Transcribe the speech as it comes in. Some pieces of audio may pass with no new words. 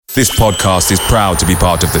This podcast is proud to be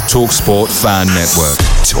part of the TalkSport Fan Network.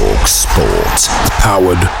 TalkSport.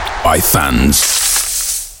 Powered by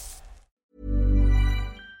fans.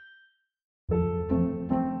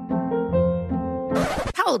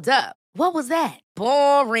 Hold up. What was that?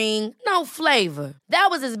 Boring. No flavor. That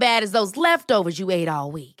was as bad as those leftovers you ate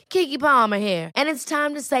all week. Keke Palmer here. And it's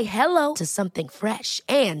time to say hello to something fresh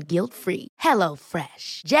and guilt-free. Hello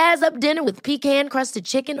Fresh. Jazz up dinner with pecan-crusted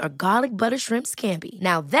chicken or garlic butter shrimp scampi.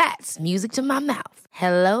 Now that's music to my mouth.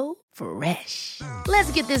 Hello Fresh.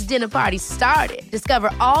 Let's get this dinner party started.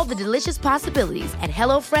 Discover all the delicious possibilities at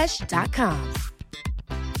hellofresh.com.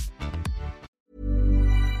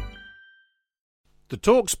 The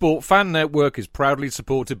TalkSport Fan Network is proudly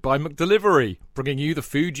supported by McDelivery, bringing you the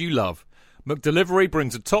food you love. McDelivery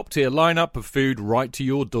brings a top-tier lineup of food right to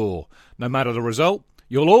your door. No matter the result,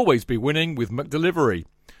 you'll always be winning with McDelivery.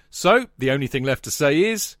 So, the only thing left to say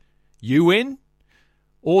is, you win?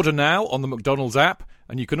 Order now on the McDonald's app,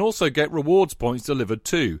 and you can also get rewards points delivered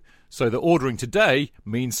too, so that ordering today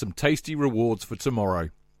means some tasty rewards for tomorrow.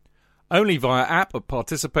 Only via app at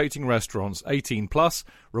participating restaurants. 18 plus.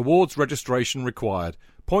 Rewards registration required.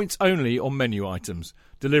 Points only on menu items.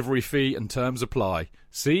 Delivery fee and terms apply.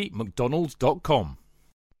 See mcdonalds.com.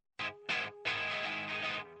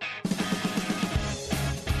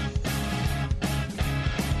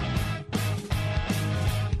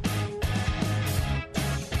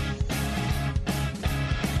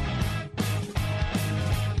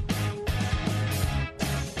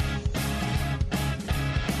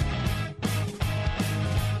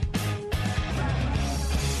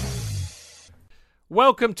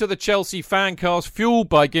 Welcome to the Chelsea Fancast, fueled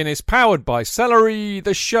by Guinness, powered by Celery,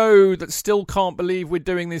 the show that still can't believe we're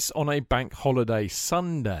doing this on a bank holiday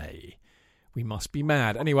Sunday. We must be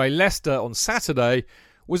mad. Anyway, Leicester on Saturday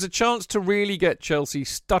was a chance to really get Chelsea's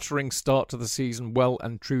stuttering start to the season well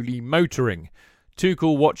and truly motoring.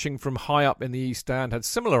 Tuchel, watching from high up in the East Stand, had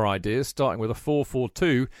similar ideas, starting with a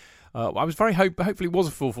 4-4-2. I was very hopefully it was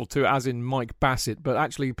a 4-4-2, as in Mike Bassett, but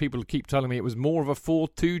actually people keep telling me it was more of a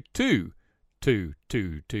 4-2-2.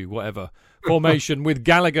 2-2-2, whatever formation, with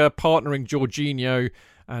Gallagher partnering Jorginho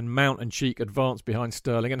and Mount and Cheek advanced behind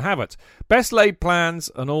Sterling and Havertz. Best laid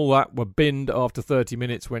plans and all that were binned after 30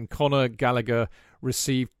 minutes when Conor Gallagher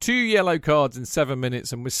received 2 yellow cards in 7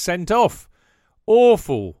 minutes and was sent off.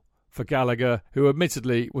 Awful for Gallagher, who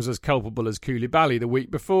admittedly was as culpable as Koulibaly the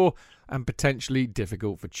week before, and potentially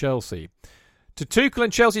difficult for Chelsea. To Tuchel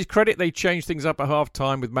and Chelsea's credit, they changed things up at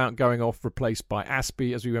half-time with Mount going off, replaced by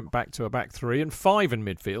Aspie as we went back to a back three, and 5 in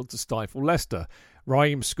midfield to stifle Leicester.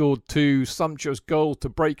 Raheem scored 2 sumptuous goals to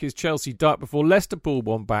break his Chelsea duck before Leicester pulled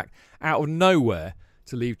one back out of nowhere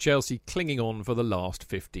to leave Chelsea clinging on for the last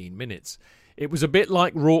 15 minutes. It was a bit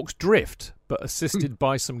like Rorke's Drift, but assisted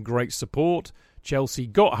by some great support. Chelsea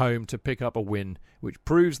got home to pick up a win, which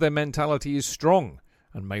proves their mentality is strong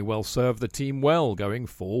and may well serve the team well going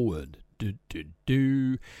forward.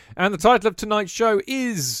 And the title of tonight's show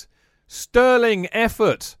is Sterling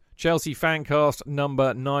Effort, Chelsea Fancast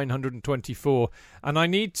number 924. And I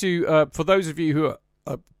need to, for those of you who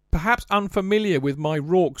are perhaps unfamiliar with my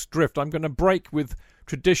Rorke's Drift, I'm going to break with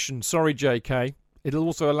tradition. Sorry, JK. It'll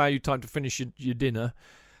also allow you time to finish your dinner.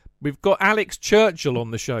 We've got Alex Churchill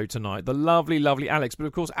on the show tonight, the lovely, lovely Alex. But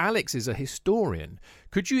of course, Alex is a historian.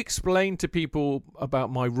 Could you explain to people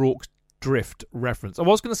about my Rorke's Drift reference? I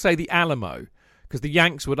was going to say the Alamo, because the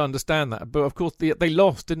Yanks would understand that, but of course they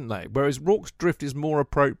lost, didn't they? Whereas Rorke's Drift is more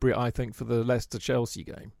appropriate, I think, for the Leicester-Chelsea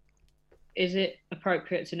game. Is it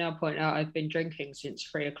appropriate to now point out I've been drinking since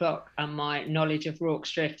 3 o'clock and my knowledge of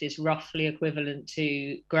Rorke's Drift is roughly equivalent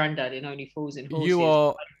to Grandad in Only Fools and Horses?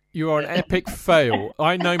 You are an epic fail.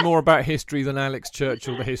 I know more about history than Alex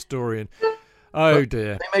Churchill, the historian. Oh,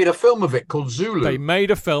 dear. They made a film of it called Zulu. They made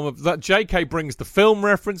a film of that. JK brings the film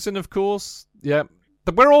reference in, of course. Yeah.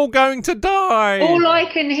 We're all going to die. All I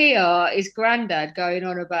can hear is Grandad going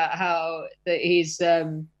on about how that his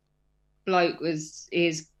bloke was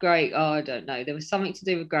his great. Oh, I don't know. There was something to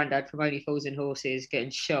do with Grandad from Only Fools and Horses getting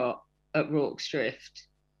shot at Rorke's Drift.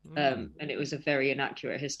 And it was a very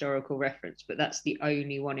inaccurate historical reference, but that's the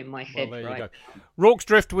only one in my head right now. Rorke's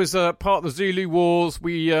Drift was part of the Zulu Wars.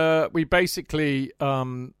 We basically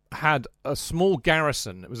had a small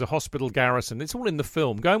garrison. It was a hospital garrison. It's all in the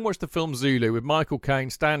film. Go and watch the film Zulu with Michael Caine,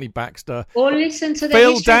 Stanley Baxter. Or listen to the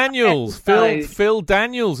Phil Daniels. Phil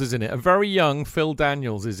Daniels is in it. A very young Phil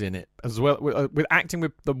Daniels is in it as well, with acting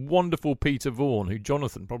with the wonderful Peter Vaughan, who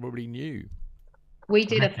Jonathan probably knew. We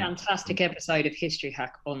did a fantastic episode of History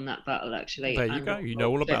Hack on that battle, actually. There you go. You know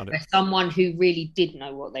all about it. Someone who really did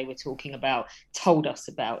know what they were talking about told us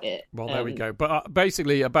about it. Well, there we go. But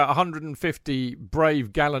basically, about 150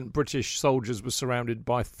 brave, gallant British soldiers were surrounded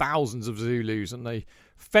by thousands of Zulus, and they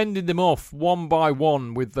fended them off one by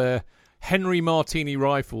one with their Henry Martini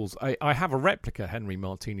rifles. I have a replica Henry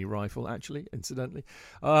Martini rifle, actually, incidentally.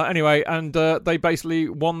 Anyway, and they basically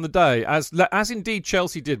won the day, as indeed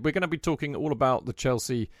Chelsea did. We're going to be talking all about the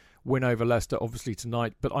Chelsea win over Leicester, obviously,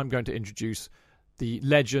 tonight, but I'm going to introduce the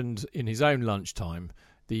legend in his own lunchtime,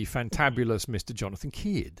 the fantabulous Mr. Jonathan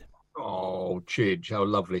Kidd. Oh, Chidge, how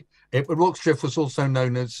lovely. Roxcliffe was also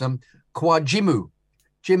known as Kwajimu,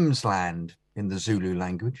 Jim's Land in the Zulu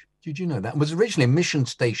language. Did you know that? It was originally a mission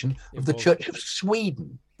station of the Church of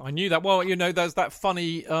Sweden. I knew that. Well, there's that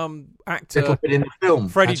funny actor. Little bit in the film.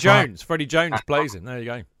 Freddie Jones. Right. Freddie Jones plays him. There you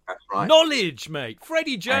go. That's right. Knowledge, mate.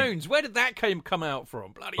 Freddie Jones. Where did that come out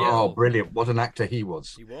from? Bloody hell. Oh, brilliant. What an actor he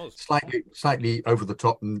was. He was. Slightly over the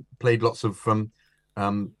top and played lots of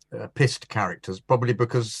pissed characters, probably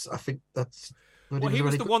because I think that's... Well, he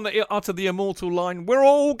was the one that uttered the immortal line, "We're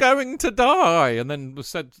all going to die," and then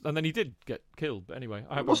he did get killed. But anyway,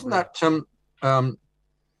 wasn't that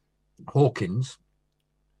Hawkins?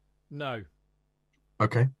 No.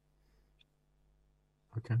 Okay.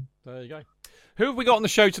 There you go. Who have we got on the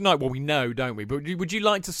show tonight? Well, we know, don't we? But would you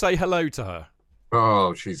like to say hello to her?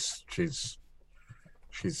 Oh, she's.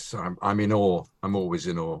 I'm in awe. I'm always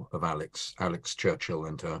in awe of Alex Churchill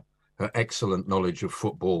and her excellent knowledge of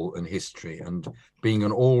football and history, and being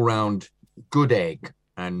an all-round good egg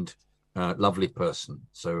and lovely person.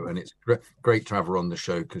 So, and it's great to have her on the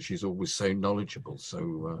show because she's always so knowledgeable.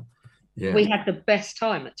 So, yeah. We had the best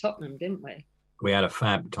time at Tottenham, didn't we? We had a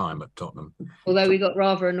fab time at Tottenham. Although we got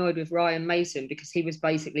rather annoyed with Ryan Mason because he was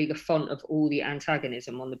basically the font of all the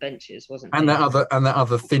antagonism on the benches, wasn't he? And that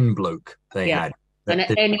other thin bloke they had. And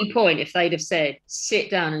at any point, if they'd have said, "Sit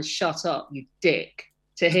down and shut up, you dick,"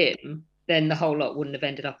 to him, then the whole lot wouldn't have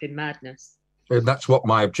ended up in madness. And that's what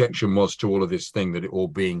my objection was to all of this thing, that it all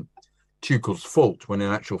being Tuchel's fault, when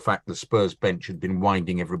in actual fact the Spurs bench had been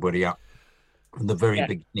winding everybody up from the very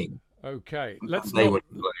beginning. Okay, let's not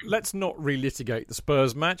relitigate the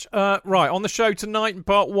Spurs match. Right, on the show tonight in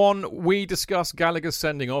part one, we discuss Gallagher's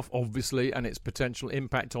sending off, obviously, and its potential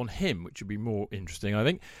impact on him, which would be more interesting, I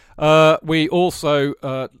think. We also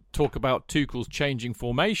talk about Tuchel's changing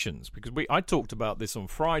formations, because I talked about this on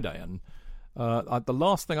Friday, and the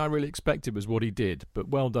last thing I really expected was what he did, but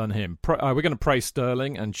well done him. We're going to praise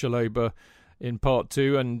Sterling and Chalobah in part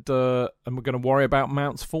two, and we're going to worry about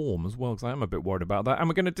Mount's form as well, because I am a bit worried about that. And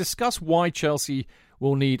we're going to discuss why Chelsea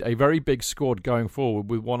will need a very big squad going forward,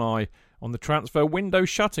 with one eye on the transfer window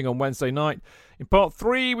shutting on Wednesday night. In part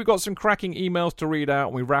three, we've got some cracking emails to read out,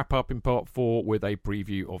 and we wrap up in part four with a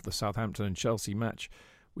preview of the Southampton and Chelsea match,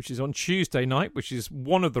 which is on Tuesday night, which is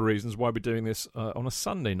one of the reasons why we're doing this on a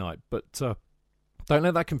Sunday night. But don't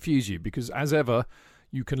let that confuse you, because as ever,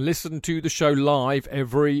 you can listen to the show live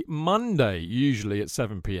every Monday, usually at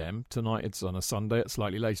 7 p.m. Tonight it's on a Sunday at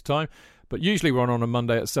slightly later time, but usually we're on a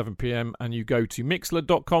Monday at 7 p.m. and you go to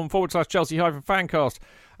mixler.com/Chelsea-fancast.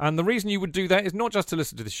 And the reason you would do that is not just to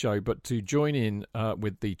listen to the show, but to join in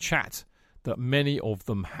with the chat that many of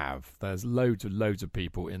them have. There's loads of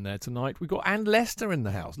people in there tonight. We've got Anne Lester in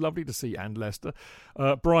the house. Lovely to see Anne Lester.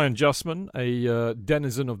 Brian Justman, a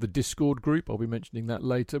denizen of the Discord group. I'll be mentioning that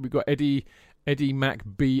later. We've got Eddie Mac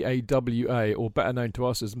BAWA, or better known to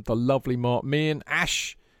us as the lovely Mark Meehan.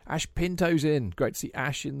 Ash Pinto's in. Great to see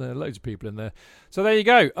Ash in there. Loads of people in there. So there you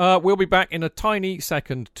go. We'll be back in a tiny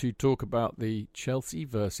second to talk about the Chelsea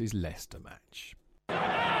versus Leicester match.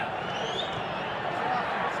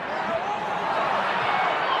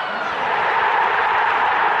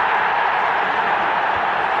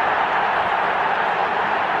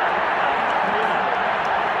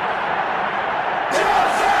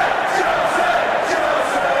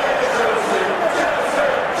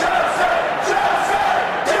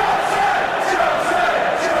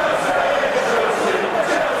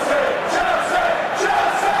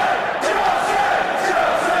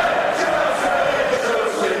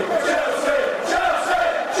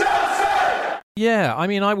 Yeah, I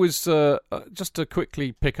mean, I was just to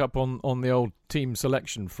quickly pick up on the old team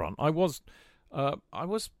selection front. I was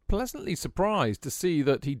pleasantly surprised to see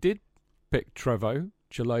that he did pick Trevoh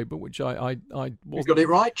Chalobah, which I you got it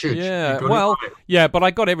right, Chidge. Yeah, well, right. Yeah, but I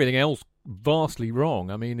got everything else vastly wrong.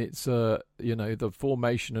 I mean, it's the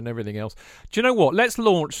formation and everything else. Do you know what? Let's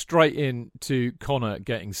launch straight into Connor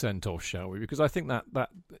getting sent off, shall we? Because I think that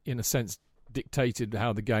in a sense dictated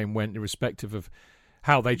how the game went, irrespective of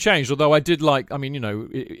how they changed. Although I did like, I mean,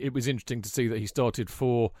 it was interesting to see that he started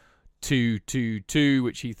 4-2-2-2,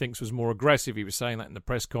 which he thinks was more aggressive. He was saying that in the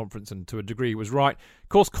press conference, and to a degree he was right. Of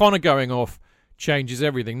course, Connor going off changes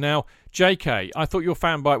everything. Now, JK, I thought your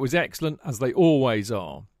fan bite was excellent, as they always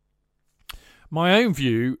are. My own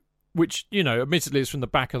view, which, admittedly is from the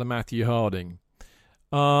back of the Matthew Harding,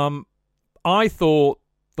 I thought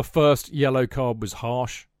the first yellow card was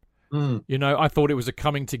harsh. I thought it was a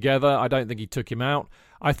coming together. I don't think he took him out.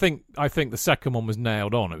 I think the second one was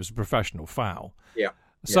nailed on. It was a professional foul. Yeah.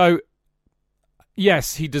 So,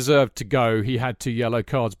 yes, he deserved to go. He had 2 yellow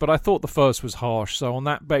cards, but I thought the first was harsh. So on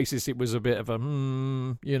that basis, it was a bit of a,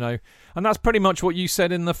 and that's pretty much what you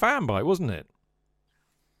said in the fan bite, wasn't it?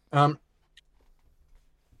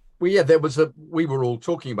 Well, yeah, we were all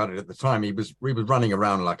talking about it at the time. We was running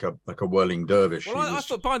around like a whirling dervish. Well, I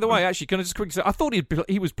thought, by the way, actually, can I just quickly say, I thought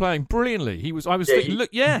he was playing brilliantly. I was thinking,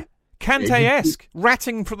 look, Kante-esque,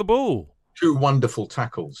 ratting for the ball. 2 wonderful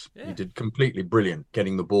tackles. Yeah. He did completely brilliant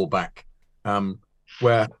getting the ball back,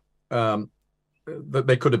 where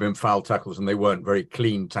they could have been foul tackles and they weren't very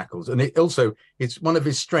clean tackles. And it's one of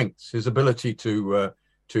his strengths, his ability to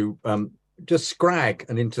just scrag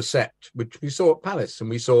and intercept, which we saw at Palace,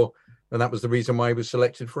 and that was the reason why he was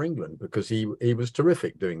selected for England, because he was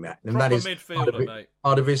terrific doing that. And proper that is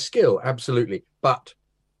part of his skill, absolutely. But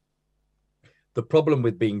the problem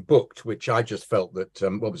with being booked, which I just felt that,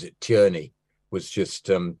 Tierney was just,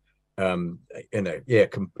 as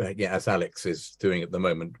Alex is doing at the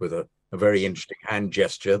moment with a very interesting hand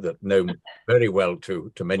gesture that known very well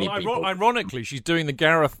to many people. Ironically, she's doing the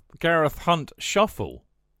Gareth Hunt shuffle.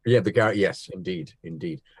 Yeah, yes, indeed.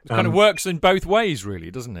 It kind of works in both ways, really,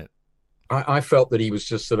 doesn't it? I felt that he was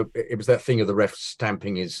just sort of, it was that thing of the ref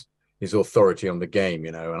stamping his authority on the game,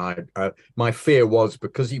 and I my fear was,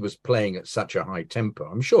 because he was playing at such a high tempo,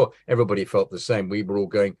 I'm sure everybody felt the same. We were all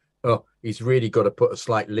going, oh, he's really got to put a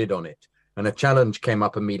slight lid on it. And a challenge came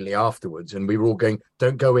up immediately afterwards, and we were all going,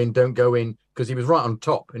 don't go in, because he was right on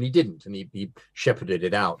top, and he didn't, and he shepherded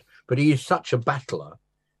it out. But he is such a battler.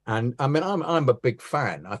 And I mean, I'm a big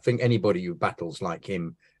fan. I think anybody who battles like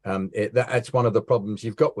him, that's one of the problems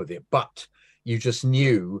you've got with it. But you just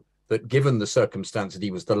knew that, given the circumstance that he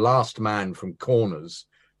was the last man from corners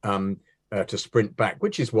to sprint back,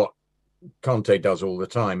 which is what Kante does all the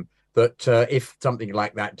time, that if something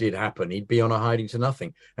like that did happen, he'd be on a hiding to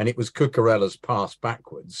nothing. And it was Cucurella's pass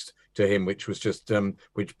backwards to him, which was just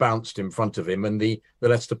which bounced in front of him, and the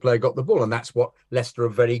Leicester player got the ball. And that's what Leicester are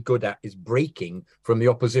very good at, is breaking from the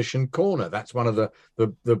opposition corner. That's one of the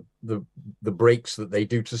breaks that they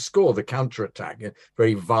do to score, the counter attack. A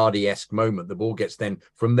very Vardy-esque moment. The ball gets then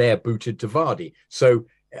from there booted to Vardy. So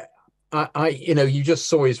you just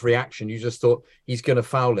saw his reaction. You just thought, he's going to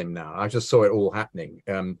foul him now. I just saw it all happening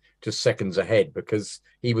just seconds ahead, because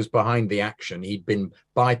he was behind the action. He'd been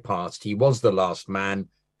bypassed. He was the last man,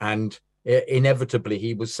 and inevitably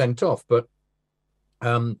he was sent off. But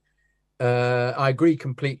I agree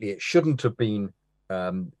completely. It shouldn't have been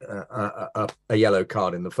a yellow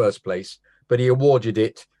card in the first place, but he awarded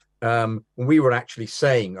it. We were actually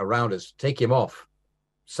saying around us, take him off,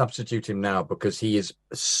 substitute him now, because he is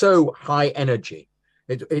so high energy.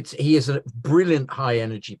 He is a brilliant high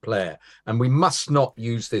energy player, and we must not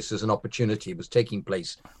use this as an opportunity. It was taking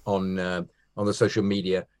place on the social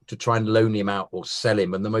media to try and loan him out or sell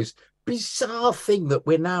him. And the most bizarre thing that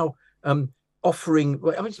we're now offering.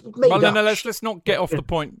 I mean, let's not get off the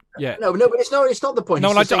point yet. No, but it's not the point.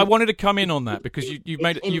 No, I wanted to come in on that, because you've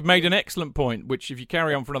made an excellent point, which if you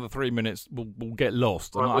carry on for another 3 minutes, we'll get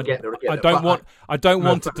lost. Well, I don't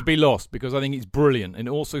want it to be lost, because I think it's brilliant, and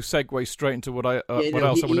it also segues straight into what else I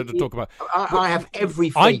wanted to talk about. I have every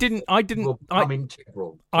faith. I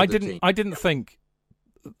didn't think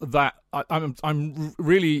that. I'm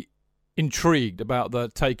really intrigued about the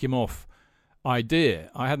take him off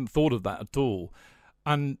idea. I hadn't thought of that at all,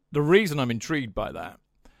 and the reason I'm intrigued by that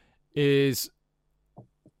is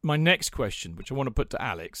my next question, which I want to put to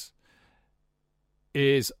Alex,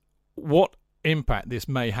 is what impact this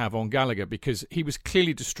may have on Gallagher, because he was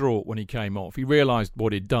clearly distraught when he came off. He realised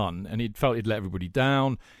what he'd done, and he'd felt he'd let everybody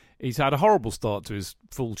down. He's had a horrible start to his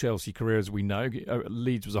full Chelsea career, as we know.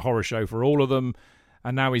 Leeds was a horror show for all of them,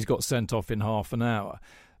 and now he's got sent off in half an hour.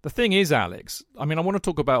 The thing is, Alex, I mean, I want to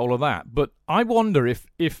talk about all of that, but I wonder if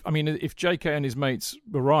JK and his mates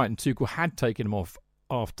were right and Tuchel had taken him off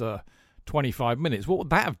after 25 minutes, what would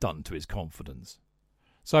that have done to his confidence?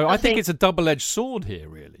 So I think it's a double-edged sword here,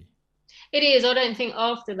 really. It is. I don't think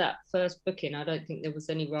after that first booking, I don't think there was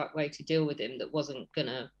any right way to deal with him that wasn't going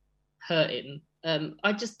to hurt him.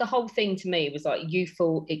 The whole thing to me was like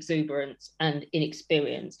youthful exuberance and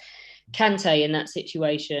inexperience. Kante in that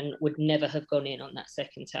situation would never have gone in on that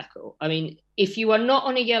second tackle. I mean, if you are not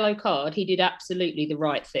on a yellow card, he did absolutely the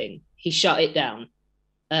right thing. He shut it down.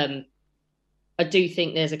 I do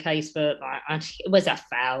think there's a case for it was a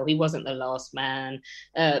foul. He wasn't the last man,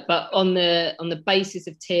 but on the basis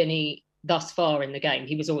of Tierney thus far in the game,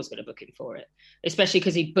 he was always going to book him for it, especially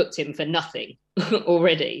because he booked him for nothing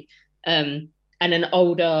already. And an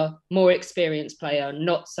older, more experienced player,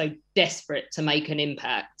 not so desperate to make an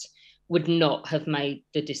impact, would not have made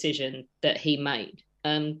the decision that he made.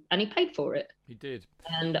 And he paid for it. He did.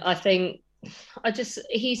 And I think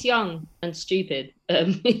he's young and stupid.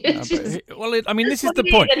 This is the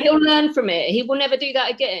point. And he'll learn from it. He will never do that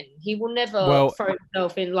again. He will never throw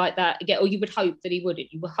himself in like that again. Or you would hope that he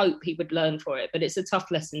wouldn't. You would hope he would learn for it. But it's a tough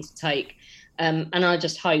lesson to take. And I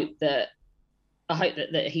just hope that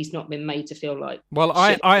he's not been made to feel like. Well,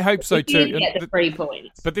 I hope so too. He get the 3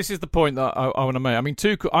 points. But this is the point that I want to make. I mean,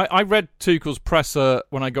 Tuchel. I read Tuchel's presser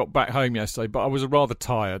when I got back home yesterday, but I was rather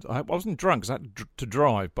tired. I wasn't drunk because I had to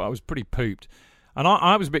drive, but I was pretty pooped. And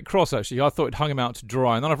I was a bit cross, actually. I thought he'd hung him out to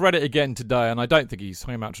dry. And then I've read it again today, and I don't think he's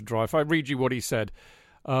hung him out to dry. If I read you what he said,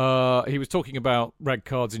 he was talking about red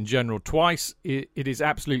cards in general twice. It is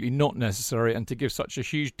absolutely not necessary, and to give such a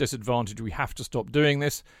huge disadvantage, we have to stop doing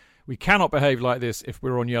this. We cannot behave like this if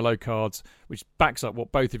we're on yellow cards, which backs up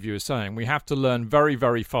what both of you are saying. We have to learn very,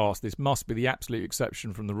 very fast. This must be the absolute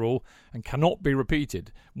exception from the rule and cannot be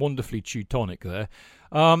repeated. Wonderfully Teutonic there.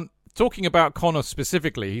 Talking about Conor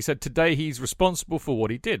specifically, he said today he's responsible for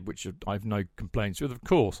what he did, which I've no complaints with, of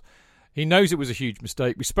course. He knows it was a huge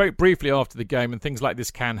mistake. We spoke briefly after the game, and things like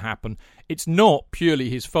this can happen. It's not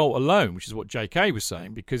purely his fault alone, which is what JK was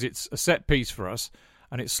saying, because it's a set piece for us.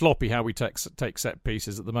 And it's sloppy how we take set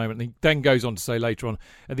pieces at the moment. And he then goes on to say later on,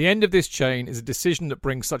 at the end of this chain is a decision that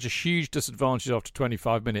brings such a huge disadvantage after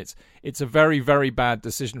 25 minutes. It's a very, very bad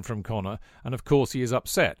decision from Conor. And of course, he is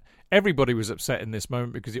upset. Everybody was upset in this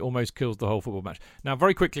moment because it almost kills the whole football match. Now,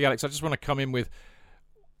 very quickly, Alex, I just want to come in with,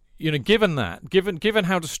 given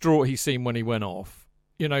how distraught he seemed when he went off,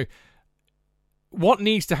 what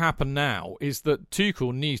needs to happen now is that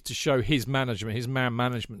Tuchel needs to show his management, his man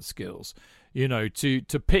management skills.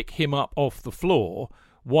 To pick him up off the floor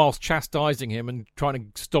whilst chastising him and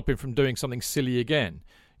trying to stop him from doing something silly again.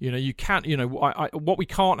 You can't, what we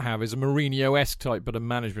can't have is a Mourinho-esque type bit of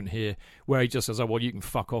management here where he just says, oh, well, you can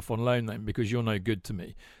fuck off on loan then because you're no good to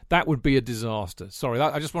me. That would be a disaster. Sorry,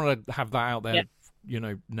 I just wanted to have that out there,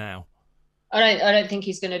 now. I don't think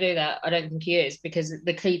he's going to do that. I don't think he is, because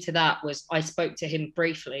the key to that was I spoke to him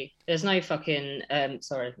briefly. There's no fucking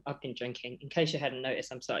sorry, I've been drinking. In case you hadn't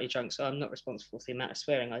noticed, I'm slightly drunk, so I'm not responsible for the amount of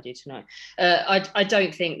swearing I do tonight. I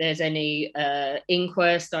don't think there's any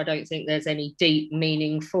inquest. I don't think there's any deep,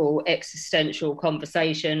 meaningful, existential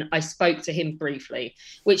conversation. I spoke to him briefly,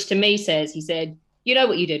 which to me says, he said, you know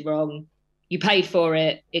what you did wrong. You paid for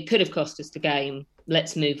it. It could have cost us the game.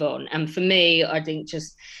 Let's move on. And for me, I think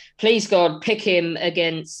just, please God, pick him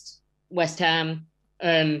against West Ham.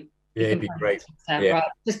 It'd be great. Ham, right?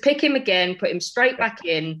 Just pick him again, put him straight back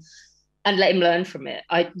in, and let him learn from it.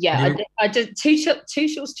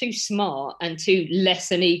 Tuchel's too smart and too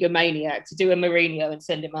less an egomaniac to do a Mourinho and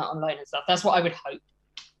send him out on loan and stuff. That's what I would hope.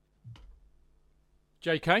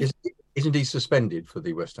 JK? Isn't he suspended for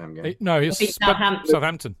the West Ham game? No, he's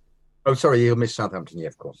Southampton. Oh, sorry, he'll miss Southampton. Yeah,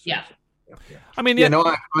 of course. Yeah. I mean,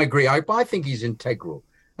 I agree. I think he's integral.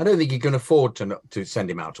 I don't think he can afford to send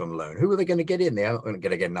him out on loan. Who are they going to get in? They're going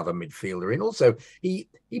to get another midfielder in. Also, he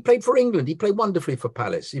played for England. He played wonderfully for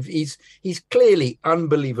Palace. He's clearly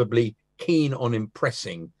unbelievably keen on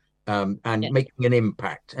impressing and making an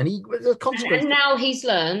impact. And and now he's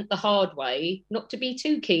learned the hard way not to be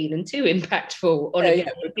too keen and too impactful on it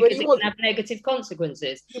because it can have negative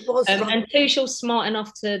consequences. And Tuchel's smart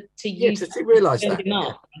enough to realise that. Him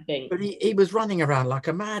up, I think. But he was running around like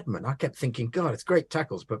a madman. I kept thinking, God, it's great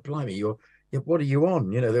tackles, but blimey, what are you on?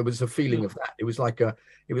 There was a feeling of that. It was like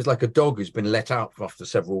a dog who's been let out after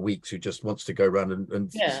several weeks who just wants to go around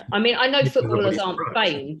and I mean, I know footballers aren't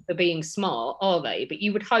famed for being smart, are they? But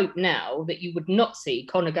you would hope now that you would not see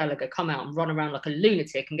Conor Gallagher come out and run around like a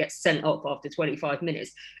lunatic and get sent off after 25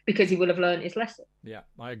 minutes because he will have learned his lesson. Yeah,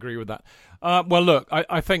 I agree with that. Well, look,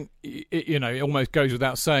 I think it almost goes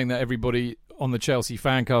without saying that everybody on the Chelsea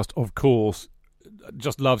Fancast, of course,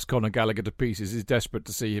 just loves Conor Gallagher to pieces, is desperate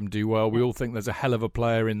to see him do well. We all think there's a hell of a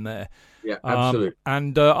player in there. Yeah, absolutely.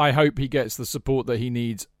 And I hope he gets the support that he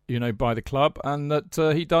needs, by the club, and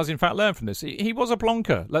that he does, in fact, learn from this. He was a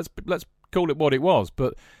plonker. Let's call it what it was.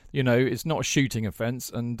 But, it's not a shooting offence,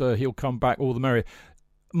 and he'll come back all the merrier.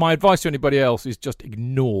 my advice to anybody else is just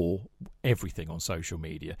ignore everything on social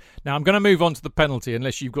media. Now, I'm going to move on to the penalty,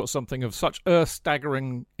 unless you've got something of such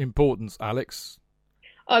earth-staggering importance, Alex.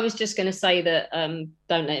 I was just going to say that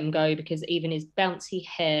don't let him go, because even his bouncy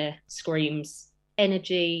hair screams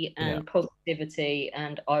energy and positivity,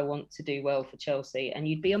 and I want to do well for Chelsea, and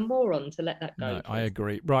you'd be a moron to let that go. No, I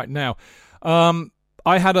agree. Right, now,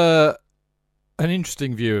 I had an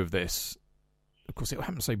interesting view of this. Of course, it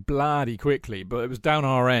happened so bloody quickly, but it was down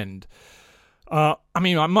our end. I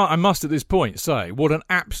must at this point say, what an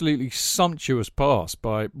absolutely sumptuous pass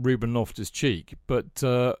by Ruben Loftus-Cheek. But,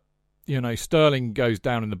 Sterling goes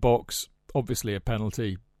down in the box. Obviously a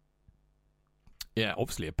penalty. Yeah,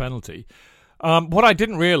 obviously a penalty. What I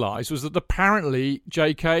didn't realise was that apparently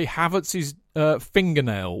J.K. Havertz's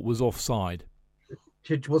fingernail was offside.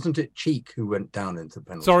 Wasn't it Cheek who went down into the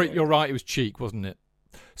penalty? Sorry, you're right. It was Cheek, wasn't it?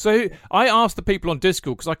 So I asked the people on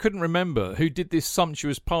Discord, because I couldn't remember who did this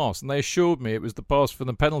sumptuous pass, and they assured me it was the pass for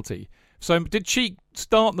the penalty. So did Cheek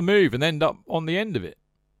start the move and end up on the end of it?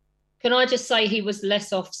 Can I just say he was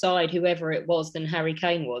less offside, whoever it was, than Harry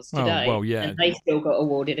Kane was today? Oh, well, yeah. And they still got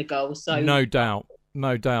awarded a goal. So no doubt.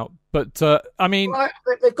 But,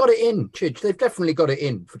 they've got it in, Chidge. They've definitely got it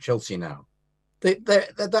in for Chelsea now.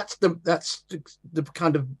 That's the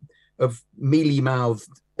kind of mealy-mouthed,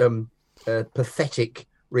 pathetic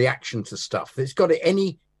reaction to stuff. It's got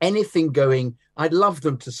anything going. I'd love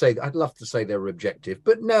to say they're objective,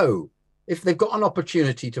 but no. If they've got an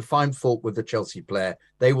opportunity to find fault with the Chelsea player,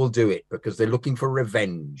 they will do it, because they're looking for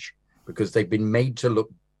revenge, because they've been made to look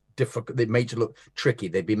difficult. They've made to look tricky.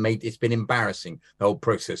 It's been embarrassing, the whole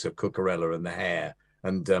process of Cucurella and the hair,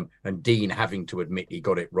 and Dean having to admit he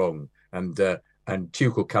got it wrong, and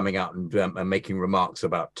Tuchel coming out and making remarks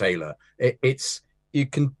about Taylor. You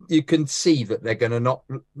can see that they're going to not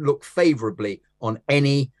look favourably on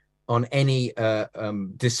any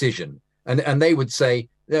decision, and they would say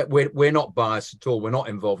that we're not biased at all. We're not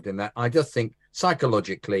involved in that. I just think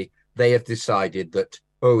psychologically they have decided that,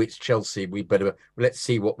 it's Chelsea, let's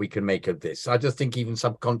see what we can make of this. I just think even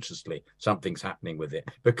subconsciously something's happening with it,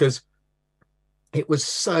 because it was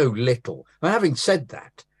so little. And having said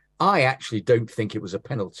that, I actually don't think it was a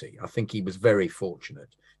penalty. I think he was very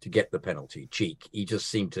fortunate to get the penalty. Cheek, he just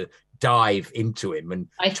seemed to dive into him, and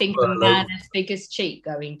I think a man as big as Cheek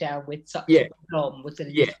going down with such a bomb was a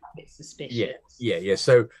little bit suspicious. Yeah.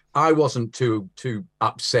 So I wasn't too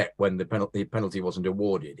upset when the penalty wasn't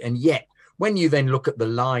awarded, and yet when you then look at the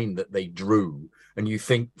line that they drew, and you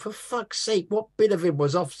think, for fuck's sake, what bit of it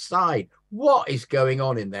was offside? What is going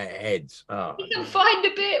on in their heads? We can find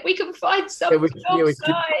a bit. We can find something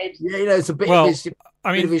offside. It's a bit of his.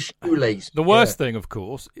 Bit of his shoelace. The worst thing, of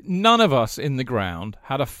course, none of us in the ground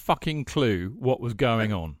had a fucking clue what was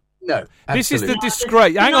going on. No, this is the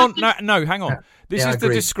disgrace. Hang on. This is the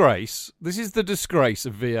disgrace. This is the disgrace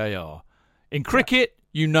of VAR. In cricket,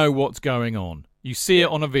 you know what's going on. You see it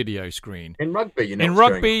on a video screen. In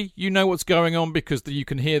rugby, you know what's going on because you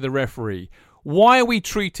can hear the referee. Why are we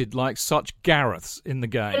treated like such Gareths in the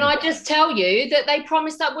game? Can I just tell you that they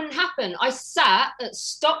promised that wouldn't happen? I sat at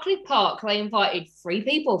Stockley Park. They invited 3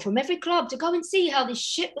 people from every club to go and see how this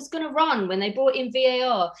shit was going to run when they brought in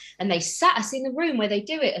VAR. And they sat us in the room where they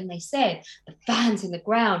do it. And they said, the fans in the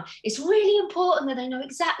ground, it's really important that they know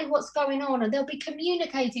exactly what's going on, and they'll be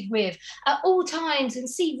communicated with at all times and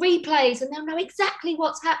see replays, and they'll know exactly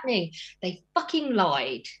what's happening. They fucking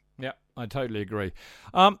lied. Yeah, I totally agree.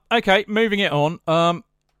 Okay, moving it on.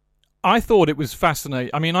 I thought it was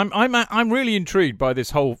fascinating. I mean, I'm really intrigued by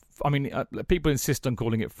this whole. I mean, people insist on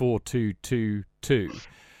calling it 4-2-2-2.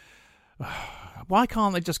 Why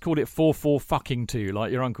can't they just call it 4-4-fucking-2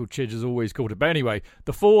 like your Uncle Chidge has always called it? But anyway,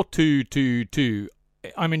 the 4-2-2-2.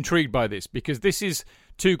 I'm intrigued by this because this is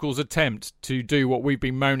Tuchel's attempt to do what we've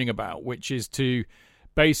been moaning about, which is to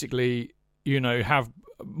basically, have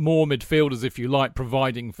more midfielders, if you like,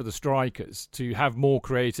 providing for the strikers, to have more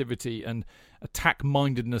creativity and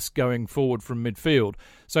attack-mindedness going forward from midfield.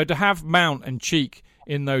 So to have Mount and Cheek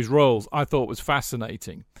in those roles, I thought was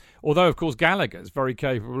fascinating. Although, of course, Gallagher is very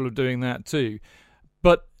capable of doing that too.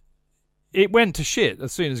 But it went to shit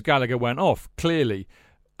as soon as Gallagher went off, clearly.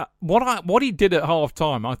 What he did at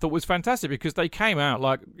half-time I thought was fantastic because they came out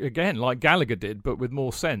like Gallagher did, but with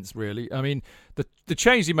more sense, really. I mean, the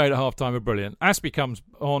change he made at half-time were brilliant. Aspie comes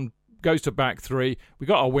on, goes to back 3. We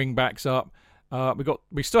got our wing-backs up.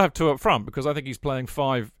 We still have 2 up front because I think he's playing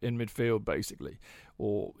 5 in midfield, basically.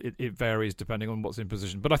 Or it varies depending on what's in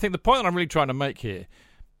position. But I think the point that I'm really trying to make here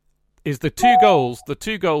is the two goals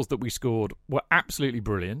that we scored were absolutely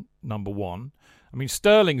brilliant, number one. I mean,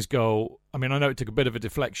 Sterling's goal I mean, I know it took a bit of a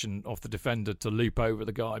deflection off the defender to loop over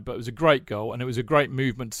the guy, but it was a great goal, and it was a great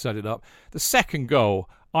movement to set it up. The second goal,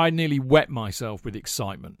 I nearly wet myself with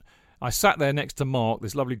excitement. I sat there next to Mark,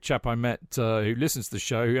 this lovely chap I met who listens to the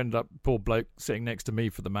show, who ended up, poor bloke, sitting next to me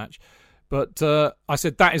for the match. But I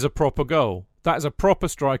said, that is a proper goal. That is a proper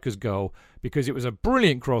striker's goal, because it was a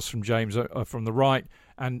brilliant cross from James from the right,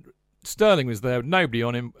 and Sterling was there, nobody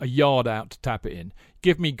on him, a yard out to tap it in.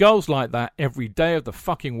 Give me goals like that every day of the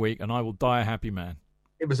fucking week, and I will die a happy man.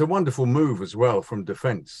 It was a wonderful move as well from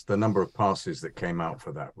defence. The number of passes that came out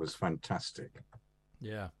for that was fantastic.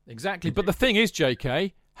 Yeah, exactly. But the thing is,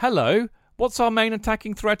 JK, hello, what's our main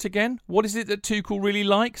attacking threat again? What is it that Tuchel really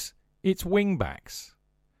likes? It's wing-backs.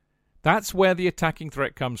 That's where the attacking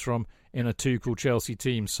threat comes from in a Tuchel Chelsea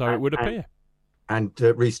team, so it would appear. And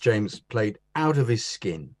Reece James played out of his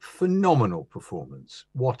skin. Phenomenal performance.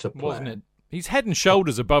 What a player. Wasn't it? He's head and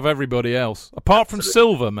shoulders above everybody else, apart from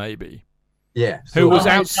Silva, maybe. Yeah. Who was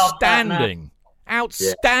outstanding.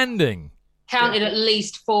 Outstanding. Counted at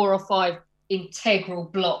least 4 or 5 integral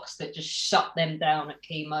blocks that just shut them down at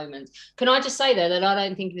key moments. Can I just say there that I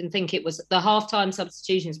don't even think it was the halftime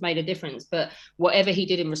substitutions made a difference, but whatever he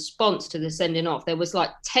did in response to the sending off, there was like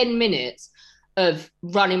 10 minutes of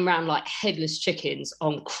running around like headless chickens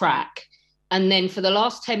on crack. And then for the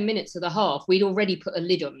last 10 minutes of the half, we'd already put a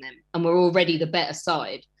lid on them and we're already the better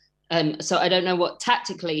side. So I don't know what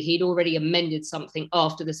tactically he'd already amended something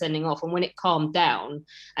after the sending off. And when it calmed down,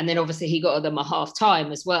 and then obviously he got them a half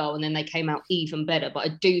time as well, and then they came out even better. But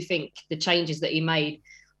I do think the changes that he made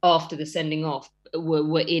after the sending off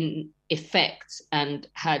were in effect and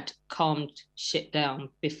had calmed shit down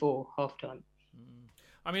before half time.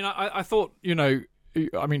 I mean, I thought,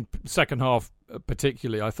 second half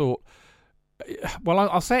particularly, I thought, well,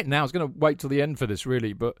 I'll say it now. I was going to wait till the end for this,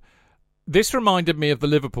 really. But this reminded me of the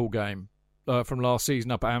Liverpool game from last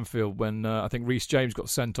season up at Anfield when I think Reece James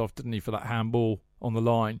got sent off, didn't he, for that handball on the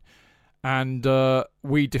line. And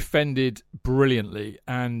we defended brilliantly.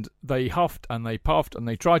 And they huffed and they puffed and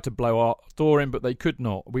they tried to blow our door in, but they could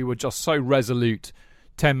not. We were just so resolute.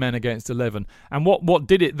 10 men against 11. And what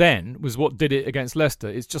did it then was what did it against Leicester.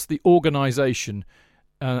 It's just the organisation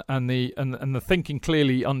and the thinking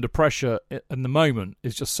clearly under pressure in the moment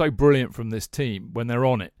is just so brilliant from this team when they're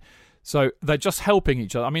on it. So they're just helping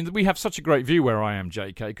each other. I mean, we have such a great view where I am,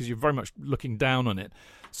 JK, because you're very much looking down on it.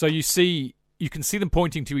 So you can see them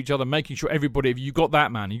pointing to each other, making sure everybody, you got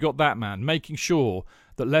that man, making sure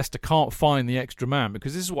that Leicester can't find the extra man,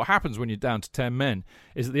 because this is what happens when you're down to 10 men,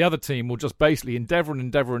 is that the other team will just basically endeavour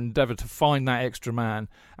to find that extra man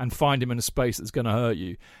and find him in a space that's going to hurt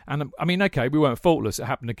you. And I mean, okay, we weren't faultless. It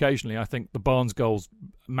happened occasionally. I think the Barnes goal's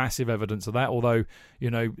massive evidence of that, although,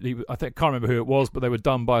 I can't remember who it was, but they were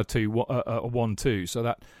done by a 1-2, so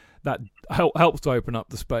that helps to open up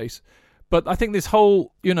the space. But I think this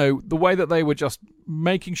whole, the way that they were just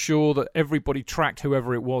making sure that everybody tracked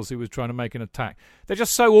whoever it was who was trying to make an attack. They're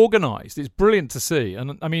just so organised. It's brilliant to see.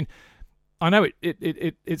 And I mean, I know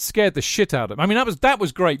it scared the shit out of them. I mean, that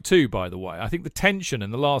was great too, by the way. I think the tension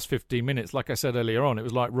in the last 15 minutes, like I said earlier on, it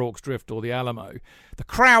was like Rorke's Drift or the Alamo. The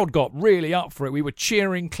crowd got really up for it. We were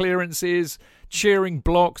cheering clearances, cheering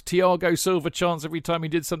blocks, Thiago Silva chants every time he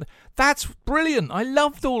did something. That's brilliant. I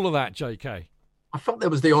loved all of that, JK. I felt there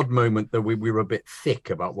was the odd moment that we were a bit thick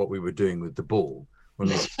about what we were doing with the ball when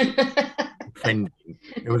we defending.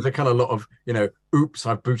 It was a kind of lot of, oops,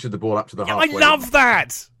 I've booted the ball up to the halfway. I love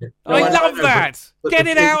that. No, I love that. But Get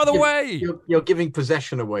it out of the way. You're giving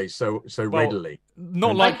possession away so readily.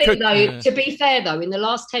 Not I think, though, to be fair, though, in the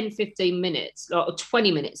last 10, 15 minutes, or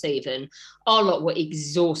 20 minutes even, our lot were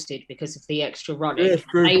exhausted because of the extra running. Yeah,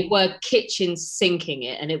 they were kitchen sinking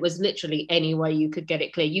it, and it was literally any way you could get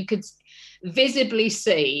it clear. You could visibly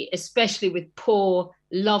see, especially with poor,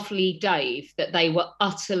 lovely Dave, that they were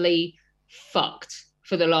utterly fucked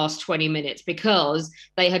for the last 20 minutes because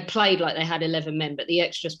they had played like they had 11 men, but the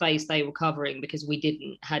extra space they were covering because we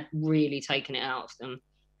didn't had really taken it out of them.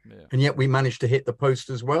 Yeah. And yet we managed to hit the post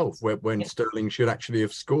as well when Sterling should actually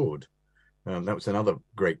have scored. That was another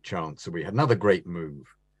great chance. So we had another great move.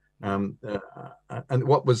 And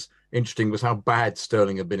what was interesting was how bad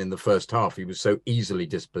Sterling had been in the first half. He was so easily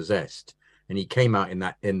dispossessed. And he came out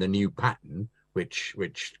in the new pattern, which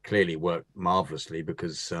clearly worked marvellously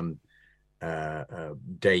because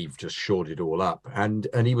Dave just shored it all up, and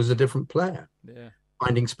he was a different player,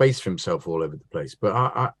 finding space for himself all over the place.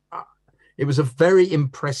 But it was a very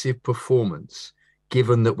impressive performance,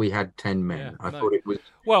 given that we had 10 men. I thought it was.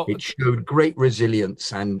 Well, it showed great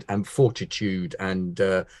resilience and fortitude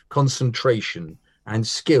and concentration. And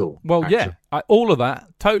skill. Well, actually. All of that.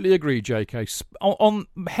 Totally agree, JK. On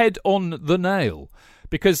head on the nail,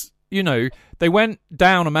 because they went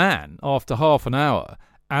down a man after half an hour,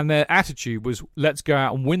 and their attitude was, let's go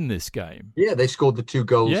out and win this game. Yeah, they scored the 2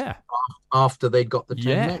 goals after they got the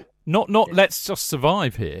 10 men. Not let's just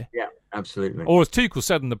survive here. Yeah, absolutely. Or as Tuchel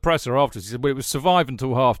said in the presser afterwards, he said, well, it was survive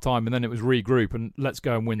until half-time, and then it was regroup, and let's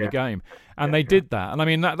go and win the game. And they did that. And, I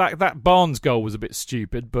mean, that Barnes goal was a bit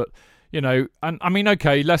stupid, but, and I mean,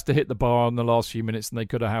 okay, Leicester hit the bar in the last few minutes, and they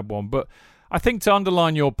could have had one. But I think to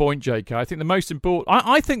underline your point, JK, I think the most important...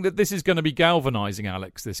 I think that this is going to be galvanising,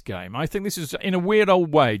 Alex, this game. I think this is, in a weird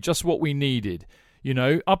old way, just what we needed.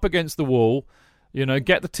 Up against the wall,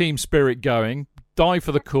 get the team spirit going, die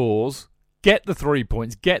for the cause, get the 3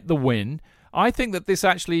 points, get the win. I think that this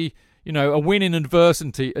actually, a win in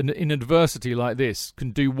adversity like this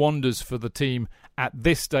can do wonders for the team at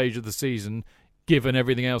this stage of the season, given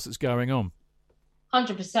everything else that's going on.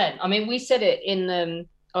 100%. I mean, we said it in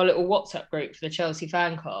our little WhatsApp group for the Chelsea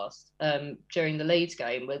Fancast during the Leeds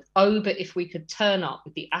game with, but if we could turn up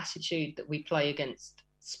with the attitude that we play against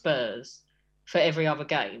Spurs for every other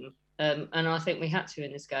game. And I think we had to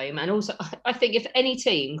in this game. And also, I think if any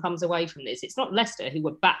team comes away from this, it's not Leicester who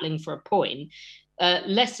were battling for a point.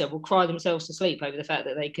 Leicester will cry themselves to sleep over the fact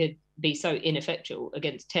that they could be so ineffectual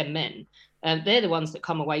against 10 men. They're the ones that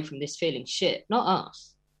come away from this feeling shit, not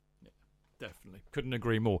us. Definitely. Couldn't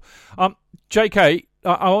agree more. JK,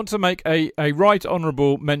 I want to make a right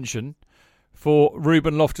honourable mention for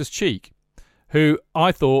Ruben Loftus-Cheek, who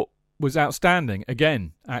I thought was outstanding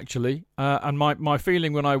again, actually. And my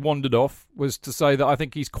feeling when I wandered off was to say that I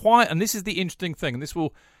think he's quiet. And this is the interesting thing, and this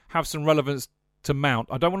will have some relevance to Mount.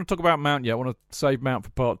 I don't want to talk about Mount yet. I want to save Mount for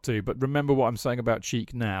part 2. But remember what I'm saying about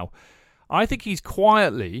Cheek now. I think he's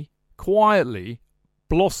quietly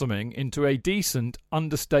blossoming into a decent,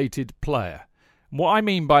 understated player. What I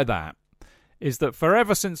mean by that is that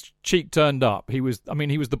forever since Cheek turned up, he was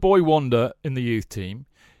the boy wonder in the youth team.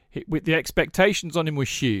 With the expectations on him were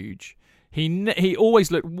huge. He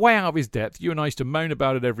always looked way out of his depth. You and I used to moan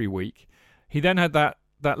about it every week. He then had that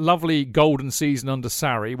lovely golden season under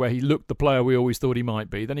Sarri where he looked the player we always thought he might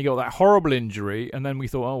be. Then he got that horrible injury, and then we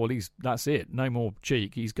thought, oh, well, that's it. No more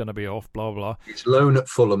Cheek. He's going to be off, blah, blah. It's loan at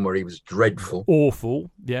Fulham where he was dreadful.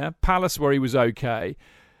 Awful, yeah. Palace where he was okay.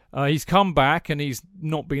 He's come back and he's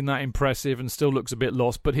not been that impressive and still looks a bit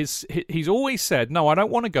lost. But he's always said, no, I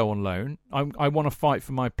don't want to go on loan. I want to fight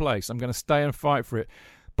for my place. I'm going to stay and fight for it.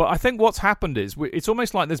 But I think what's happened is it's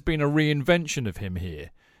almost like there's been a reinvention of him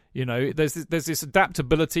here. There's this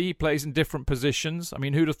adaptability. He plays in different positions. I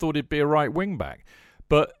mean, who'd have thought he'd be a right wing back?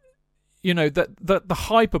 But that the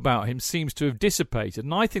hype about him seems to have dissipated,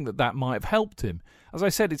 and I think that might have helped him. As I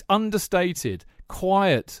said, it's understated,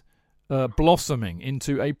 quiet. Blossoming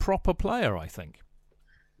into a proper player, I think.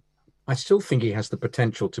 I still think he has the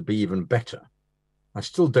potential to be even better. I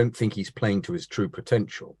still don't think he's playing to his true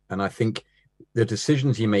potential. And I think the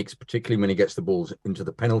decisions he makes, particularly when he gets the balls into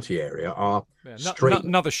the penalty area, are straight.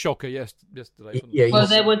 Another shocker yesterday. Well,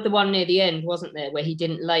 there was the one near the end, wasn't there, where he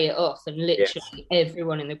didn't lay it off, and literally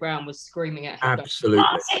everyone in the ground was screaming at him. Absolutely.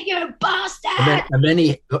 Going, you bastard! And then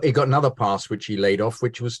he got another pass which he laid off,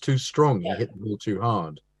 which was too strong. He hit the ball too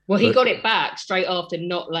hard. Well, he got it back straight after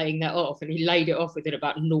not laying that off, and he laid it off within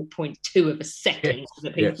about 0.2 of a second so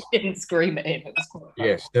that people didn't scream at him. It was quite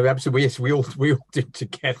yes, no, absolutely. Yes, we all did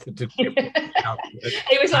together. He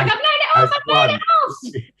was like, I've laid it off.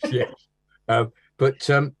 Yeah. But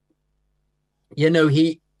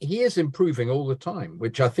he is improving all the time,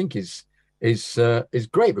 which I think is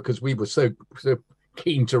great, because we were so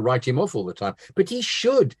keen to write him off all the time. But he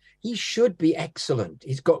should be excellent.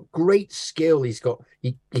 He's got great skill. He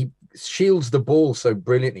shields the ball so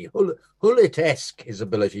brilliantly. Hullet-esque, his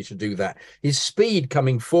ability to do that. His speed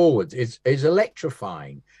coming forward is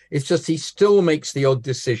electrifying. It's just he still makes the odd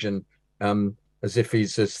decision as if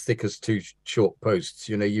he's as thick as 2 short posts.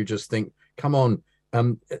 You just think, come on,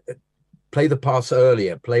 play the pass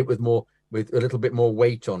earlier, play it with a little bit more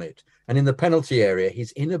weight on it. And in the penalty area,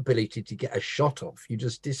 his inability to get a shot off, you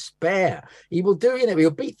just despair. He will do, he'll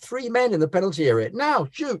beat 3 men in the penalty area. Now,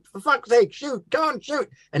 shoot, for fuck's sake, shoot, go on, shoot.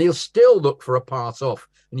 And he'll still look for a pass off.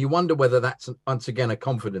 And you wonder whether that's, once again, a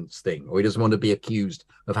confidence thing, or he doesn't want to be accused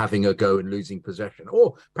of having a go and losing possession.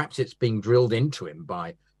 Or perhaps it's being drilled into him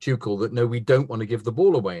by Tuchel that, no, we don't want to give the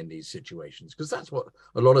ball away in these situations, because that's what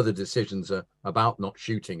a lot of the decisions about not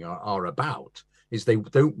shooting are about. Is they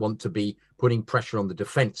don't want to be putting pressure on the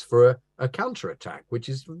defence for a counter-attack, which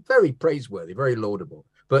is very praiseworthy, very laudable.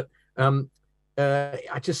 But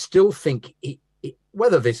I just still think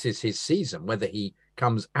whether this is his season, whether he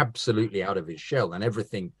comes absolutely out of his shell and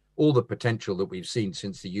everything, all the potential that we've seen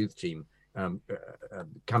since the youth team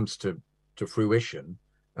comes to fruition,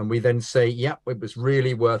 and we then say, yep, it was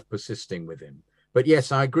really worth persisting with him. But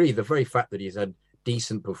yes, I agree. The very fact that he's had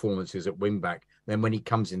decent performances at wing back, then when he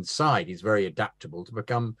comes inside, he's very adaptable to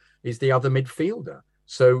become is the other midfielder.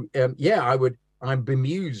 So I'm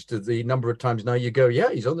bemused at the number of times now you go,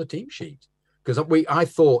 yeah, he's on the team sheet, because I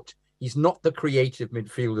thought he's not the creative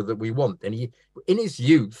midfielder that we want, and he in his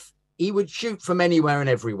youth he would shoot from anywhere and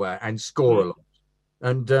everywhere and score a lot,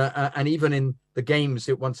 and even in the games,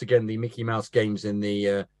 once again the Mickey Mouse games in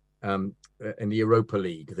the Europa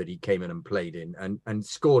League that he came in and played in, and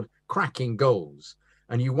scored cracking goals.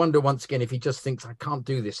 And you wonder once again if he just thinks, I can't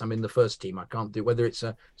do this, I'm in the first team, I can't do, whether it's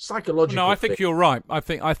a psychological No, I think thing. you're right. I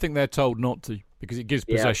think they're told not to, because it gives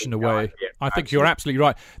possession away. I think absolutely. you're absolutely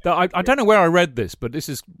right. I don't know where I read this, but this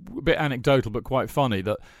is a bit anecdotal but quite funny,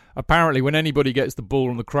 that apparently when anybody gets the ball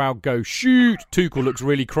and the crowd go, shoot, Tuchel looks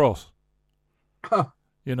really cross.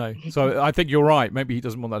 You know, so I think you're right. Maybe he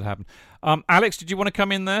doesn't want that to happen. Alex, did you want to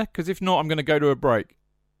come in there? Because if not, I'm going to go to a break.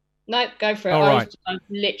 No, go for it. All right. I'm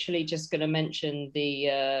literally just going to mention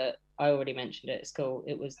I already mentioned it. It's cool.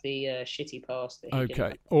 It was the shitty pass.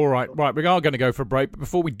 Okay. All right. Right. We are going to go for a break. But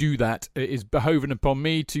before we do that, it is behoven upon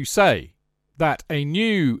me to say that a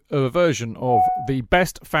new version of the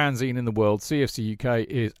best fanzine in the world, CFC UK,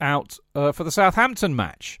 is out for the Southampton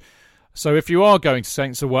match. So if you are going to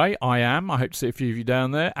Saints Away, I am. I hope to see a few of you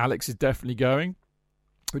down there. Alex is definitely going,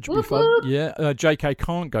 which will be fun. Yeah, JK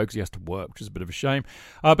can't go because he has to work, which is a bit of a shame.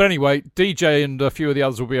 But anyway, DJ and a few of the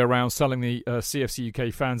others will be around selling the CFC UK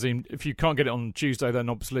fanzine. If you can't get it on Tuesday, then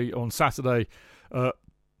obviously on Saturday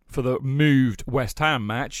for the moved West Ham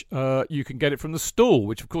match, you can get it from the stall,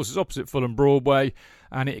 which of course is opposite Fulham Broadway,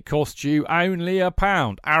 and it costs you only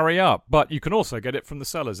 £1. Hurry up. But you can also get it from the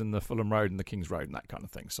sellers in the Fulham Road and the Kings Road and that kind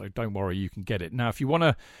of thing. So don't worry, you can get it. Now, if you're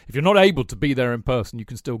not able to be there in person, you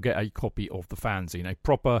can still get a copy of the fanzine, a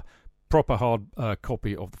proper hard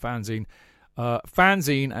copy of the fanzine.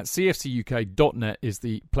 Fanzine at cfcuk.net is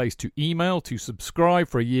the place to email to subscribe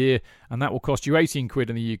for a year, and that will cost you 18 quid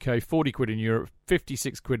in the UK, 40 quid in Europe,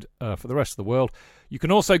 56 quid for the rest of the world. You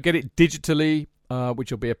can also get it digitally,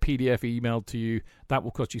 which will be a PDF emailed to you. That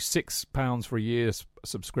will cost you £6 for a year's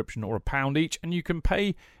subscription, or £1 each, and you can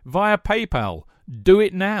pay via PayPal. Do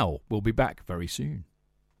it now. We'll be back very soon.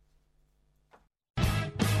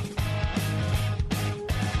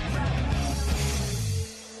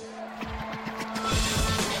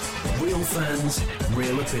 Real fans,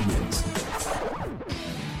 real opinions.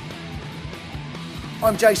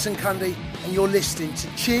 I'm Jason Cundy, and you're listening to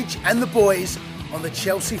Chidge and the boys on the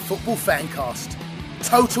Chelsea Football Fancast.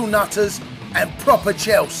 Total nutters and proper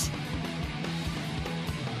Chelsea.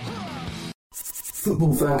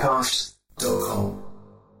 Footballfancast.com.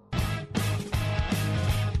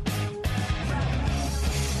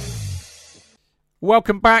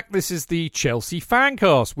 Welcome back. This is the Chelsea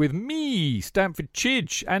Fancast with me, Stamford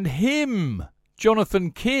Chidge, and him,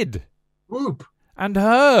 Jonathan Kidd. Whoop. And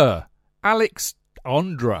her, Alex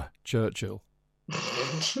Andra Churchill.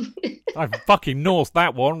 I fucking norsed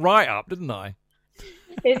that one right up, didn't I?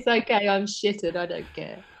 It's okay. I'm shitted. I don't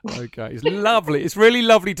care. Okay, it's lovely. It's really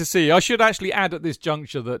lovely to see. I should actually add at this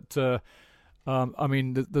juncture that,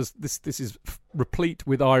 this is replete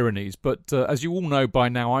with ironies. But as you all know by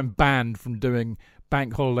now, I'm banned from doing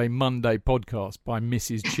Bank Holiday Monday podcast by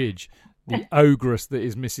Mrs. Chidge, the ogress that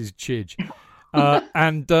is Mrs. Chidge.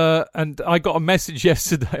 And I got a message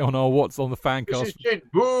yesterday on our What's on the Fancast.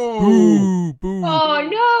 Boo, boo. Oh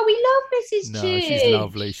no, we love Mrs. No, Chidge. she's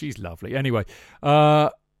lovely. She's lovely. Anyway,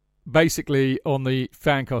 basically on the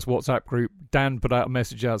Fancast WhatsApp group, Dan put out a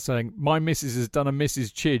message out saying, my missus has done a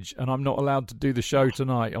Mrs. Chidge and I'm not allowed to do the show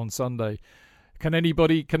tonight on Sunday. Can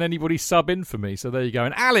anybody sub in for me? So there you go.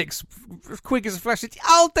 And Alex, quick as a flash, said,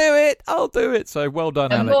 I'll do it. So well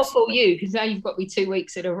done, And Alex. more for you, because now you've got me 2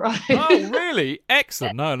 weeks in a row. Oh, really?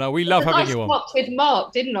 Excellent. No, we love having you on. I swapped with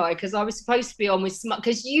Mark, didn't I? Because I was supposed to be on with Smut,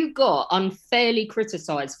 because you got unfairly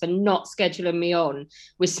criticised for not scheduling me on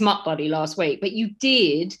with Smut Buddy last week, but you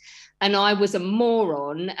did. And I was a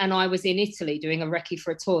moron, and I was in Italy doing a recce for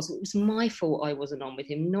a tour. So it was my fault I wasn't on with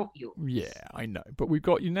him, not yours. Yeah, I know. But we've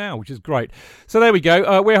got you now, which is great. So there we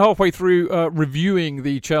go. We're halfway through reviewing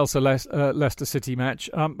the Chelsea-Leicester City match.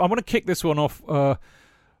 I want to kick this one off.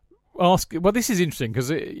 This is interesting because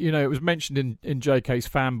it was mentioned in JK's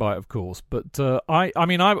fan bite, of course. But I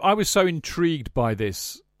was so intrigued by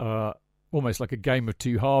this, almost like a game of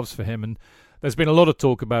two halves for him. And there's been a lot of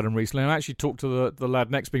talk about him recently. I actually talked to the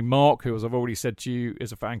lad next being Mark, who, as I've already said to you,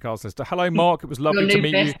 is a Fancast listener. Hello, Mark. It was lovely to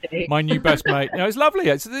meet you. My new best mate. It's lovely.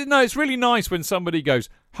 It's really nice when somebody goes,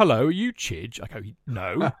 hello, are you Chidge? I go,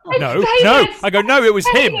 no. famous. I go, no, it was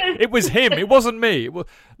him. Famous. It was him. It wasn't me. No,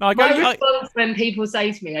 I go, My response when people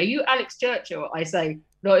say to me, "Are you Alex Churchill?" I say,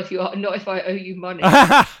 "Not if I owe you money."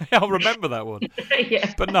 I'll remember that one.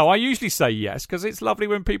 Yeah. But no, I usually say yes because it's lovely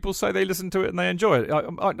when people say they listen to it and they enjoy it.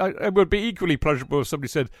 It would be equally pleasurable if somebody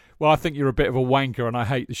said, "Well, I think you're a bit of a wanker and I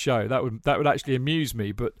hate the show." That would actually amuse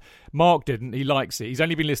me. But Mark didn't. He likes it. He's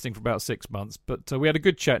only been listening for about 6 months. But we had a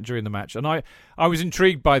good chat during the match, and I was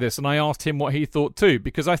intrigued by this, and I asked him what he thought too,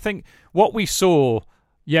 because I think what we saw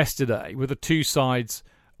yesterday were the two sides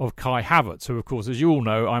of Kai Havertz, who, of course, as you all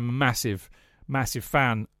know, I'm a massive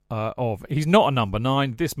fan of. He's not a number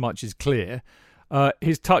 9. This much is clear.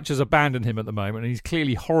 His touch has abandoned him at the moment, and he's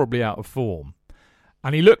clearly horribly out of form.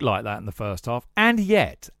 And he looked like that in the first half. And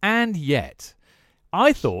yet,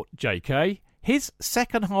 I thought, JK, his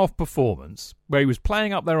second half performance, where he was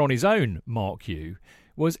playing up there on his own, Mark Hugh,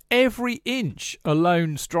 was every inch a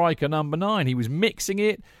lone striker number 9. He was mixing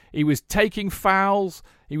it. He was taking fouls.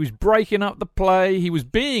 He was breaking up the play. He was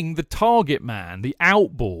being the target man, the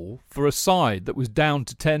outball for a side that was down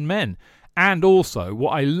to 10 men. And also,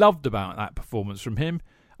 what I loved about that performance from him,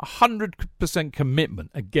 100%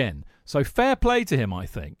 commitment again. So fair play to him, I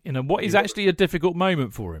think, in what is actually a difficult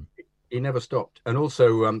moment for him. He never stopped. And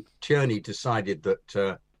also, Tierney decided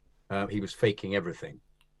that he was faking everything,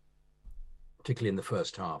 particularly in the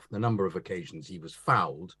first half. The number of occasions he was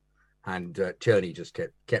fouled, and Tierney just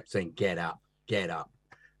kept saying, "Get up, get up."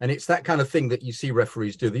 And it's that kind of thing that you see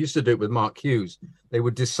referees do. They used to do it with Mark Hughes. They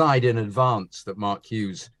would decide in advance that Mark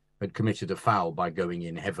Hughes had committed a foul by going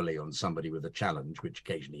in heavily on somebody with a challenge, which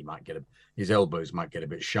occasionally might his elbows might get a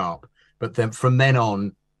bit sharp. But then from then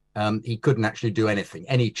on, he couldn't actually do anything.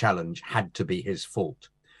 Any challenge had to be his fault.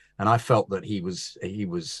 And I felt that he was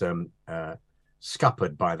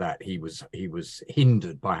scuppered by that. He was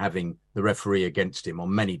hindered by having the referee against him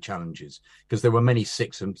on many challenges, because there were many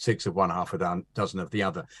six of one, half a dozen of the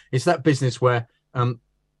other. It's that business where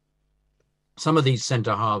some of these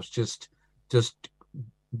centre halves just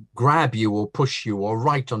grab you or push you or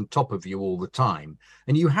right on top of you all the time,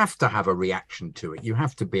 and you have to have a reaction to it. You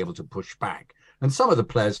have to be able to push back. And some of the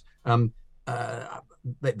players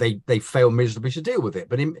they fail miserably to deal with it.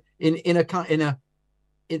 But in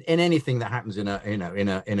anything that happens in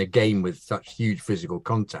a game with such huge physical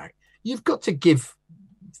contact, you've got to give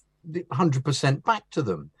 100% back to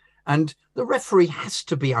them, and the referee has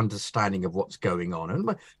to be understanding of what's going on.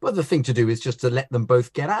 And but the thing to do is just to let them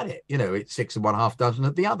both get at it. It's 6 of one, half dozen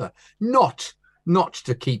of the other. Not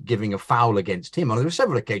to keep giving a foul against him. There were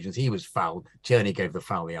several occasions he was fouled. Tierney gave the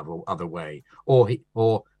foul the other way, or he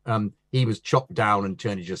was chopped down, and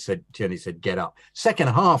Tierney said, "Get up." Second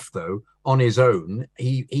half, though, on his own,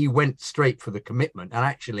 he went straight for the commitment. And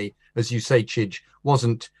actually, as you say, Chidge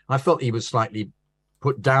I felt he was slightly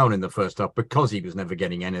put down in the first half because he was never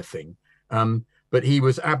getting anything. But he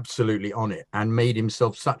was absolutely on it and made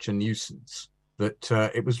himself such a nuisance that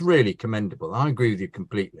it was really commendable. I agree with you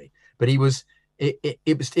completely. But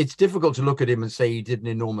it's difficult to look at him and say he did an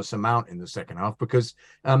enormous amount in the second half, because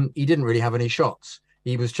he didn't really have any shots.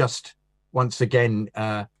 He was just, once again,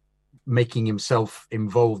 making himself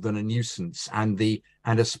involved in a nuisance and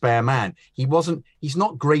a spare man. He's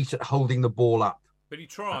not great at holding the ball up. But he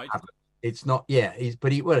tried. It's not,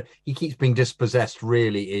 he keeps being dispossessed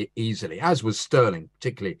really easily, as was Sterling,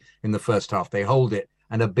 particularly in the first half. They hold it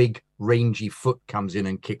and a big rangy foot comes in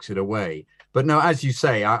and kicks it away. But no, as you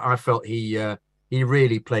say, I felt he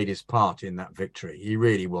really played his part in that victory. He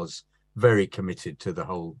really was very committed to the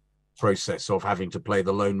whole process of having to play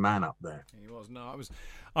the lone man up there. He was. No,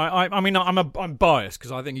 I'm biased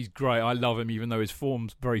because I think he's great. I love him, even though his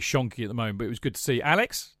form's very shonky at the moment. But it was good to see.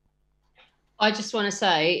 Alex? I just want to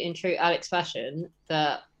say, in true Alex fashion,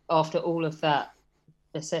 that after all of that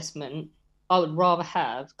assessment, I would rather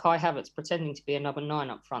have Kai Havertz pretending to be a number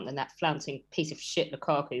 9 up front than that flouncing piece of shit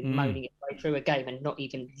Lukaku moaning his way through a game and not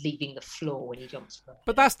even leaving the floor when he jumps.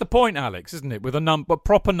 But that's the point, Alex, isn't it? With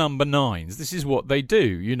proper number 9s, this is what they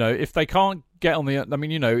do. If they can't get on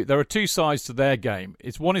there are two sides to their game.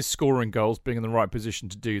 One is scoring goals, being in the right position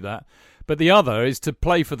to do that, but the other is to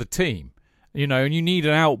play for the team. And you need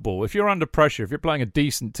an outball. If you're under pressure, if you're playing a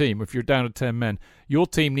decent team, if you're down to 10 men, your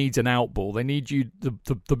team needs an outball. They need you to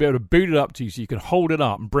be able to boot it up to you so you can hold it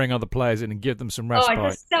up and bring other players in and give them some respite.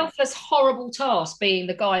 It's a selfless, horrible task being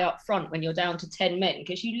the guy up front when you're down to 10 men,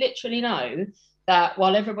 because you literally know that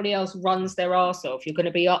while everybody else runs their arse off, you're going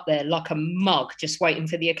to be up there like a mug, just waiting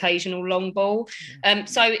for the occasional long ball.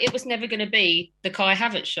 So it was never going to be the Kai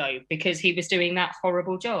Havertz show because he was doing that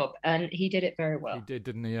horrible job, and he did it very well. He did,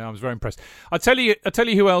 didn't he? I was very impressed. I tell you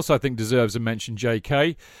who else I think deserves a mention,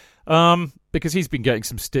 JK, because he's been getting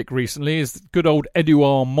some stick recently, is good old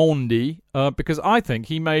Edouard Mendy, because I think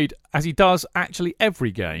he made, as he does actually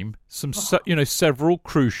every game, several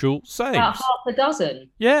crucial saves. About half a dozen.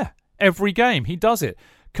 Yeah. Every game, he does it.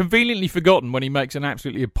 Conveniently forgotten when he makes an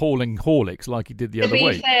absolutely appalling Horlicks like he did the other week.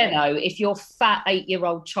 To be fair, though, if your fat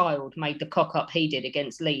 8-year-old child made the cock-up he did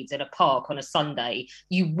against Leeds in a park on a Sunday,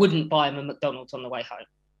 you wouldn't buy him a McDonald's on the way home.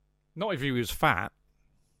 Not if he was fat.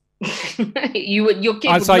 Your kid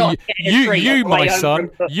I'd would say not get a treat on the way home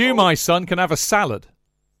from football. my son, can have a salad.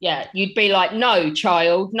 Yeah, you'd be like, no,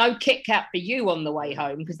 child, no Kit Kat for you on the way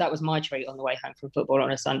home, because that was my treat on the way home from football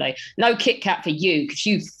on a Sunday. No Kit Kat for you, because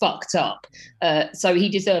you fucked up. So he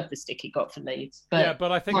deserved the stick he got for Leeds. But, yeah,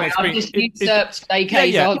 but I think right, that's I've just usurped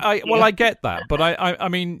JK's I get that, but I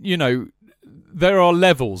mean, there are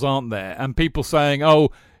levels, aren't there? And people saying,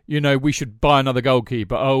 we should buy another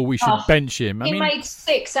goalkeeper. We should bench him. He made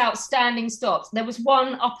 6 outstanding stops. There was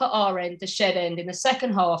one up at our end, the shed end, in the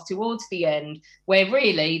second half towards the end, where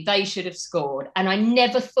really they should have scored. And I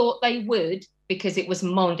never thought they would, because it was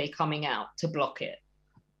Mendy coming out to block it.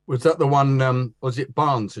 Was that the one, was it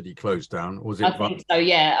Barnes that he closed down? Or was it I think so,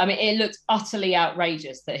 yeah. I mean, it looked utterly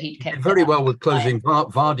outrageous that he'd kept very well with closing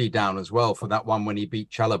Vardy down as well for that one when he beat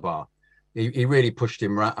Chalobah. He really pushed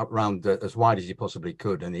him around as wide as he possibly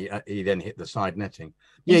could, and he then hit the side netting.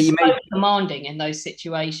 Yeah, he's so commanding in those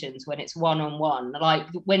situations when it's 1-on-1. Like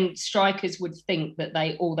when strikers would think that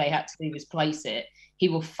all they had to do was place it, he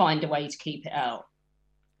will find a way to keep it out.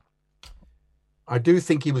 I do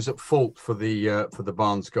think he was at fault for the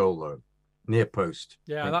Barnes goal though, near post.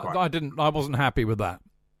 Yeah, I wasn't happy with that.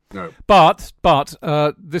 No, but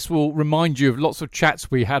this will remind you of lots of chats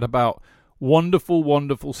we had about wonderful,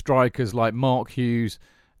 wonderful strikers like Mark Hughes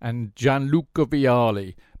and Gianluca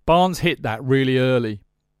Vialli. Barnes hit that really early.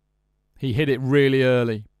 He hit it really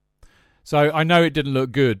early. So I know it didn't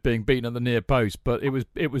look good being beaten at the near post, but it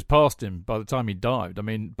was past him by the time he dived. I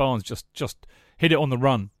mean, Barnes just hit it on the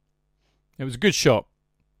run. It was a good shot.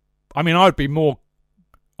 I mean, I'd be more...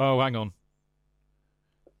 Oh, hang on.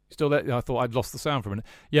 Still there? I thought I'd lost the sound for a minute.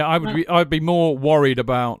 Yeah, I'd be more worried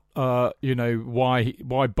about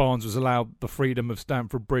why Barnes was allowed the freedom of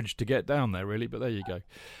Stamford Bridge to get down there, really. But there you go.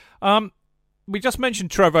 We just mentioned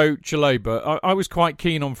Trevoh Chalobah. I was quite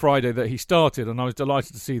keen on Friday that he started, and I was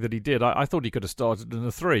delighted to see that he did. I thought he could have started in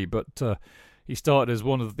the 3, but he started as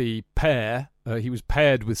one of the pair. He was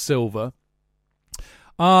paired with Silva.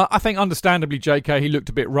 I think, understandably, JK, he looked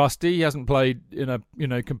a bit rusty. He hasn't played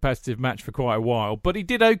in a competitive match for quite a while, but he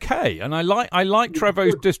did okay. And I like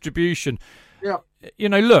Trevoh's distribution. Yeah.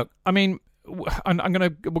 Look, I mean,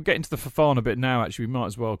 we'll get into the Fofana bit now. Actually, we might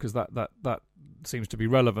as well, because that seems to be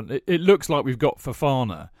relevant. It looks like we've got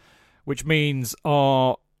Fofana, which means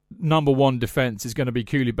our number one defence is going to be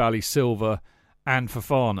Koulibaly, Silva, and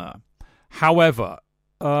Fofana. However,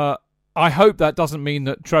 I hope that doesn't mean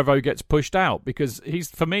that Trevoh gets pushed out, because he's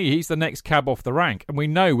the next cab off the rank, and we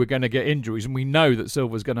know we're going to get injuries, and we know that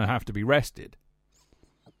Silva's going to have to be rested.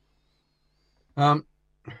 I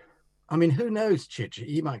mean, who knows, Chich?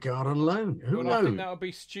 He might go out on loan. Who knows? I think that would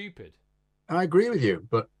be stupid. I agree with you,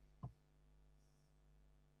 but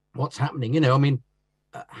what's happening? I mean,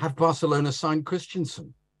 have Barcelona signed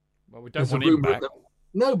Christensen? Well, we don't want him back.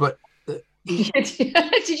 No, but...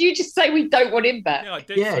 Did you just say we don't want him back? Yeah, I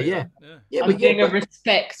did. Yeah. I'm doing a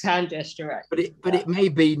respect hand gesture. But it may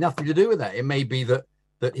be nothing to do with that. It may be that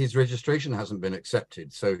his registration hasn't been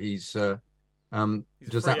accepted. So he's does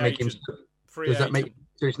that make him? Does that make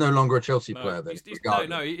so he's no longer a Chelsea player then?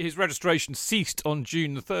 No. His registration ceased on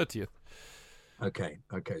June the 30th. Okay.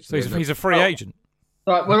 So he's a free agent.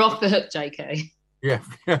 Right, we're off the hook, JK. Yeah.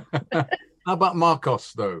 How about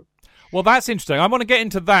Marcos though? Well, that's interesting. I want to get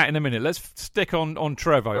into that in a minute. Let's stick on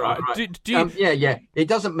Trevoh. Right. Do you... Yeah. It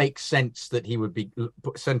doesn't make sense that he would be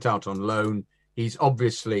sent out on loan. He's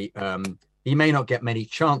obviously he may not get many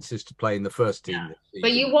chances to play in the first team. Yeah.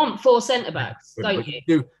 But you want 4 centre-backs, don't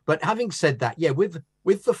you? But having said that,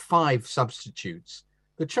 with the 5 substitutes,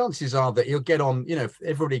 the chances are that he'll get on, if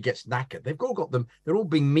everybody gets knackered. They've all got them. They're all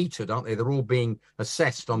being metered, aren't they? They're all being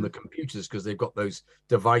assessed on the computers because they've got those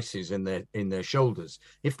devices in their shoulders.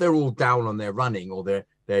 If they're all down on their running, or their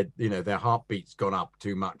heartbeat's gone up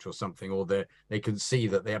too much or something, or they can see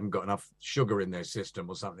that they haven't got enough sugar in their system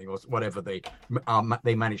or something, or whatever they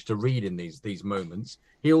manage to read in these moments,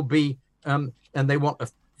 he'll be and they want a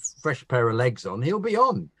fresh pair of legs on, he'll be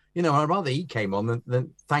on. I'd rather he came on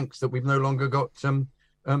than thanks that we've no longer got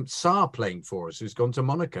Sarr playing for us, who's gone to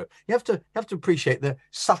Monaco. You have to appreciate that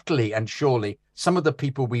subtly and surely some of the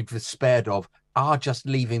people we've despaired of are just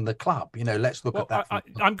leaving the club. Let's look at that.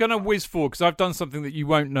 I'm going to whiz forward because I've done something that you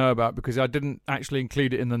won't know about because I didn't actually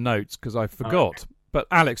include it in the notes because I forgot. Okay. But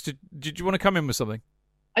Alex, did you want to come in with something?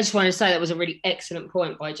 I just want to say that was a really excellent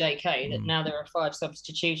point by JK, that now there are 5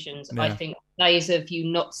 substitutions. Yeah. I think days of you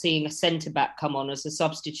not seeing a centre-back come on as a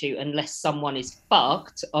substitute unless someone is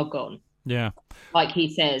fucked are gone. Yeah. Like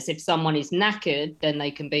he says, if someone is knackered, then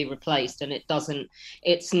they can be replaced, and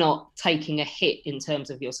it's not taking a hit in terms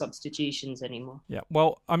of your substitutions anymore. Yeah,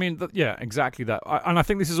 well, I mean, exactly that. And I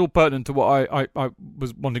think this is all pertinent to what I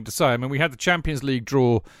was wanting to say. I mean, we had the Champions League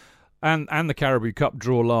draw and the Carabao Cup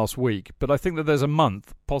draw last week, but I think that there's a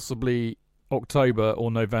month, possibly October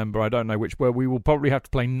or November, I don't know which, where we will probably have to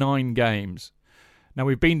play 9 games. Now,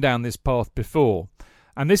 we've been down this path before,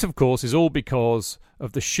 and this, of course, is all because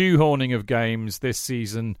of the shoehorning of games this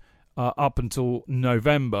season up until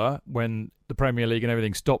November, when the Premier League and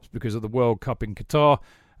everything stops because of the World Cup in Qatar,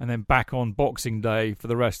 and then back on Boxing Day for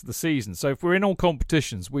the rest of the season. So if we're in all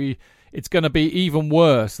competitions, it's going to be even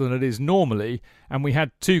worse than it is normally. And we had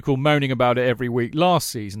Tuchel moaning about it every week last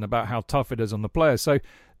season about how tough it is on the players. So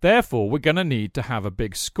therefore, we're going to need to have a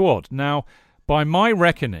big squad. Now, by my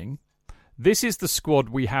reckoning, this is the squad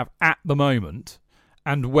we have at the moment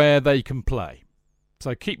and where they can play.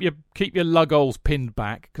 So keep your lug holes pinned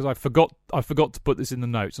back, because I forgot to put this in the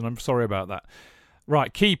notes, and I'm sorry about that.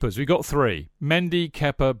 Right, keepers, we've got 3. Mendy,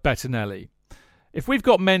 Kepa, Bettinelli. If we've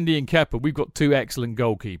got Mendy and Kepa, we've got 2 excellent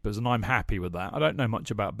goalkeepers, and I'm happy with that. I don't know much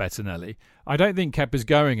about Bettinelli. I don't think Kepa's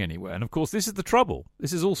going anywhere. And, of course, this is the trouble.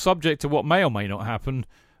 This is all subject to what may or may not happen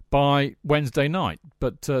by Wednesday night.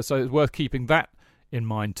 But so it's worth keeping that in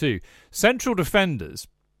mind too. Central defenders,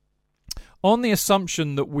 on the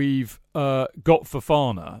assumption that we've got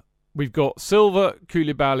Fofana, we've got Silva,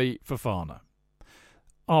 Koulibaly, Fofana.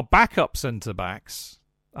 Our backup centre-backs,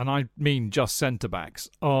 and I mean just centre-backs,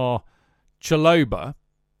 are Chalobah.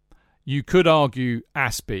 You could argue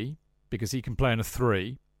Aspie, because he can play in a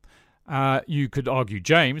 3. You could argue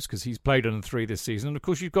James, because he's played in a 3 this season. And, of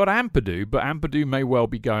course, you've got Ampadu, but Ampadu may well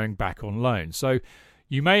be going back on loan. So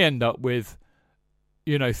you may end up with,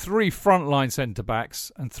 3 frontline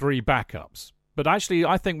centre-backs and 3 backups. But actually,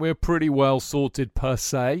 I think we're pretty well sorted per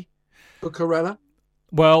se. Cucurella?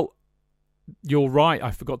 Well, you're right.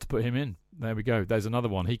 I forgot to put him in. There we go. There's another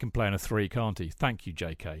one. He can play in a 3, can't he? Thank you,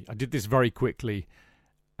 JK. I did this very quickly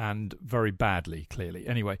and very badly, clearly.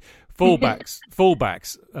 Anyway, fullbacks.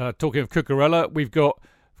 Talking of Cucurella, we've got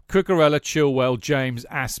Cucurella, Chilwell, James,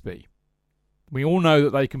 Aspie. We all know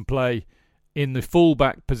that they can play in the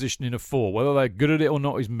fullback position in a 4. Whether they're good at it or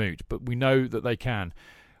not is moot, but we know that they can.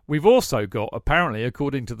 We've also got, apparently,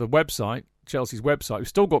 according to the website, Chelsea's website, we've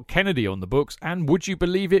still got Kennedy on the books, and would you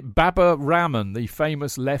believe it, Baba Rahman, the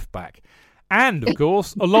famous left back. And, of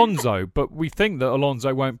course, Alonso, but we think that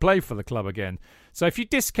Alonso won't play for the club again. So if you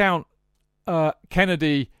discount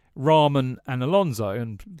Kennedy, Rahman and Alonso,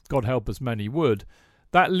 and God help us, many would,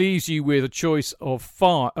 that leaves you with a choice of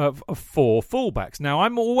 4 fullbacks. Now,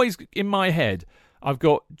 I'm always, in my head, I've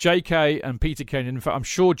got JK and Peter Kenyon. In fact, I'm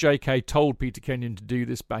sure JK told Peter Kenyon to do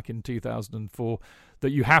this back in 2004, that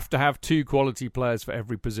you have to have 2 quality players for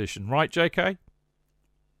every position. Right, JK?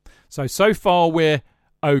 So far we're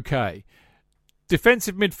okay.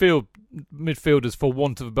 Defensive midfielders, for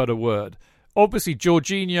want of a better word. Obviously,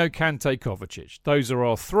 Jorginho, Kante, Kovacic. Those are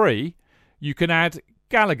our 3. You can add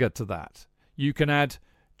Gallagher to that. You can add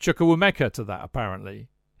Chukwuemeka to that, apparently.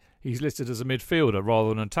 He's listed as a midfielder rather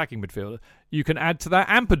than an attacking midfielder. You can add to that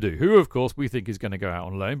Ampadu, who, of course, we think is going to go out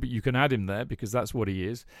on loan, but you can add him there because that's what he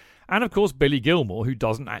is. And, of course, Billy Gilmour, who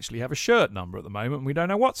doesn't actually have a shirt number at the moment. We don't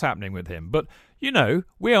know what's happening with him. But,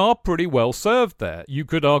 we are pretty well served there. You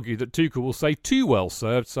could argue that Tuchel will say too well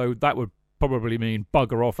served, so that would probably mean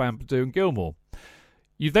bugger off Ampadu and Gilmour.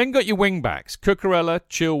 You've then got your wing-backs. Cucurella,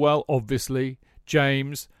 Chilwell, obviously,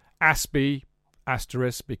 James, Aspie,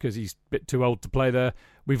 asterisk, because he's a bit too old to play there.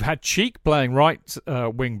 We've had Cheek playing right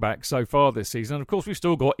wing-back so far this season. And, of course, we've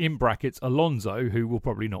still got, in brackets, Alonso, who will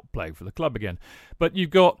probably not play for the club again. But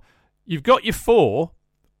you've got your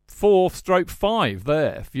 4/5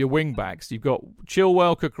 there for your wing-backs. You've got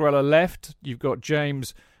Chilwell, Cucurella left. You've got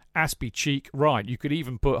James, Aspie, Cheek right. You could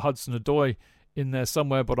even put Hudson-Odoi in there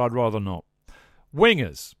somewhere, but I'd rather not.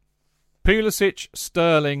 Wingers. Pulisic,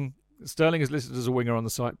 Sterling. Sterling is listed as a winger on the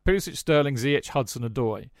site. Pulisic, Sterling, Ziyech,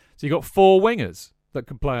 Hudson-Odoi. So you've got 4 wingers that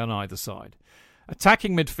can play on either side.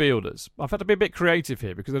 Attacking midfielders. I've had to be a bit creative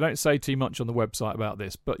here because they don't say too much on the website about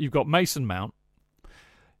this, but you've got Mason Mount.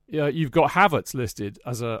 You've got Havertz listed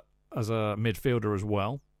as a midfielder as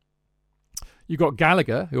well. You've got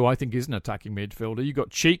Gallagher, who I think is an attacking midfielder. You've got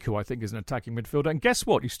Cheek, who I think is an attacking midfielder. And guess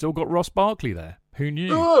what? You've still got Ross Barkley there. Who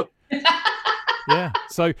knew? Yeah.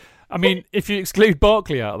 So, I mean, if you exclude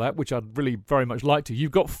Barkley out of that, which I'd really very much like to,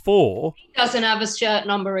 you've got 4. He doesn't have a shirt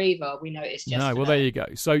number either, we noticed yesterday. No, well, there you go.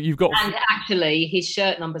 So you've got... And actually, his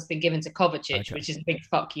shirt number's been given to Kovacic, which is a big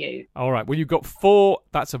fuck you. All right. Well, you've got 4...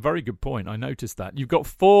 That's a very good point. I noticed that. You've got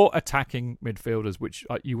 4 attacking midfielders, which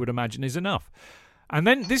you would imagine is enough. And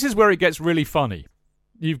then this is where it gets really funny.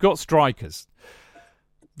 You've got strikers.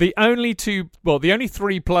 The only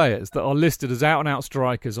 3 players that are listed as out-and-out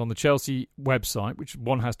strikers on the Chelsea website, which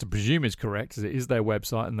one has to presume is correct, as it is their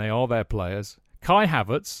website and they are their players, Kai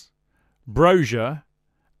Havertz, Brozier,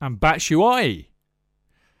 and Batshuayi.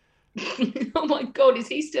 Oh my God, is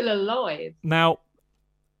he still alive? Now,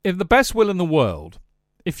 in the best will in the world,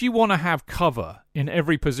 if you want to have cover in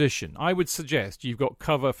every position, I would suggest you've got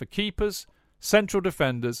cover for keepers, central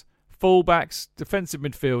defenders, fullbacks, defensive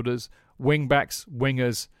midfielders, wing-backs,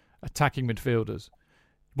 wingers, attacking midfielders.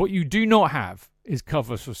 What you do not have is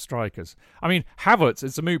cover for strikers. I mean, Havertz,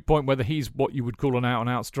 it's a moot point whether he's what you would call an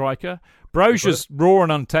out-and-out striker. Brozier's raw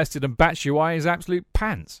and untested, and Batshuayi is absolute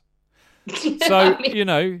pants. So, you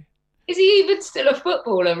know... Is he even still a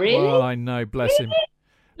footballer, really? Well, I know, bless him.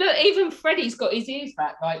 Look, even Freddie's got his ears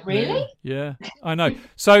back, like, really? Yeah, I know.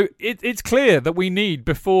 So it's clear that we need,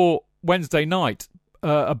 before Wednesday night,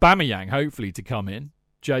 Aubameyang, hopefully, to come in.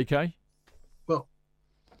 JK? Well,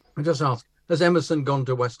 I just ask, has Emerson gone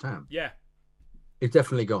to West Ham? Yeah. He's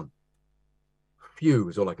definitely gone. Phew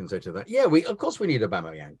is all I can say to that. Yeah, of course we need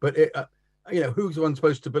Aubameyang, but who's one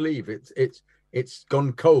supposed to believe? It's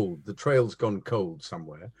gone cold. The trail's gone cold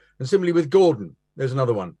somewhere. And similarly with Gordon, there's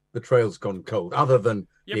another one. The trail's gone cold. Other than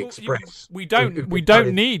the Express, we don't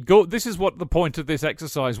need Gordon. This is what the point of this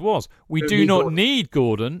exercise was. We do not need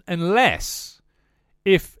Gordon unless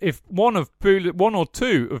if one or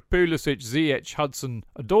two of Pulisic, Ziyech, Hudson,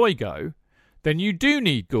 Odoi go, then you do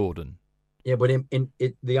need Gordon. Yeah, but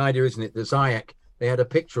the idea, isn't it, that Ziyech, they had a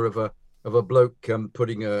picture of a bloke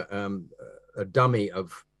putting a dummy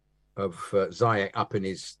of Ziyech up in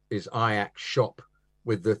his Ajax shop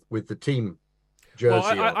with the team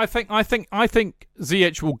jersey. Well, I think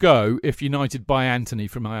Ziyech will go if United buy Antony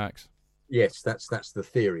from Ajax. Yes, that's the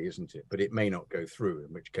theory, isn't it? But it may not go through,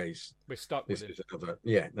 in which case we're stuck with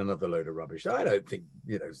it. Another load of rubbish. I don't think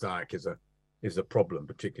Ziyech is a problem,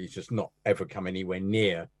 particularly. He's just not ever come anywhere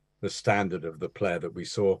near the standard of the player that we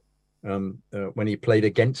saw when he played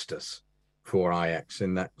against us for Ajax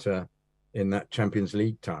in that Champions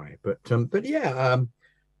League tie. But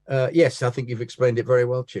yes, I think you've explained it very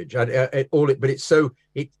well, Chidge. But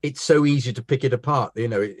it's so easy to pick it apart. You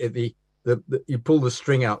know, you pull the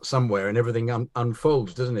string out somewhere and everything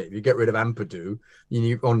unfolds, doesn't it? If you get rid of Ampadu,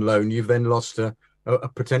 on loan, you've then lost a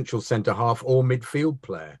potential centre half or midfield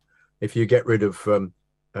player. If you get rid of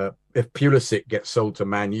if Pulisic gets sold to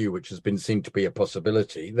Man U, which has been seen to be a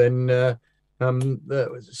possibility, then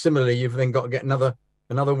similarly you've then got to get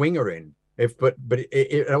another winger in. But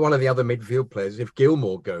one of the other midfield players, if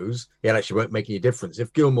Gilmour goes, it actually won't make any difference.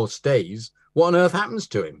 If Gilmour stays, what on earth happens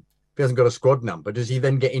to him? If he hasn't got a squad number, does he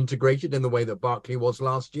then get integrated in the way that Barkley was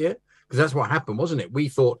last year? Because that's what happened, wasn't it? We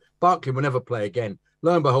thought Barkley will never play again.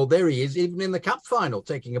 Lo and behold, there he is, even in the cup final,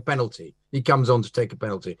 taking a penalty. He comes on to take a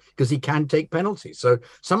penalty because he can take penalties. So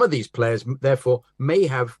some of these players, therefore, may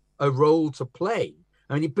have a role to play.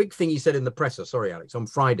 I mean, the big thing he said in the presser, sorry, Alex, on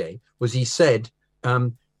Friday, was he said,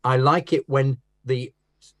 I like it when the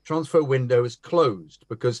transfer window is closed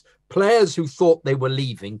because players who thought they were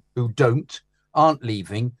leaving, who aren't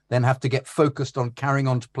leaving, then have to get focused on carrying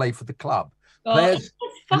on to play for the club. It's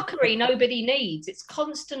fuckery nobody needs. It's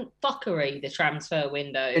constant fuckery, the transfer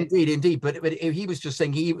window. Indeed. But he was just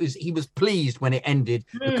saying he was pleased when it ended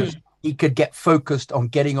because he could get focused on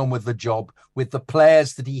getting on with the job with the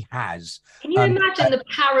players that he has. Can you imagine the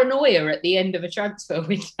paranoia at the end of a transfer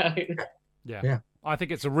window? Yeah. I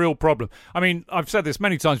think it's a real problem. I mean, I've said this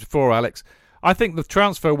many times before, Alex. I think the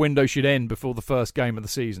transfer window should end before the first game of the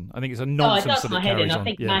season. I think it's a nonsense that it carries on. I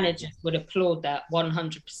think managers would applaud that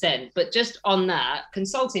 100%. But just on that,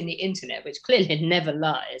 consulting the internet, which clearly never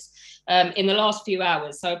lies, in the last few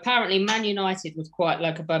hours. So apparently Man United would quite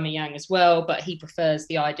like Aubameyang as well, but he prefers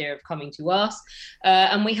the idea of coming to us.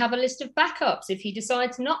 And we have a list of backups if he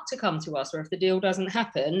decides not to come to us or if the deal doesn't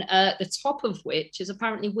happen, the top of which is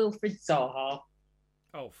apparently Wilfried Zaha.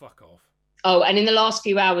 Oh, fuck off. Oh, and in the last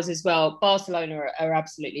few hours as well, Barcelona are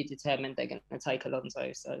absolutely determined they're going to take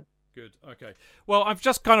Alonso. So good. Okay. Well, I've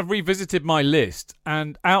just kind of revisited my list,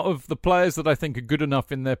 and out of the players that I think are good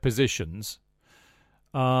enough in their positions,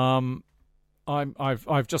 I've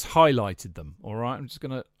just highlighted them. All right, I'm just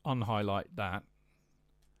going to unhighlight that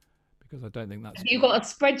because I don't think that's. Have you got a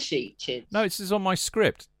spreadsheet, Chid? No, it's just on my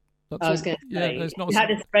script. That's I was going to say, there's not. You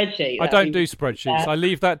had a spreadsheet. I don't do spreadsheets. I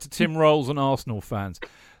leave that to Tim Rolls and Arsenal fans.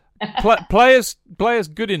 Players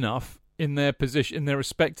good enough in their position, in their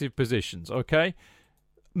respective positions. Okay,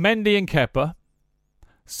 Mendy and Kepa,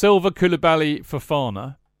 Silva, Koulibaly,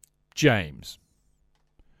 Fofana, James.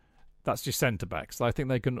 That's your centre backs. I think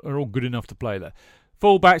are all good enough to play there.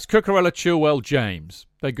 Fullbacks, Cucurella, Chilwell, James.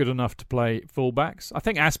 They're good enough to play fullbacks. I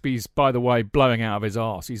think Aspie's, by the way, blowing out of his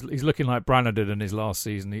arse. He's looking like Branner did in his last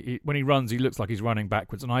season. When he runs, he looks like he's running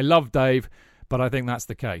backwards. And I love Dave, but I think that's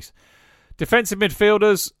the case. Defensive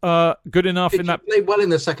midfielders, good enough in that. He played well in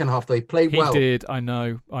the second half. They played well. He did. I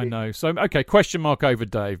know. So, okay, question mark over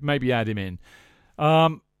Dave. Maybe add him in.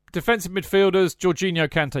 Defensive midfielders, Jorginho,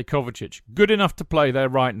 Kante, Kovacic. Good enough to play there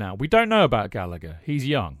right now. We don't know about Gallagher. He's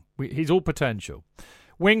young. He's all potential.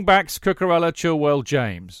 Wing backs, Cucurella, Chilwell,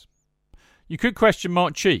 James. You could question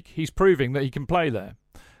Mark Cheek. He's proving that he can play there.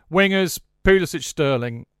 Wingers, Pulisic,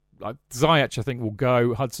 Sterling. Ziyech, I think, will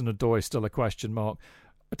go. Hudson-Odoi, still a question mark.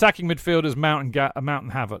 Attacking midfielders, Mount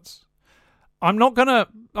and Havertz. I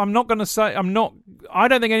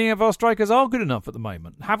don't think any of our strikers are good enough at the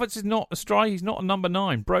moment. Havertz is not a striker. He's not a number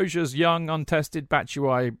 9. Brozier's young, untested.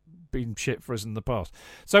 Batshuayi been shit for us in the past.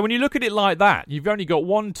 So when you look at it like that, you've only got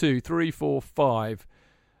 1, 2, 3, 4, 5,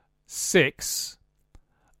 6,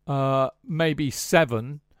 maybe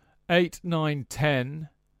 7, 8, 9, 10,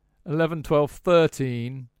 11, 12,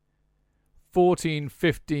 13, 14,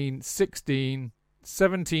 15, 16,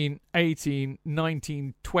 17, 18,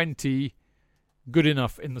 19, 20 good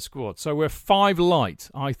enough in the squad. So we're 5 light,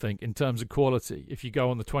 I think, in terms of quality if you go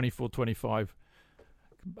on the 24-25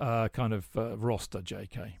 kind of roster,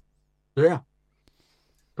 JK. Yeah.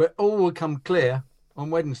 But all will come clear on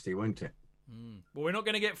Wednesday, won't it? Well, we're not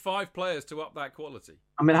going to get 5 players to up that quality.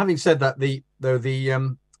 I mean, having said that, I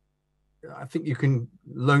think you can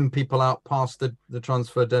loan people out past the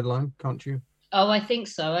transfer deadline, can't you? Oh, I think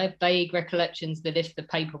so. I have vague recollections that if the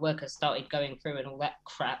paperwork has started going through and all that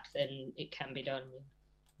crap, then it can be done.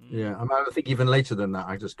 Yeah, I think even later than that,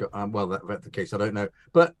 I just got, that's the case, I don't know.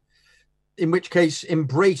 But in which case,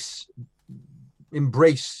 embrace, if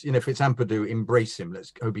it's Ampadu, embrace him.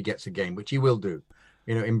 Let's hope he gets a game, which he will do.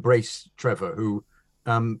 Embrace Trevor, who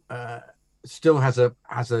still has a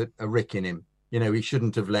rick in him. He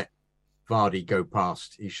shouldn't have let Vardy go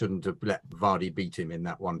past. He shouldn't have let Vardy beat him in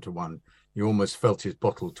that 1-to-1. You almost felt his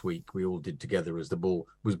bottle tweak. We all did together as the ball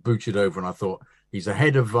was booted over, and I thought he's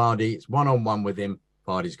ahead of Vardy. It's 1-on-1 with him.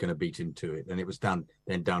 Vardy's going to beat him to it, and it was down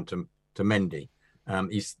to Mendy.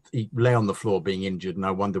 He lay on the floor being injured, and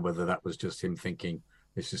I wonder whether that was just him thinking,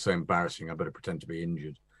 "This is so embarrassing. I better pretend to be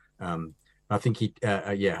injured." I think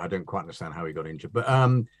I don't quite understand how he got injured, but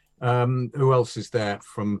who else is there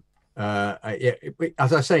from?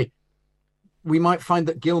 As I say. We might find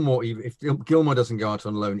that Gilmore, if Gilmore doesn't go out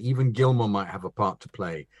on loan, even Gilmore might have a part to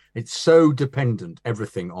play. It's so dependent,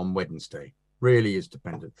 everything on Wednesday. Really is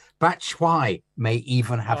dependent. Batshuayi may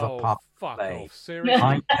even have a part to play. Off.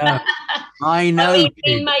 Seriously? I know.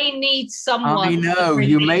 He may need someone. I know.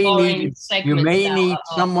 You may need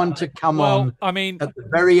someone to come on at the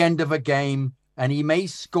very end of a game, and he may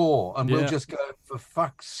score, and we'll just go, for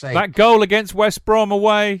fuck's sake. That goal against West Brom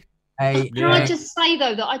away. Can I just say,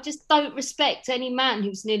 though, that I just don't respect any man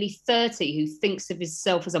who's nearly 30 who thinks of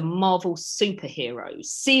himself as a Marvel superhero,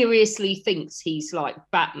 seriously thinks he's like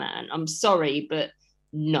Batman. I'm sorry, but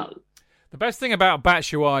no. The best thing about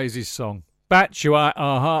Batshuayi is his song. Batshuayi,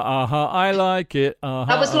 I like it.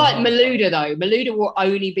 That was like Malouda, though. Malouda will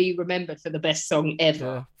only be remembered for the best song ever.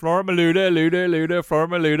 Yeah. Flora Malouda, Luda, Flora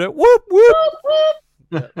Malouda. Whoop, whoop.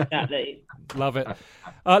 Exactly. Love it.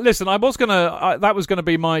 Listen, I was that was gonna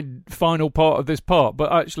be my final part of this part,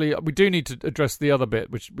 but actually we do need to address the other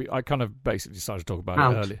bit, which I kind of basically decided to talk about it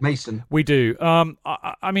earlier. Mason, we do.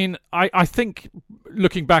 I think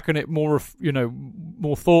looking back on it more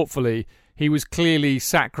thoughtfully, he was clearly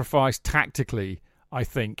sacrificed tactically. I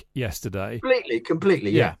think yesterday,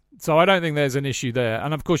 completely, yeah. So I don't think there's an issue there,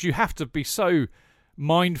 and of course you have to be so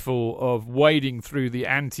mindful of wading through the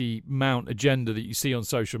anti-Mount agenda that you see on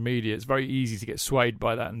social media. It's very easy to get swayed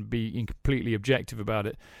by that and be completely objective about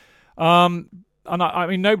it. And I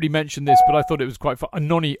mean, nobody mentioned this, but I thought it was quite fun.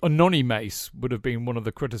 Anoni Mace would have been one of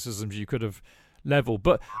the criticisms you could have leveled,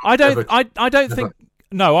 but I don't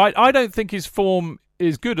think his form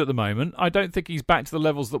is good at the moment. I don't think he's back to the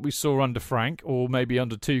levels that we saw under Frank or maybe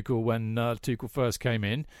under Tuchel when Tuchel first came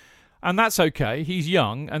in. And that's okay. He's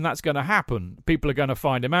young, and that's going to happen. People are going to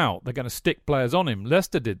find him out. They're going to stick players on him.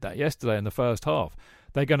 Leicester did that yesterday in the first half.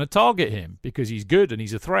 they're going to target him because he's good and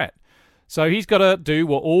he's a threat. So he's got to do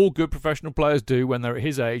what all good professional players do when they're at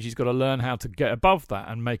his age. He's got to learn how to get above that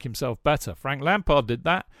and make himself better. Frank Lampard did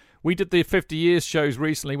that. We did the 50 years shows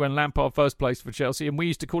recently when Lampard first played for Chelsea, and we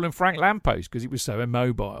used to call him Frank Lamppost because he was so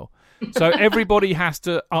immobile. So everybody has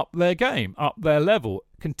to up their game, up their level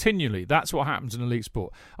continually. That's what happens in elite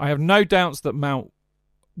sport. I have no doubts that Mount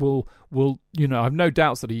will I have no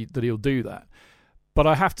doubts that he'll do that. But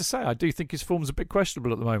I have to say, I do think his form's a bit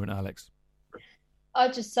questionable at the moment, Alex.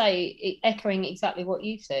 I'd just say, echoing exactly what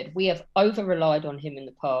you said, we have over-relied on him in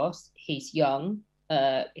the past. He's young.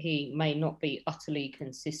 He may not be utterly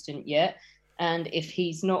consistent yet. And if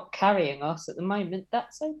he's not carrying us at the moment,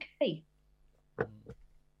 that's okay.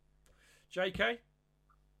 JK?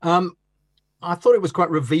 I thought it was quite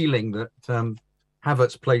revealing that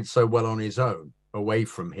Havertz played so well on his own, away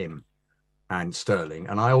from him and Sterling.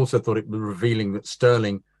 And I also thought it was revealing that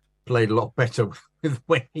Sterling played a lot better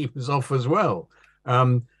when he was off as well.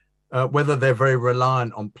 Whether they're very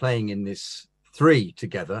reliant on playing in this three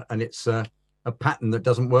together, and it's a pattern that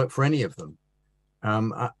doesn't work for any of them.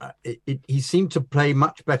 He seemed to play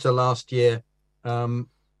much better last year,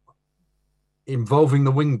 involving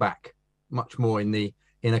the wing back much more in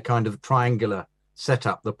a kind of triangular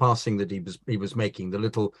setup. The passing that he was making,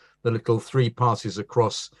 the little three passes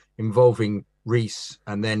across, involving Reece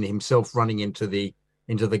and then himself running into the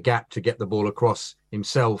gap to get the ball across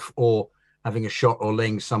himself, or having a shot, or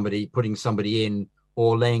putting somebody in,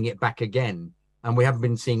 or laying it back again. And we haven't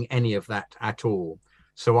been seeing any of that at all.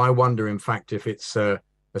 So I wonder, in fact, if it's a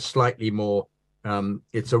slightly more,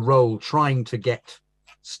 it's a role trying to get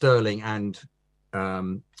Sterling and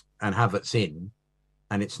Havertz in,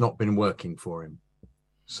 and it's not been working for him.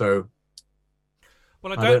 So,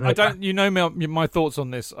 well, I don't. You know my thoughts on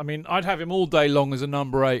this. I mean, I'd have him all day long as a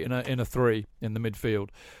number 8 in a 3 in the midfield.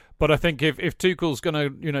 But I think if Tuchel's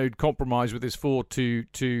going to compromise with his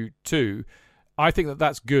 4-2-2-2, I think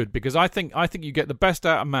that's good, because I think you get the best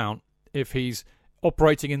out of Mount if he's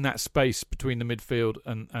operating in that space between the midfield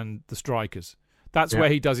and the strikers. That's where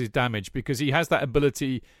he does his damage, because he has that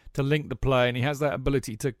ability to link the play, and he has that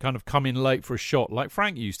ability to kind of come in late for a shot like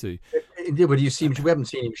Frank used to. Indeed, but we haven't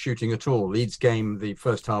seen him shooting at all. Leeds game, the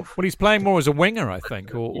first half. Well, he's playing more as a winger, I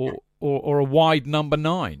think, or a wide number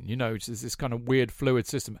 9. It's this kind of weird fluid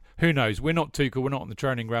system. Who knows? We're not Tuchel. We're not on the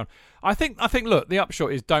training ground. I think. Look, the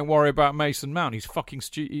upshot is, don't worry about Mason Mount. He's fucking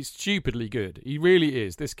he's stupidly good. He really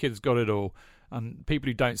is. This kid's got it all. And people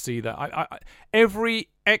who don't see that, every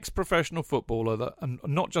ex-professional footballer, and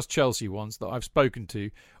not just Chelsea ones that I've spoken to,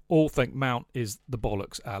 all think Mount is the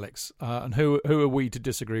bollocks, Alex. And who are we to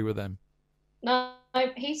disagree with them? No,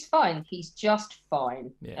 he's fine. He's just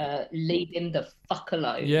fine. Yeah. Leave him the fuck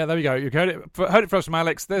alone. Yeah, there we go. You heard it first from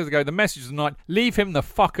Alex. There we go. The message of the night: leave him the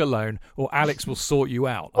fuck alone, or Alex will sort you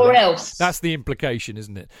out. Or else. That's the implication,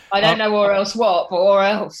 isn't it? I don't know or else what, but or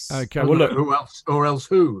else. Okay, well look. Who else? Or else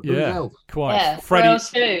who? Yeah, who else? Quite. Yeah, Freddie, or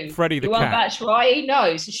else who? Freddie the cat. That's right. He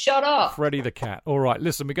knows. Shut up. Freddie the cat. All right.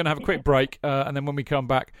 Listen, we're going to have a quick break, and then when we come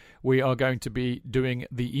back, we are going to be doing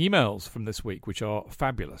the emails from this week, which are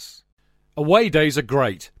fabulous. Away days are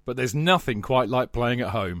great, but there's nothing quite like playing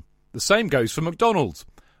at home. The same goes for McDonald's.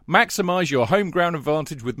 Maximise your home ground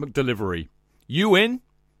advantage with McDelivery. You in?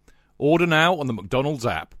 Order now on the McDonald's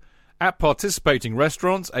app. At participating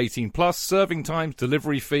restaurants, 18 plus, serving times,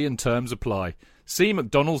 delivery fee and terms apply. See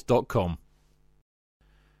mcdonalds.com.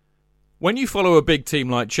 When you follow a big team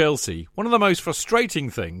like Chelsea, one of the most frustrating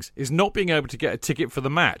things is not being able to get a ticket for the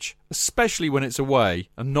match, especially when it's away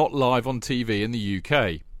and not live on TV in the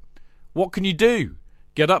UK. What can you do?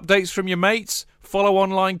 Get updates from your mates? Follow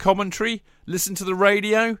online commentary? Listen to the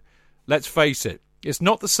radio? Let's face it, it's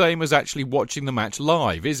not the same as actually watching the match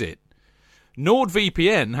live, is it?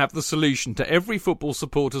 NordVPN have the solution to every football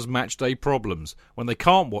supporter's matchday problems when they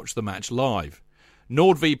can't watch the match live.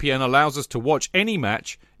 NordVPN allows us to watch any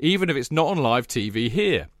match, even if it's not on live TV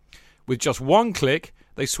here. With just one click,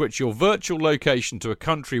 they switch your virtual location to a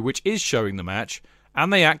country which is showing the match,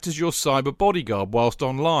 and they act as your cyber bodyguard whilst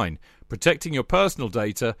online, protecting your personal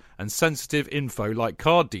data and sensitive info like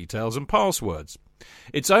card details and passwords.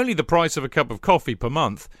 It's only the price of a cup of coffee per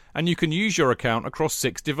month, and you can use your account across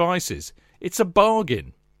 6 devices. It's a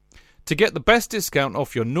bargain. To get the best discount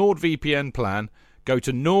off your NordVPN plan, go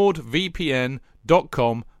to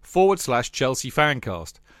nordvpn.com/Chelsea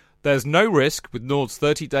Fancast. There's no risk with Nord's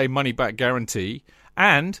 30-day money-back guarantee,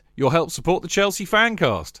 and you'll help support the Chelsea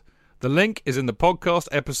Fancast. The link is in the podcast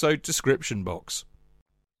episode description box.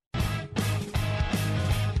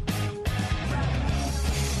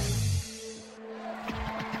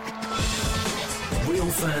 Real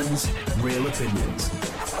fans, real opinions.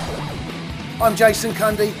 I'm Jason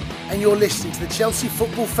Cundy, and you're listening to the Chelsea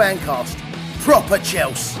Football Fancast. Proper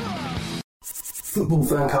Chelsea.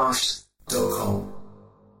 Footballfancast.com.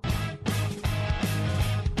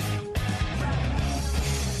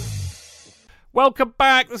 Welcome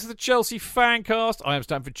back. This is the Chelsea Fancast. I am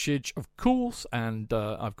Stanford Chidge, of course, and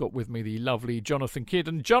I've got with me the lovely Jonathan Kidd.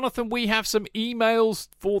 And Jonathan, we have some emails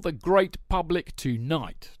for the great public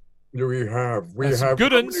tonight. We have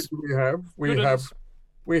good how uns. many do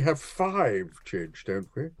we have 5, Chidge, don't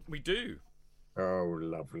we? We do. Oh,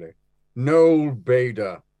 lovely. Noel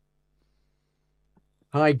Bader.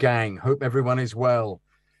 Hi, gang. Hope everyone is well.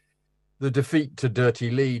 The defeat to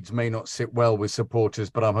dirty Leeds may not sit well with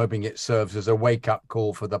supporters, but I'm hoping it serves as a wake-up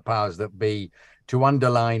call for the powers that be to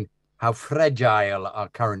underline how fragile our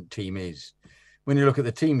current team is. When you look at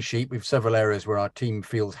the team sheet, we've several areas where our team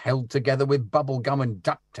feels held together with bubble gum and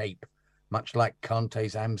duct tape, much like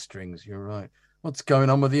Kante's hamstrings. You're right. What's going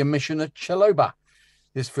on with the omission of Chalobah?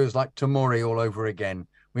 This feels like Tomori all over again.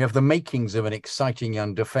 We have the makings of an exciting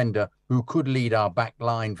young defender who could lead our back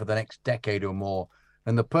line for the next decade or more,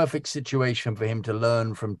 and the perfect situation for him to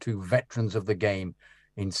learn from 2 veterans of the game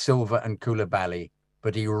in Silva and Koulibaly,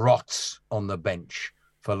 but he rots on the bench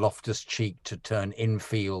for Loftus-Cheek to turn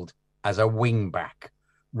infield as a wing-back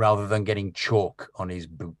rather than getting chalk on his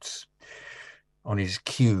boots, on his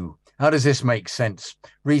cue. How does this make sense?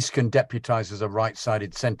 Reece can deputise as a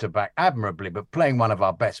right-sided centre-back admirably, but playing one of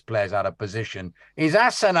our best players out of position is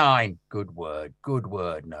asinine. Good word,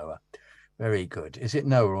 Noah. Very good. Is it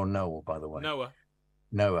Noah or Noel, by the way?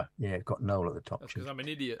 Noah, yeah, got Noel at the top. That's because I'm an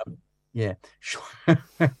idiot. Yeah.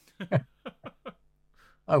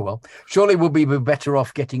 Oh, well. Surely we'll be better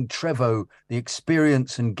off getting Trevoh the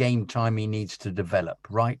experience and game time he needs to develop,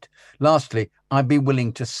 right? Lastly, I'd be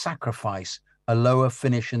willing to sacrifice a lower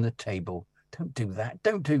finish in the table. Don't do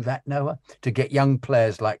that, Noah. To get young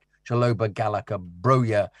players like Chalobah, Gallagher,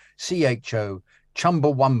 Broja, CHO,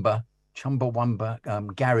 Chumbawamba,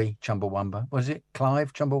 Gary Chumbawamba, was it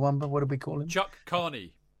Clive Chumbawamba? What did we call him? Chuck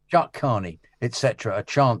Carney, etc. A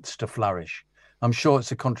chance to flourish. I'm sure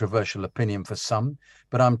it's a controversial opinion for some,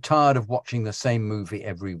 but I'm tired of watching the same movie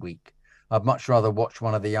every week. I'd much rather watch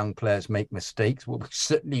one of the young players make mistakes. Well, we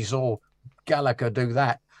certainly saw Gallagher do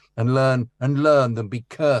that, and learn than be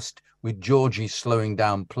cursed with Georgie slowing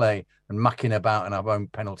down play and mucking about in our own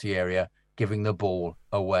penalty area, giving the ball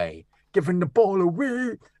away.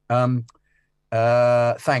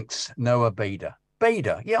 Thanks, Noah Bader.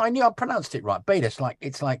 Bader, yeah, I knew I pronounced it right. Bader,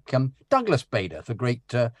 it's like Douglas Bader, the great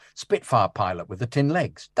Spitfire pilot with the tin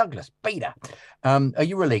legs. Douglas Bader. Are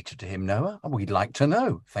you related to him, Noah? We'd like to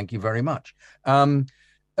know. Thank you very much.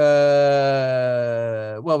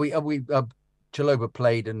 Chalobah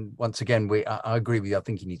played, and once again, I agree with you. I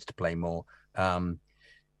think he needs to play more. Well,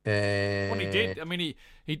 he did. I mean,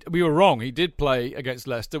 we were wrong. He did play against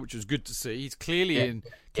Leicester, which was good to see. He's clearly in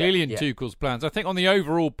Tuchel's plans. I think on the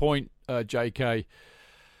overall point, JK,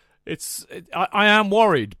 I am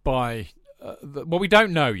worried by. We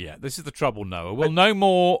don't know yet. This is the trouble, Noah. We'll know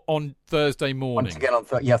more on Thursday morning. Once again on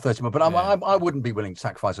Thursday morning. But I wouldn't be willing to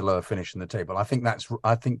sacrifice a lower finish in the table. I don't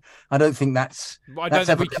think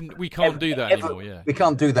we can't do that anymore. Yeah, we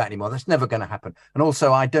can't do that anymore. That's never going to happen. And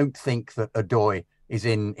also, I don't think that Odoi is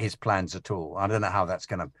in his plans at all. I don't know how that's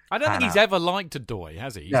going to. I don't think he's ever liked Odoi,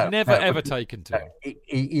 has he? He's never taken to him.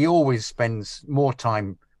 He always spends more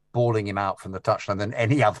time balling him out from the touchline than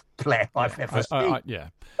any other player I've ever seen.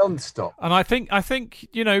 Non-stop. And I think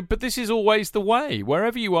but this is always the way.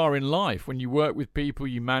 Wherever you are in life, when you work with people,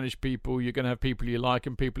 you manage people, you're going to have people you like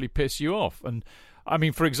and people who piss you off. And I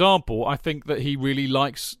mean, for example, I think that he really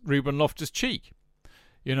likes Ruben Loftus-Cheek,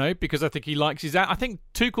 because I think he likes I think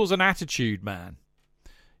Tuchel's an attitude man.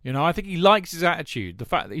 I think he likes his attitude. The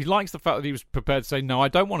fact that he likes the fact that he was prepared to say, no, I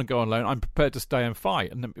don't want to go on loan. I'm prepared to stay and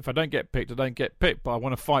fight. And if I don't get picked, I don't get picked, but I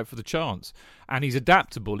want to fight for the chance. And he's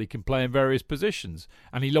adaptable. He can play in various positions.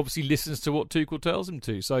 And he obviously listens to what Tuchel tells him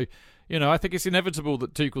to. So, I think it's inevitable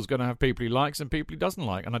that Tuchel's going to have people he likes and people he doesn't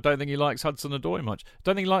like. And I don't think he likes Hudson-Odoi much. I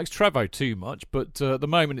don't think he likes Trevoh too much. But at the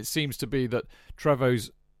moment, it seems to be that Trevoh's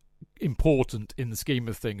important in the scheme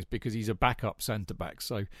of things because he's a backup centre-back.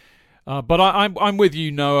 So... but I'm with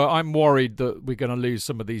you, Noah. I'm worried that we're going to lose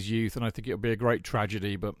some of these youth, and I think it'll be a great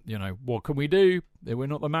tragedy. But what can we do? We're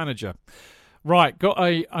not the manager, right? Got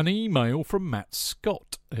an email from Matt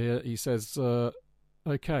Scott here. He says,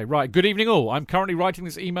 "Okay, right. Good evening, all. I'm currently writing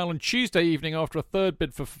this email on Tuesday evening after a third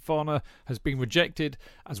bid for Fofana has been rejected,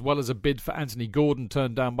 as well as a bid for Anthony Gordon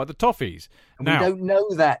turned down by the Toffees. Now, we don't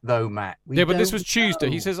know that though, Matt. But this was Tuesday.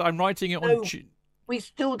 He says I'm writing it on." We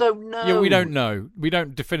still don't know. Yeah, we don't know. We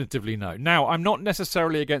don't definitively know. Now, I'm not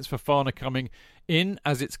necessarily against Fofana coming in,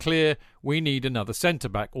 as it's clear we need another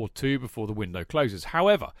centre-back or two before the window closes.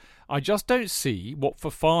 However, I just don't see what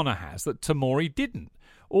Fofana has that Tomori didn't.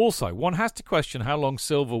 Also, one has to question how long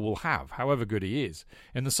Silva will have, however good he is.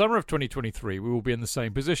 In the summer of 2023, we will be in the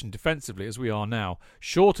same position defensively as we are now,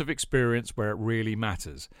 short of experience where it really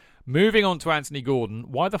matters. Moving on to Anthony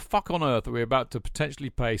Gordon, why the fuck on earth are we about to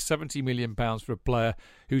potentially pay £70 million for a player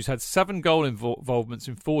who's had 7 goal involvements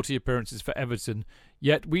in 40 appearances for Everton,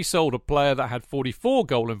 yet we sold a player that had 44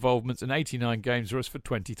 goal involvements in 89 games for us for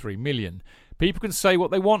 £23 million? People can say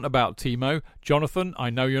what they want about Timo. Jonathan,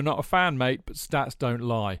 I know you're not a fan, mate, but stats don't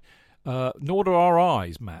lie. Nor do our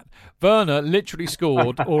eyes, Matt. Werner literally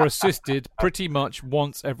scored or assisted pretty much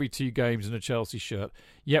once every 2 games in a Chelsea shirt,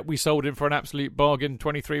 yet we sold him for an absolute bargain,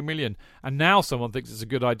 23 million. And now someone thinks it's a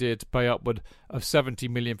good idea to pay upward of 70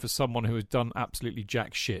 million for someone who has done absolutely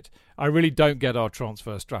jack shit. I really don't get our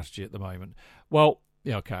transfer strategy at the moment. Well,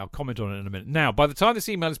 yeah, okay, I'll comment on it in a minute. Now, by the time this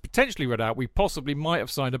email is potentially read out, we possibly might have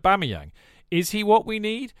signed Aubameyang. Is he what we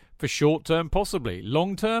need? For short term, possibly.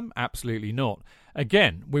 Long term, absolutely not.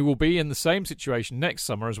 Again, we will be in the same situation next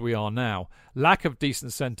summer as we are now. Lack of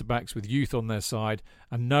decent centre-backs with youth on their side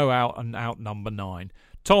and no out-and-out number 9.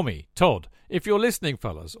 Tommy, Todd, if you're listening,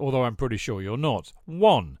 fellas, although I'm pretty sure you're not.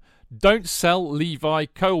 1. Don't sell Levi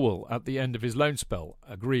Colwill at the end of his loan spell.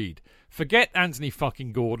 Agreed. Forget Anthony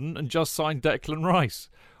fucking Gordon and just sign Declan Rice.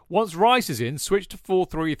 Once Rice is in, switch to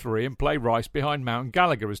 4-3-3 and play Rice behind Mount and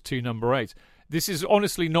Gallagher as 2 number 8s. This is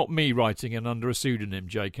honestly not me writing in under a pseudonym,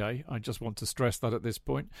 JK. I just want to stress that at this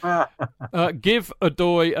point. Give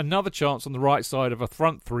Odoi another chance on the right side of a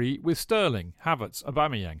front 3 with Sterling, Havertz,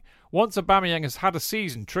 Aubameyang. Once Aubameyang has had a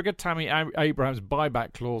season, trigger Tammy Abraham's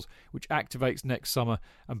buyback clause, which activates next summer,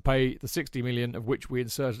 and pay the 60 million of which we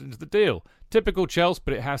inserted into the deal. Typical Chelsea,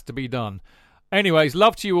 but it has to be done. Anyways,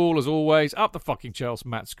 love to you all as always. Up the fucking Chelsea,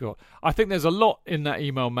 Matt Scott. I think there's a lot in that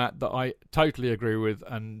email, Matt, that I totally agree with,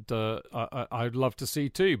 and I'd love to see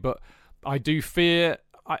too. But I do fear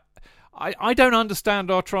I don't understand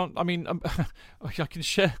our I mean, I can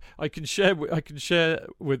share with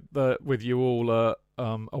you all a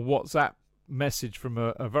WhatsApp message from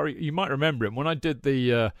a very, you might remember him when I did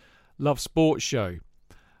the Love Sports show.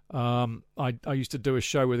 I used to do a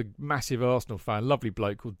show with a massive Arsenal fan, lovely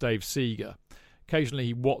bloke called Dave Seeger. Occasionally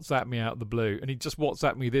he WhatsApped me out of the blue, and he just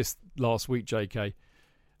WhatsApped me this last week, JK.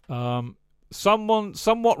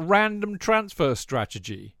 Somewhat random transfer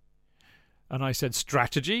strategy. And I said,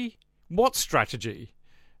 strategy? What strategy?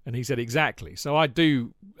 And he said, exactly. So I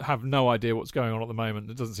do have no idea what's going on at the moment.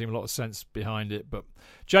 There doesn't seem a lot of sense behind it. But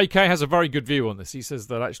JK has a very good view on this. He says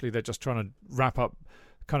that actually they're just trying to wrap up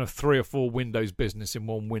kind of 3 or 4 windows business in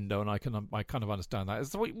one window, and I kind of understand that.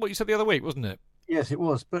 It's what you said the other week, wasn't it? Yes, it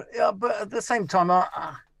was. But at the same time,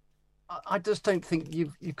 I just don't think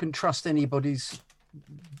you can trust anybody's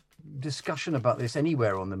discussion about this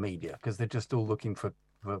anywhere on the media, because they're just all looking for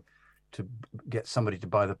to get somebody to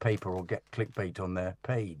buy the paper or get clickbait on their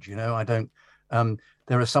page. You know, I don't.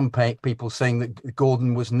 There are some people saying that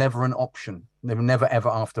Gordon was never an option. They were never ever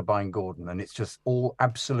after buying Gordon, and it's just all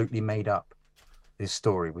absolutely made up. This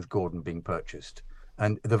story with Gordon being purchased,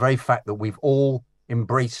 and the very fact that we've all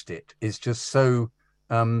embraced it is just so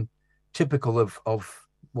typical of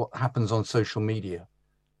what happens on social media.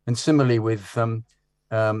 And similarly with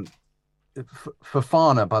Fofana,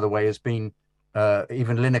 by the way, has been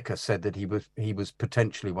even Lineker said that he was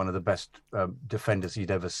potentially one of the best defenders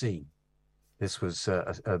he'd ever seen. This was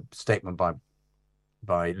a statement by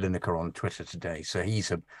Lineker on Twitter today. So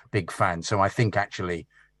he's a big fan. So I think actually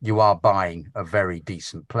you are buying a very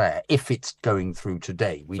decent player if it's going through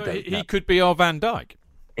today. He could be our Van Dijk.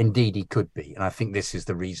 Indeed, he could be. And I think this is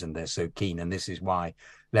the reason they're so keen. And this is why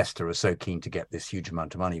Leicester are so keen to get this huge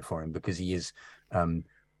amount of money for him, because he is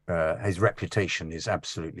his reputation is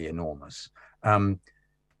absolutely enormous.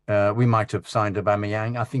 We might have signed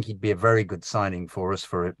Aubameyang. I think he'd be a very good signing for us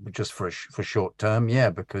for short term. Yeah,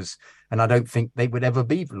 because, and I don't think they would ever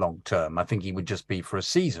be long term. I think he would just be for a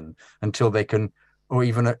season until they can, or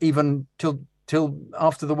even till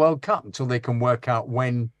after the World Cup, until they can work out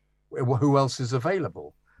who else is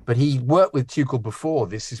available. But he worked with Tuchel before.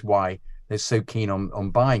 This is why they're so keen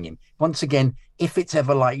on buying him. Once again, if it's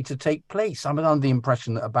ever likely to take place. I'm under the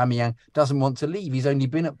impression that Aubameyang doesn't want to leave. He's only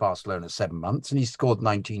been at Barcelona 7 months and he's scored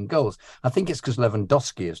 19 goals. I think it's because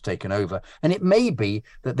Lewandowski has taken over. And it may be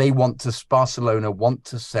that Barcelona want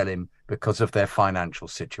to sell him because of their financial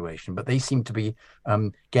situation. But they seem to be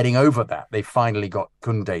getting over that. They finally got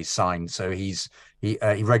Koundé signed. So he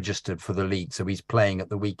registered for the league. So he's playing at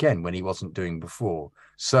the weekend when he wasn't doing before.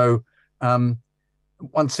 So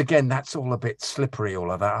once again, that's all a bit slippery,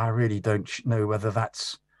 all of that. I really don't know whether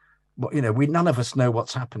that's what, none of us know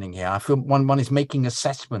what's happening here. I feel one is making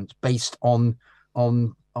assessments based on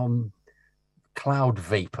cloud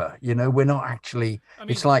vapor. We're not actually,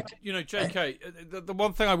 it's like, JK, the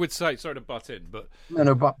one thing I would say, sorry to butt in, but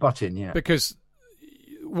butt in, yeah, because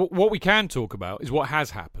what we can talk about is what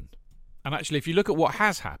has happened. And actually, if you look at what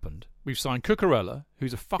has happened, we've signed Cucurella,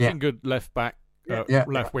 who's a fucking good left back,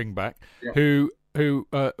 left wing back, who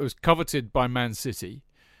was coveted by Man City.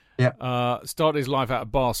 Started his life out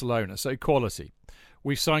of Barcelona, so quality.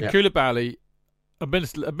 We've signed Koulibaly,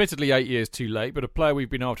 admittedly 8 years too late, but a player we've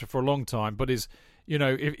been after for a long time. But is,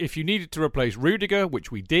 if you needed to replace Rudiger,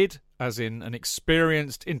 which we did, as in an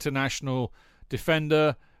experienced international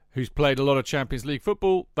defender who's played a lot of Champions League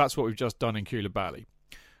football, that's what we've just done in Koulibaly.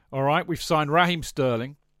 All right, we've signed Raheem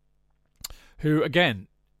Sterling, who, again,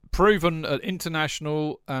 proven at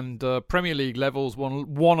international and Premier League levels,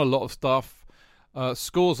 won a lot of stuff,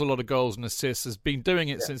 scores a lot of goals and assists, has been doing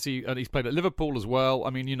it since he's played at Liverpool as well. I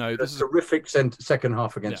mean, this is a terrific second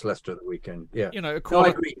half against Leicester at the weekend. Yeah, I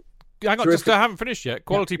agree. Hang on, I haven't finished yet.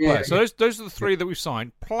 Quality players. So those are the three that we've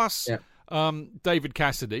signed, plus David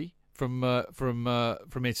Cassidy from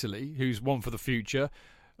Italy, who's one for the future.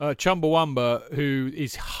 Chumbawamba, who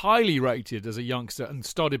is highly rated as a youngster and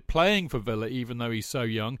started playing for Villa even though he's so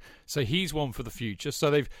young, so he's one for the future.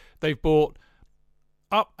 So they've bought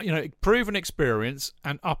up, proven experience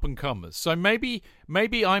and up and comers. So maybe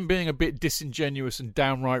I'm being a bit disingenuous and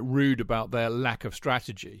downright rude about their lack of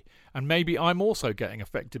strategy, and maybe I'm also getting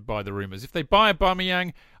affected by the rumours. If they buy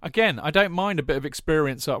Aubameyang, again, I don't mind a bit of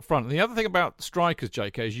experience up front. And the other thing about strikers,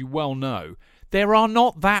 JK, as you well know, there are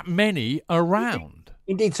not that many around.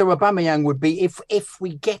 Indeed, so Aubameyang would be, if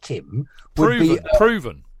we get him,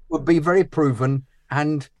 proven, would be very proven,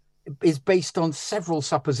 and is based on several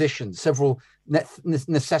suppositions, several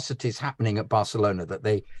necessities happening at Barcelona, that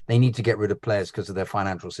they need to get rid of players because of their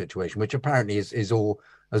financial situation, which apparently is all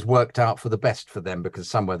has worked out for the best for them, because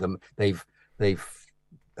some of them they've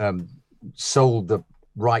sold the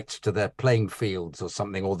rights to their playing fields or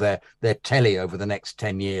something, or their telly over the next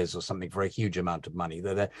 10 years or something for a huge amount of money.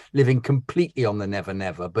 They're living completely on the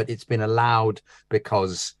never, but it's been allowed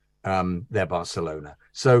because they're Barcelona.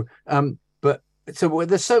 So so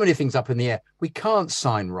there's so many things up in the air. We can't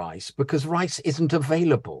sign Rice because Rice isn't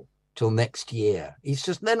available till next year.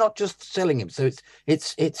 They're not just selling him. So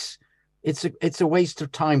it's a waste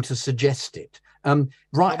of time to suggest it. Maybe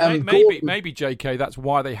JK, that's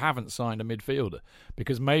why they haven't signed a midfielder,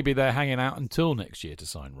 because maybe they're hanging out until next year to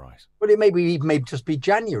sign Rice. Well, it may just be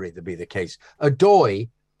January to be the case. Odoi,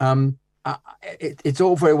 it's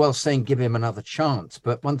all very well saying give him another chance,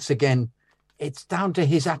 but once again, it's down to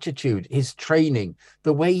his attitude, his training,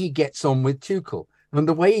 the way he gets on with Tuchel. And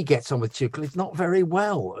the way he gets on with Tuchel is not very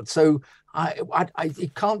well. So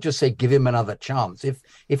you can't just say give him another chance.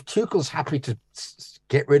 If Tuchel's happy to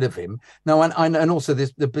get rid of him now, and also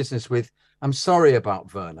the business with, I'm sorry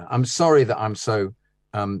about Werner. I'm sorry that I'm so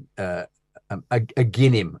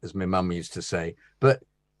again him, as my mum used to say. But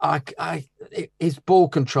his ball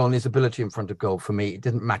control and his ability in front of goal, for me, it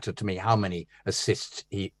didn't matter to me how many assists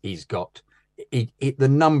he's got. The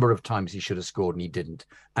number of times he should have scored and he didn't.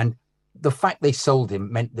 And the fact they sold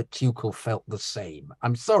him meant that Tuchel felt the same.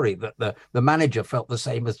 I'm sorry that the manager felt the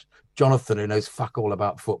same as Jonathan, who knows fuck all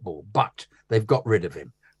about football, but they've got rid of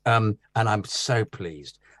him. And I'm so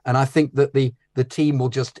pleased. And I think that the team will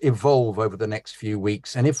just evolve over the next few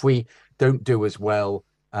weeks. And if we don't do as well,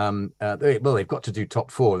 they've got to do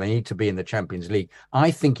top four. They need to be in the Champions League.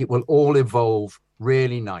 I think it will all evolve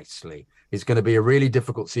really nicely. It's going to be a really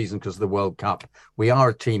difficult season because of the World Cup. We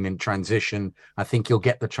are a team in transition. I think he'll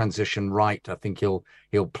get the transition right. I think he'll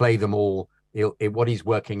play them all. What he's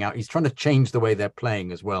working out, he's trying to change the way they're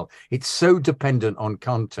playing as well. It's so dependent on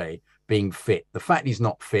Conte being fit. The fact he's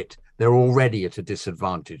not fit, they're already at a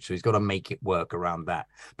disadvantage. So he's got to make it work around that.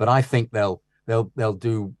 But I think they'll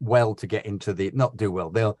do well to get into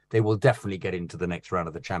they will definitely get into the next round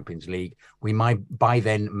of the Champions League. We might by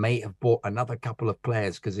then may have bought another couple of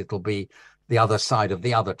players because it'll be the other side of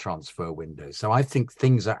the other transfer window. So I think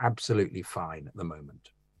things are absolutely fine at the moment.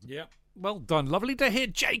 Yeah, well done. Lovely to hear,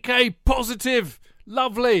 JK. Positive.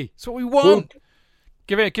 Lovely. That's what we want.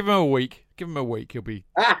 Give him a week. Give him a week. He'll be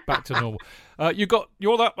back to normal.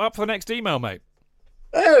 You're up for the next email, mate.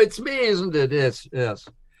 Oh, it's me, isn't it? Yes.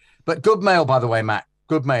 But good mail, by the way, Matt.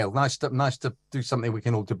 Good mail. Nice to do something we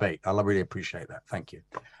can all debate. I really appreciate that. Thank you.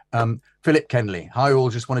 Philip Kenley. Hi, all.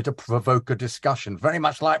 Just wanted to provoke a discussion, very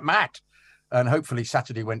much like Matt. And hopefully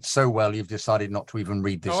Saturday went so well, you've decided not to even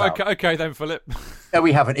read this out. Okay then, Philip. No,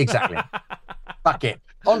 we haven't. Exactly. Fuck it.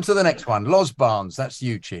 On to the next one. Los Barnes. That's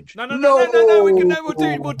you, Chidge. No.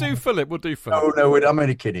 We'll do Philip. No, I'm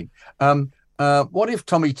only kidding. What if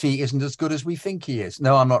Tommy T isn't as good as we think he is?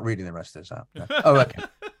 No, I'm not reading the rest of this out. No. Oh, okay.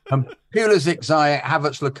 Pulisic, Ziyech,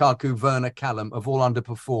 Havertz, Lukaku, Werner, Callum have all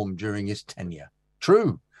underperformed during his tenure.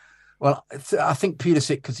 True. Well, I think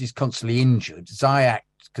Pulisic because he's constantly injured. Ziyech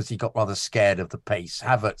because he got rather scared of the pace.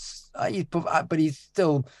 Havertz, but he's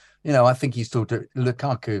still, I think he's still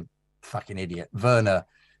Lukaku, fucking idiot. Werner,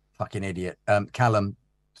 fucking idiot. Callum,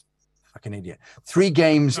 fucking idiot. 3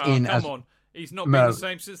 games in. Come on. He's not been the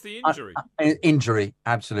same since the injury. Injury,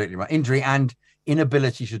 absolutely right. Injury and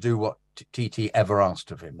inability to do what TT ever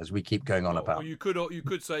asked of him, as we keep going on about. Well, you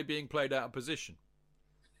could say being played out of position.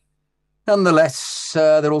 Nonetheless,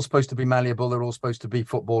 they're all supposed to be malleable. They're all supposed to be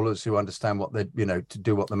footballers who understand what they, to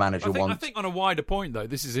do what the manager wants. I think on a wider point, though,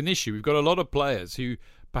 this is an issue. We've got a lot of players who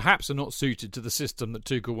perhaps are not suited to the system that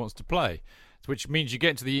Tuchel wants to play, which means you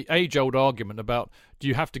get into the age-old argument about do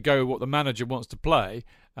you have to go what the manager wants to play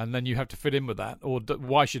and then you have to fit in with that, or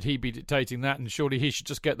why should he be dictating that, and surely he should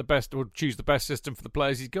just get the best or choose the best system for the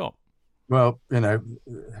players he's got. Well,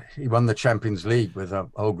 he won the Champions League with a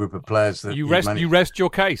whole group of players. That you rest your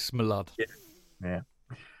case, my lad. Yeah.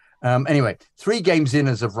 Anyway, 3 games in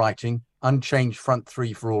as of writing, unchanged front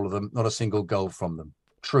 3 for all of them, not a single goal from them.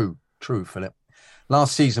 True, Philip.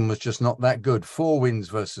 Last season was just not that good. 4 wins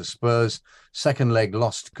versus Spurs. Second leg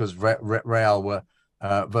lost because Real were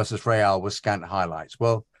scant highlights.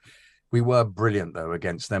 Well, we were brilliant though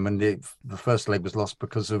against them, and the first leg was lost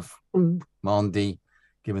because of Mandy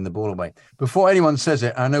giving the ball away. Before anyone says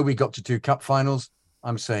it, I know we got to 2 cup finals.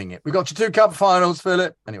 I'm saying it. We got to 2 cup finals,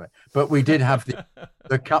 Philip. Anyway, but we did have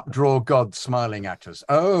the cup draw god smiling at us.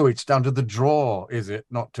 Oh, it's down to the draw, is it?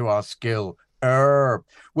 Not to our skill.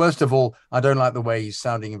 Worst of all, I don't like the way he's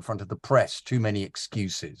sounding in front of the press. Too many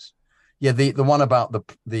excuses. Yeah, the one about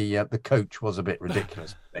the coach was a bit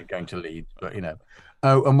ridiculous. They're going to lead, but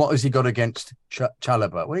Oh, and what has he got against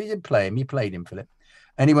Chalobah? Well, he didn't play him. He played him, Philip.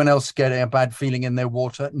 Anyone else getting a bad feeling in their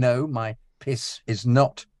water? No, my piss is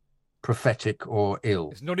not prophetic or ill.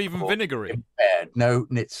 It's not even vinegary. Impaired. No,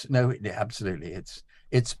 absolutely.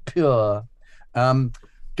 It's pure.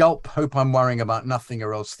 Gulp, hope I'm worrying about nothing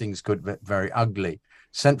or else things could get very ugly.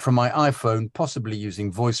 Sent from my iPhone, possibly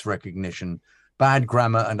using voice recognition. Bad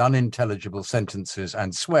grammar and unintelligible sentences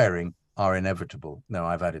and swearing are inevitable. No,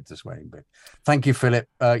 I've added the swearing bit. Thank you, Philip.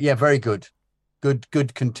 Yeah, very good.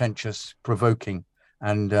 Good, contentious, provoking.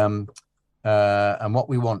 And what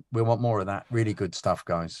we want more of that. Really good stuff,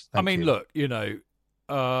 guys. Thank you. Look,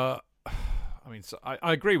 I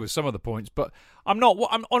agree with some of the points, but I'm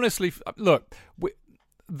honestly, look,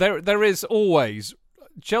 there is always,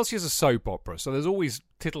 Chelsea is a soap opera, so there's always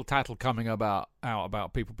tittle-tattle coming out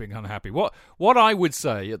about people being unhappy. What I would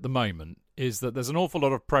say at the moment is that there's an awful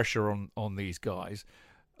lot of pressure on these guys,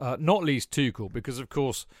 not least Tuchel, because, of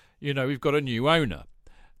course, we've got a new owner.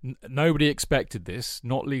 Nobody expected this,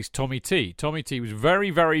 not least Tommy T. Tommy T was very,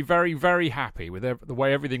 very, very, very happy with the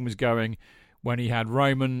way everything was going when he had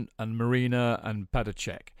Roman and Marina and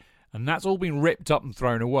Petr, and that's all been ripped up and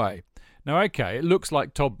thrown away. Now, okay, it looks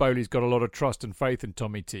like Todd Bowley's got a lot of trust and faith in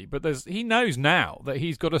Tommy T, but he knows now that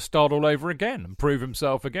he's got to start all over again and prove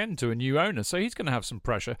himself again to a new owner, so he's going to have some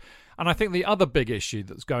pressure. And I think the other big issue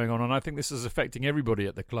that's going on, and I think this is affecting everybody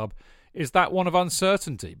at the club, is that one of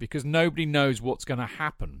uncertainty, because nobody knows what's going to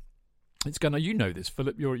happen. It's going to, this,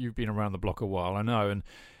 Philip, you've been around the block a while, I know, and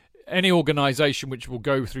any organisation which will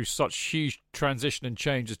go through such huge transition and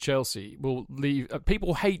change as Chelsea will leave.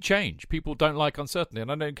 People hate change. People don't like uncertainty,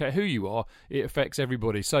 and I don't care who you are. It affects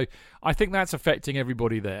everybody. So I think that's affecting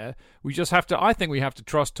everybody there. We just have to. I think we have to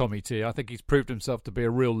trust Tommy T. I think he's proved himself to be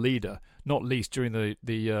a real leader, not least during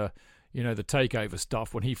the takeover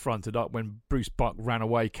stuff when he fronted up when Bruce Buck ran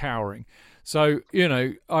away cowering. So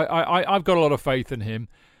I've got a lot of faith in him.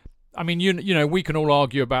 I mean, we can all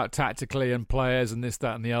argue about tactically and players and this,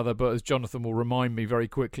 that and the other, but as Jonathan will remind me very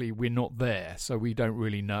quickly, we're not there, so we don't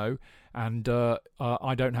really know. And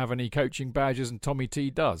I don't have any coaching badges, and Tommy T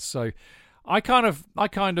does. So I kind of, I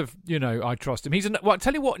trust him. I'll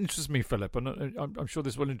tell you what interests me, Philip, and I'm sure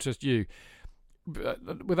this will interest you.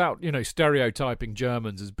 Without, stereotyping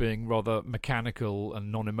Germans as being rather mechanical and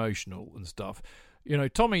non-emotional and stuff.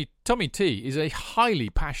 Tommy T is a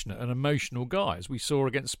highly passionate and emotional guy, as we saw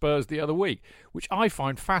against Spurs the other week, which I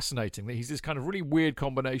find fascinating, that he's this kind of really weird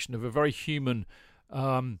combination of a very human, he's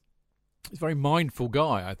a very mindful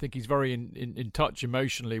guy. I think he's very in touch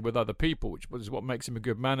emotionally with other people, which is what makes him a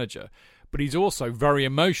good manager. But he's also very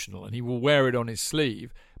emotional, and he will wear it on his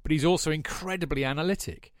sleeve. But he's also incredibly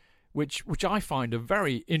analytic, which I find a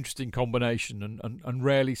very interesting combination and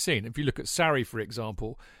rarely seen. If you look at Sarri, for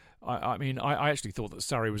example, I mean, I actually thought that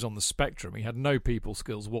Sarri was on the spectrum. He had no people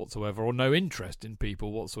skills whatsoever, or no interest in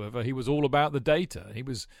people whatsoever. He was all about the data. He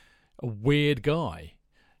was a weird guy,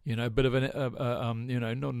 a bit of not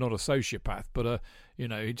a sociopath, but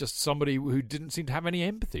just somebody who didn't seem to have any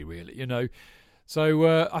empathy, really,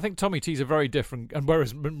 So I think Tommy T's a very different, and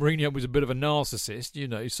whereas Mourinho was a bit of a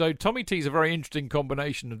narcissist, so Tommy T's a very interesting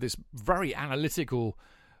combination of this very analytical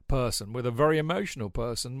person with a very emotional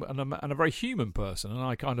person and a very human person, and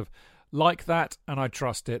I kind of like that and I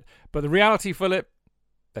trust it. But the reality, Philip,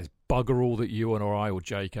 there's bugger all that you or I or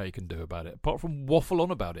JK can do about it, apart from waffle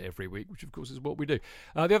on about it every week, which of course is what we do.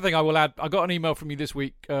 The other thing I will add, I got an email from you this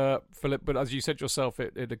week, Philip, but as you said yourself,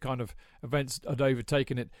 it had kind of events had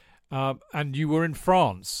overtaken it. And you were in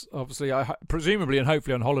France, obviously, presumably and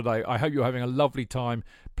hopefully on holiday. I hope you're having a lovely time.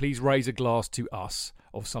 Please raise a glass to us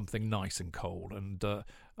of something nice and cold, and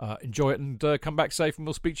enjoy it, and come back safe, and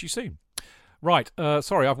we'll speak to you soon. Right,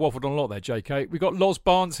 sorry, I've waffled on a lot there, JK. We've got Loz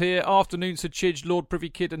Barnes here. Afternoon, Sir Chidge, Lord Privy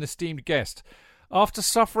Kid, and esteemed guest. After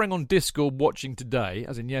suffering on Discord watching today,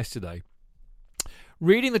 as in yesterday,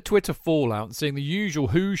 reading the Twitter fallout and seeing the usual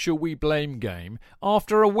who shall we blame game,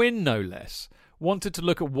 after a win no less, wanted to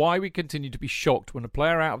look at why we continue to be shocked when a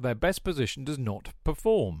player out of their best position does not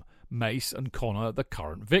perform. Mace and Connor are the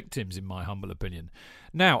current victims, in my humble opinion.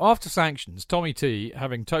 Now, after sanctions, Tommy T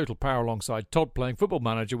having total power alongside Todd playing football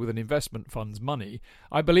manager with an investment fund's money,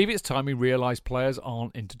 I believe it's time we realise players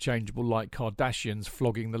aren't interchangeable like Kardashians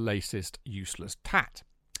flogging the latest useless tat.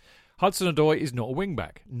 Hudson-Odoi is not a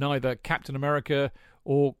wing-back. Neither Captain America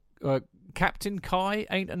or Captain Kai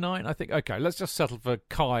ain't a 9, I think. Okay, let's just settle for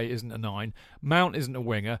Kai isn't a 9. Mount isn't a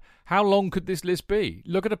winger. How long could this list be?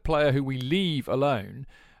 Look at a player who we leave alone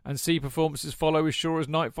and see performances follow as sure as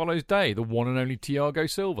night follows day, the one and only Thiago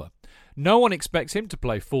Silva. No one expects him to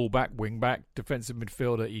play full-back, wing-back, defensive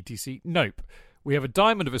midfielder, etc. Nope. We have a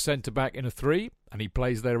diamond of a centre-back in a 3, and he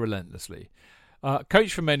plays there relentlessly.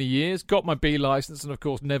 Coached for many years, got my B licence, and of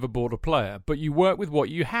course never bought a player. But you work with what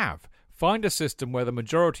you have. Find a system where the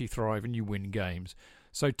majority thrive and you win games.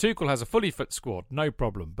 So Tuchel has a fully fit squad, no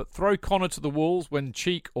problem. But throw Connor to the wolves when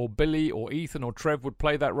Cheek or Billy or Ethan or Trev would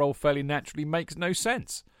play that role fairly naturally makes no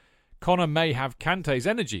sense. Connor may have Kante's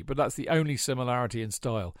energy, but that's the only similarity in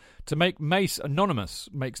style. To make Mace anonymous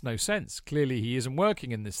makes no sense. Clearly he isn't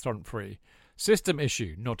working in this front three. System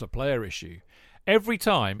issue, not a player issue. Every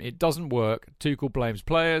time it doesn't work, Tuchel blames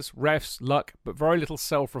players, refs, luck, but very little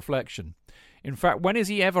self-reflection. In fact, when has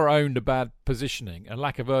he ever owned a bad positioning, a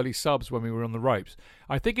lack of early subs when we were on the ropes?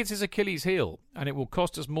 I think it's his Achilles heel, and it will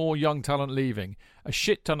cost us more young talent leaving, a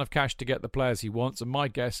shit ton of cash to get the players he wants, and my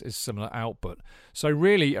guess is similar output. So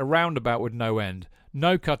really, a roundabout with no end,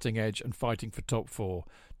 no cutting edge, and fighting for top 4.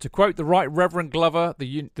 To quote the Right Reverend Glover,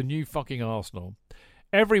 the new fucking Arsenal.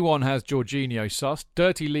 Everyone has Jorginho sussed,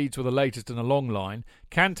 dirty leads were the latest in a long line,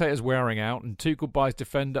 Kante is wearing out, and Tuchel buys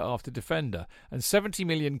defender after defender, and 70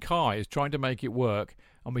 million Kai is trying to make it work,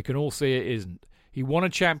 and we can all see it isn't. He won a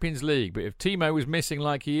Champions League, but if Timo was missing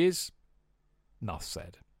like he is, enough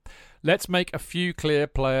said. Let's make a few clear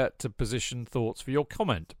player-to-position thoughts for your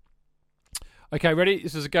comment. Okay, ready?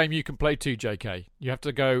 This is a game you can play too, JK. You have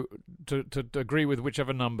to go to agree with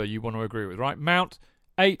whichever number you want to agree with, right? Mount,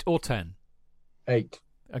 8 or 10? 8.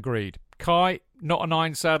 Agreed. Kai, not a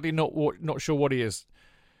 9, sadly. Not sure what he is.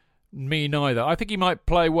 Me neither. I think he might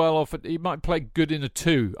play well off. He might play good in a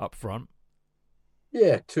 2 up front.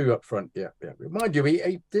 Yeah, 2 up front. Yeah. Mind you,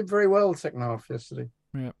 he did very well second half yesterday.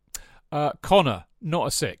 Yeah. Connor, not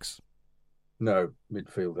a 6. No,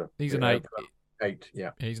 midfielder. He's an 8. 8, yeah.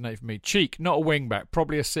 He's an 8 for me. Cheek, not a wing back.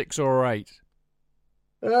 Probably a 6 or a 8.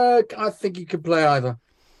 I think he could play either.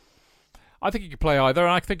 I think he could play either, and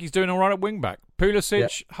I think he's doing all right at wing-back. Pulisic,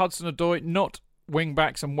 yeah. Hudson-Odoi, not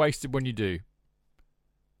wing-backs and wasted when you do.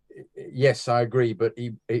 Yes, I agree, but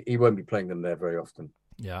he won't be playing them there very often.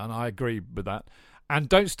 Yeah, and I agree with that. And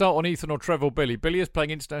don't start on Ethan or Trevor or Billy. Billy is playing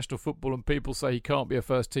international football, and people say he can't be a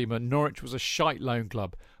first-teamer. Norwich was a shite loan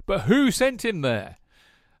club. But who sent him there?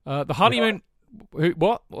 The honeymoon... Who,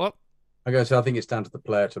 what? I think it's down to the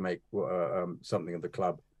player to make something of the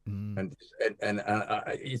club. And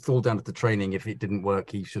it's all down to the training. If it didn't work,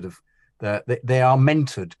 he should have. They are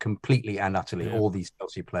mentored completely and utterly, all these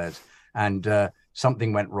Chelsea players, and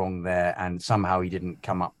something went wrong there, and somehow he didn't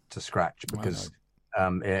come up to scratch because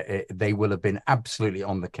they will have been absolutely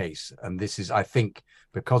on the case. And this is, I think,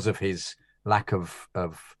 because of his lack of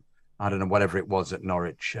I don't know, whatever it was at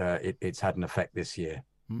Norwich, it's had an effect this year.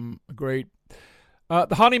 Agreed.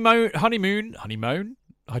 The honeymoon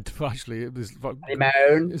Actually, it was.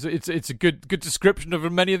 Honeymoon. It's a good description of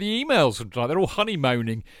many of the emails from tonight. They're all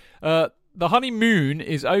honeymooning. The honeymoon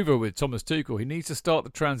is over with Thomas Tuchel. He needs to start the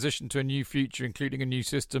transition to a new future, including a new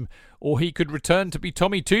system, or he could return to be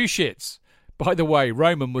Tommy Two Shits. By the way,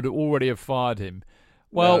 Roman would already have fired him.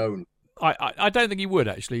 Well, No. I don't think he would,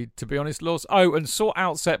 actually, to be honest, Laws. Oh, and sort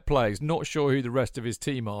out set plays. Not sure who the rest of his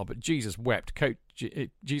team are, but Jesus wept.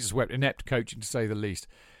 Jesus wept. Inept coaching, to say the least.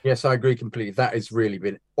 Yes, I agree completely. That has really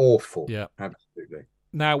been awful. Yeah. Absolutely.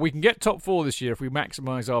 Now, we can get top 4 this year if we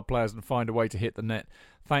maximise our players and find a way to hit the net.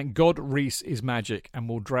 Thank God Reece is magic and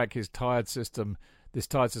will drag this tired system as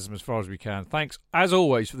far as we can. Thanks, as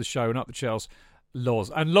always, for the show and up the Chelsea.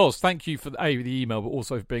 Loz. And Loz, thank you for the email, but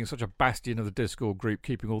also for being such a bastion of the Discord group,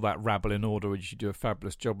 keeping all that rabble in order, which you do a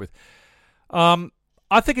fabulous job with. I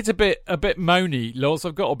think it's a bit moany, Loz.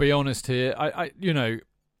 I've got to be honest here.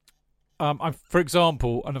 For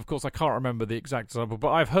example, and of course I can't remember the exact example,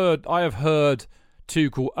 but I have heard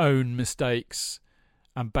Tuchel own mistakes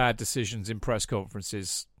and bad decisions in press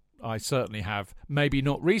conferences. I certainly have. Maybe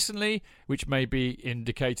not recently, which may be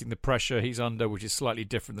indicating the pressure he's under, which is slightly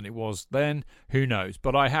different than it was then. Who knows?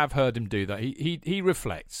 But I have heard him do that. He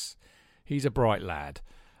reflects. He's a bright lad.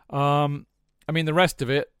 I mean, the rest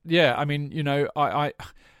of it, yeah. I mean, you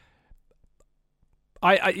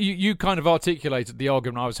kind of articulated the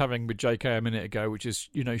argument I was having with JK a minute ago, which is,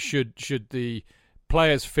 should the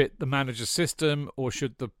players fit the manager's system, or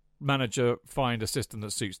should the manager find a system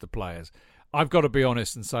that suits the players? I've got to be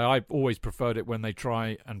honest and say I've always preferred it when they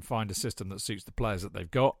try and find a system that suits the players that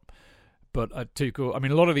they've got. But at Tuchel, I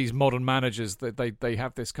mean, a lot of these modern managers, they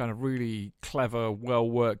have this kind of really clever, well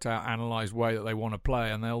worked out, analysed way that they want to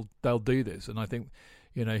play, and they'll do this. And I think,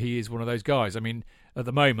 he is one of those guys. I mean, at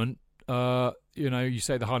the moment, you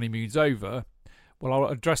say the honeymoon's over. Well, I'll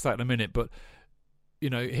address that in a minute, but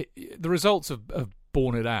the results have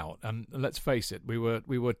borne it out. And let's face it, we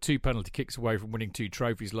were 2 penalty kicks away from winning 2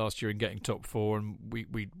 trophies last year and getting top 4, and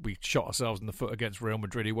we shot ourselves in the foot against Real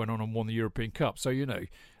Madrid, who went on and won the European Cup. So I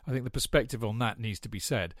think the perspective on that needs to be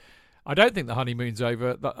said. I don't think the honeymoon's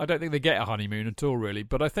over. I don't think they get a honeymoon at all, really.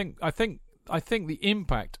 But I think the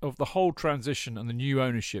impact of the whole transition and the new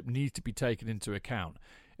ownership needs to be taken into account.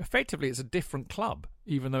 Effectively, it's a different club,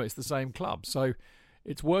 even though it's the same club. So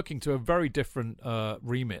it's working to a very different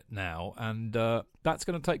remit now, and that's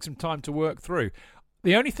going to take some time to work through.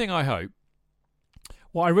 The only thing I hope,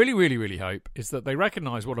 what I really, really, really hope, is that they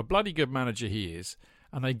recognise what a bloody good manager he is,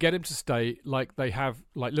 and they get him to stay like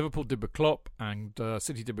Liverpool did with Klopp and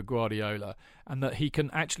City did with Guardiola, and that he can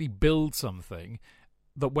actually build something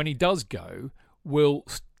that when he does go will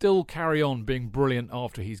still carry on being brilliant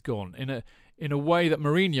after he's gone, in a way that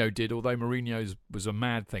Mourinho did, although Mourinho's was a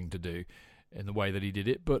mad thing to do in the way that he did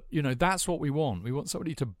it. But, that's what we want. We want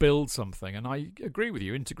somebody to build something. And I agree with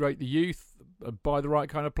you, integrate the youth, buy the right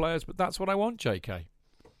kind of players. But that's what I want, JK.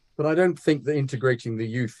 But I don't think that integrating the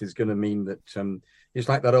youth is going to mean that it's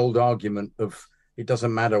like that old argument of it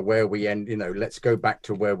doesn't matter where we end, let's go back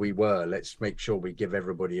to where we were. Let's make sure we give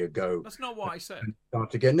everybody a go. That's not what I said.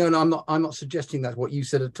 Start again. No, I'm not suggesting that's what you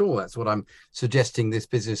said at all. That's what I'm suggesting, this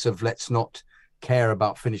business of let's not care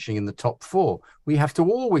about finishing in the top 4. We have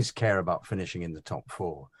to always care about finishing in the top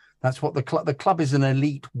 4. That's what the club is, an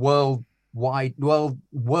elite world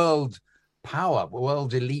power,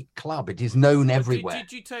 world elite club. It is known everywhere.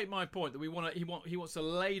 Did you take my point that he wants to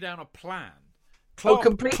lay down a plan? Klopp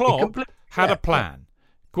had a plan.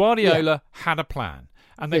 Guardiola had a plan,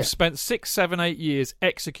 and they've spent 6, 7, 8 years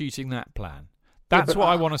executing that plan. That's what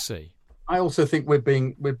I want to see. I also think we're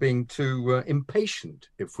being too impatient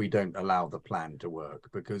if we don't allow the plan to work,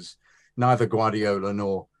 because neither Guardiola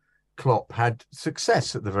nor Klopp had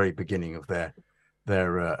success at the very beginning of their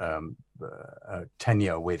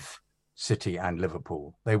tenure with City and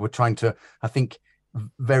Liverpool. They were trying to, I think,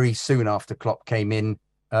 very soon after Klopp came in,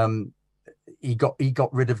 he got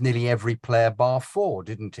rid of nearly every player bar 4,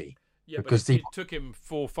 didn't he? Yeah, because it took him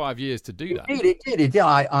 4 or 5 years to do that. It did. Yeah,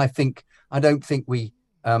 I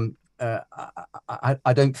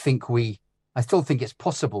still think it's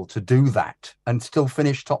possible to do that and still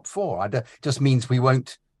finish top 4. Just means we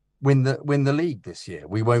won't win the league this year.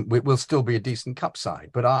 We'll still be a decent cup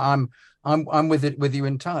side. But I'm with you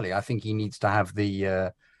entirely. I think he needs to have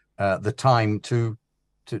the time to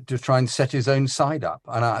try and set his own side up.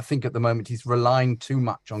 And I think at the moment he's relying too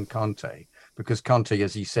much on Kante, because Kante,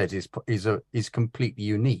 as he said, is completely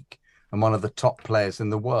unique and one of the top players in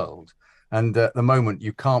the world. And at the moment,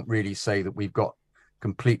 you can't really say that we've got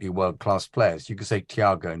completely world-class players. You could say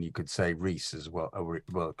Thiago and you could say Reece as well, are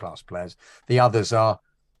world-class players. The others are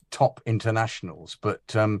top internationals,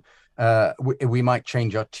 but we might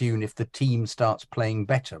change our tune if the team starts playing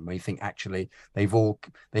better. We think actually they've all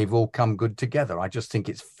come good together. I just think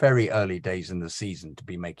it's very early days in the season to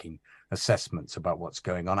be making assessments about what's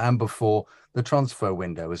going on, and before the transfer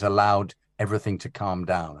window has allowed everything to calm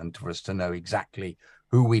down and for us to know exactly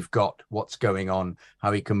who we've got, what's going on,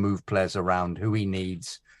 how he can move players around, who he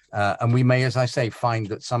needs. And we may, as I say, find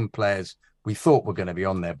that some players we thought were going to be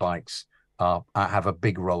on their bikes have a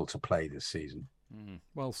big role to play this season.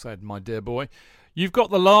 Well said, my dear boy. You've got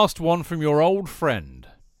the last one from your old friend.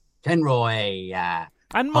 Kenroy.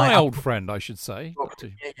 And my old friend, I should say.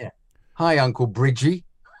 Yeah. Hi, Uncle Bridgie.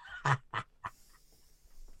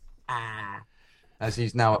 As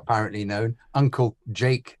he's now apparently known. Uncle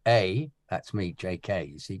Jake A. That's me,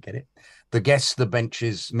 JK. You see, get it? The guests, the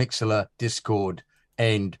benches, Mixlr, Discord,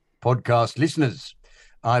 and podcast listeners.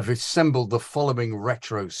 I've assembled the following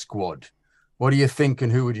retro squad. What do you think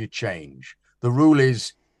and who would you change? The rule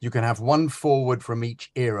is you can have one forward from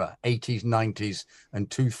each era, 80s, 90s, and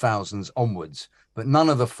 2000s onwards, but none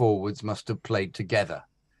of the forwards must have played together.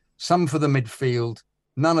 Some for the midfield,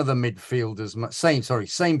 none of the midfielders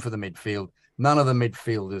same for the midfield, none of the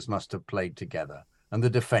midfielders must have played together. And the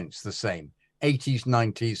defence the same, 80s,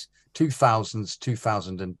 90s, 2000s,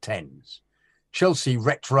 2010s. Chelsea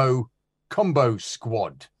retro combo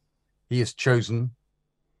squad. He has chosen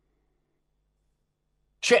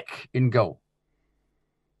Czech in goal.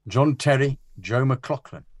 John Terry, Joe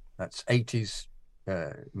McLaughlin. That's 80s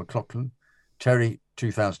McLaughlin. Terry,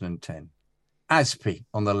 2010. Aspie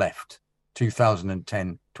on the left,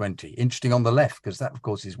 2010-20. Interesting on the left, because that, of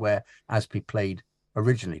course, is where Aspie played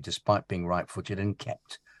originally, despite being right-footed, and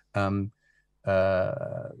kept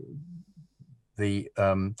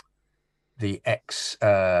the ex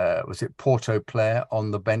was it Porto player on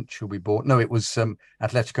the bench who we bought? No, it was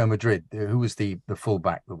Atletico Madrid. Who was the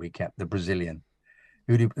fullback that we kept? The Brazilian.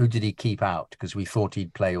 Who did he keep out? Because we thought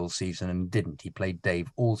he'd play all season and didn't. He played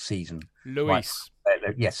Dave all season. Luis.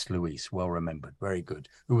 Right. Yes, Luis. Well remembered. Very good.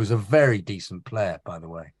 Who was a very decent player, by the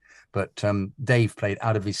way. But Dave played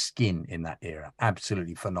out of his skin in that era.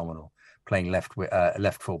 Absolutely phenomenal. Playing left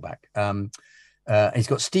fullback. He's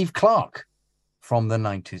got Steve Clarke from the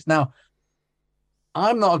 90s. Now,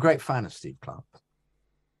 I'm not a great fan of Steve Clarke.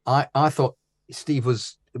 I thought Steve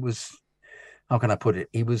was how can I put it?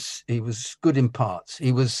 He was good in parts.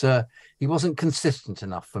 He wasn't consistent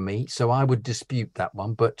enough for me, so I would dispute that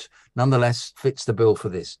one. But nonetheless, fits the bill for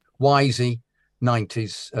this. Wisey,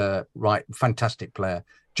 90s, right, fantastic player.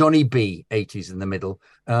 Johnny B, 80s in the middle.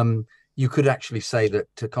 You could actually say that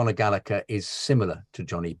Conor Gallagher is similar to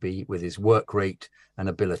Johnny B with his work rate and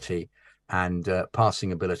ability and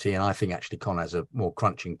passing ability. And I think actually Conor has a more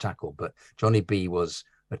crunching tackle, but Johnny B was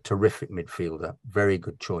a terrific midfielder. Very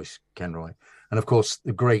good choice, Kenroy. And of course,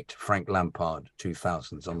 the great Frank Lampard,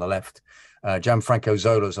 2000s on the left. Gianfranco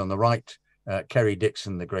Zola's on the right. Kerry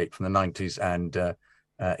Dixon, the great from the 90s, and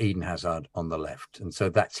Eden Hazard on the left. And so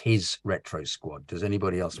that's his retro squad. Does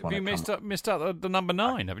anybody else want to come? You missed out the number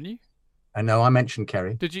 9, haven't you? I know, I mentioned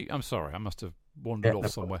Kerry. Did you? I'm sorry, I must have wandered off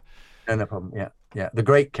somewhere. No problem. Yeah. The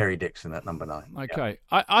great Kerry Dixon at number 9. Okay,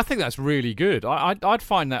 yeah. I think that's really good. I'd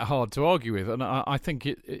find that hard to argue with, and I think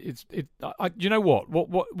it's. You know what?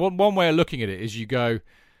 One way of looking at it is you go,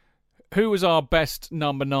 who was our best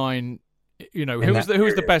number 9? You know, who was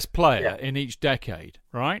the best player in each decade,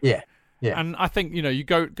 right? Yeah. And I think you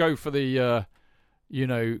go for the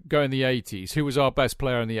go in the 80s. Who was our best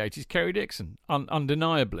player in the 80s? Kerry Dixon,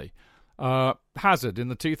 undeniably. Hazard in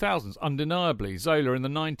the 2000s, undeniably. Zola in the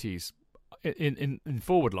 90s, in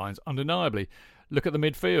forward lines, undeniably. Look at the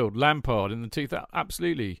midfield. Lampard in the 2000s,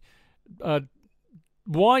 absolutely.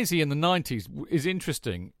 Wisey in the 90s is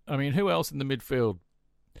interesting. I mean, who else in the midfield?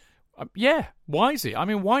 Wisey. I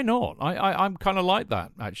mean, why not? I'm kind of like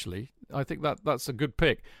that, actually. I think that's a good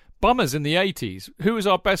pick. Bummers in the 80s. Who was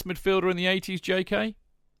our best midfielder in the 80s,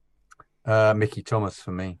 JK? Mickey Thomas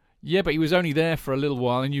for me. Yeah, but he was only there for a little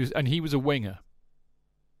while, and he was a winger.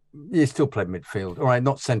 He still played midfield. All right,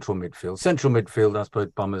 not central midfield. Central midfield, I suppose,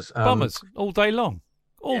 Bummers. Bummers, all day long.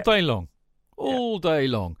 All day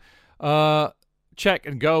long. Check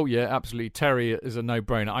and goal, yeah, absolutely. Terry is a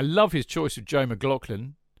no-brainer. I love his choice of Joe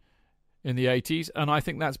McLaughlin in the 80s, and I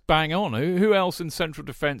think that's bang on. Who else in central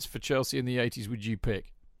defence for Chelsea in the 80s would you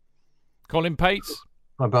pick? Colin Pates?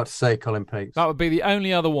 I'm about to say Colin Pates. That would be the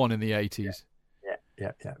only other one in the 80s.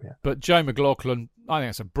 Yeah. But Joe McLaughlin, I think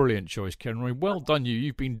that's a brilliant choice, Kenroy. Well done, you.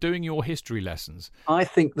 You've been doing your history lessons. I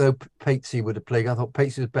think, though, Patesy would have played. I thought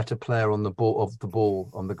Patesy was a better player on the ball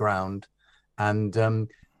on the ground. And Joe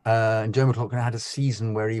McLaughlin had a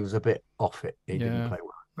season where he was a bit off it. He didn't play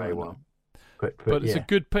very well. but it's a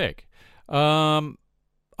good pick.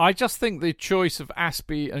 I just think the choice of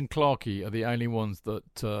Aspie and Clarkey are the only ones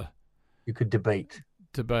that you could debate.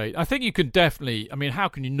 I think you could definitely. I mean, how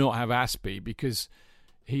can you not have Aspie, because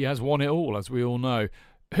he has won it all, as we all know.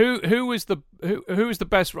 Who is the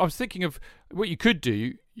best? I was thinking of what you could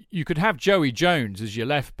do. You could have Joey Jones as your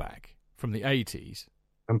left back from the 80s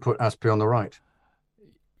and put Aspie on the right.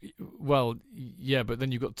 Well, yeah, but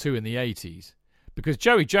then you've got two in the 80s, because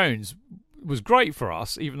Joey Jones was great for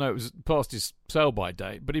us, even though it was past his sell-by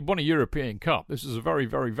date. But he won a European Cup. This was a very,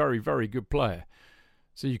 very, very, very good player.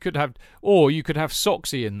 So you could have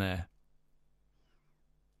Soxy in there.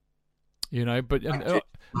 You know, but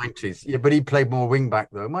 90s, yeah, but he played more wing back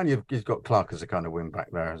though. Mind you, he's got Clark as a kind of wing back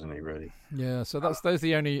there, hasn't he? Really? Yeah. So those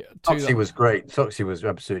the only two. Soxy was great. Soxy was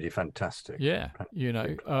absolutely fantastic. Yeah, you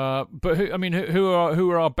know. But who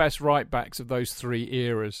are our best right backs of those three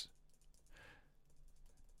eras?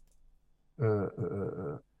 You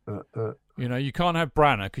know, you can't have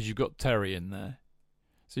Branner because you've got Terry in there.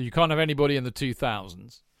 So you can't have anybody in the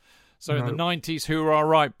 2000s. So in the 90s, who are our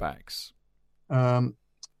right backs?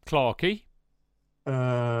 Clarkey.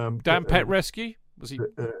 Dan Petrescu? Was he?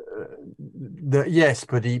 Yes,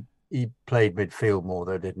 but he played midfield more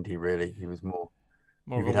though, didn't he? Really, he was more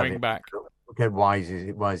of a wing back. Okay,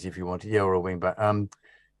 Wisey if you wanted, yeah, or a wing back.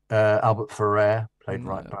 Albert Ferrer played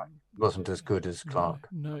right back. Wasn't as good as Clark.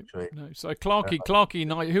 No. So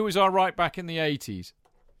Clarkey, who was our right back in the 80s?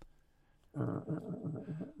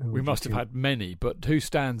 We must have had many, but who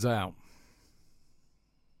stands out?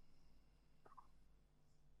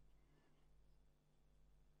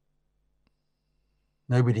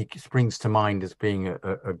 Nobody springs to mind as being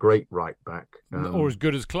a great right back. Or as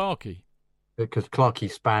good as Clarkey. Because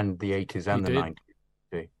Clarkey spanned the 80s and the 90s.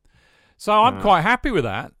 So I'm quite happy with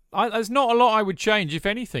that. There's not a lot I would change, if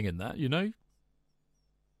anything, in that, you know.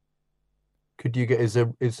 Could you get is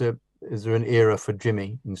there an era for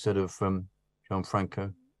Jimmy instead of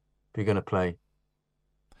Gianfranco? If you're going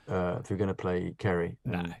to play Kerry,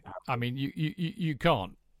 no. I mean you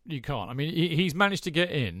can't. I mean he's managed to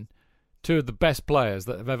get in two of the best players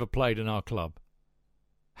that have ever played in our club,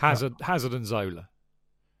 Hazard and Zola,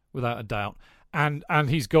 without a doubt, and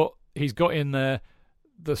he's got in there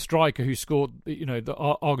the striker who scored, you know,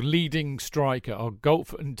 our leading striker, our goal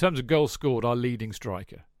in terms of goals scored, our leading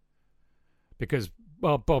striker. Because,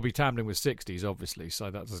 well, Bobby Tamlin was 60s, obviously,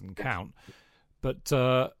 so that doesn't count. But,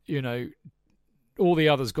 you know, all the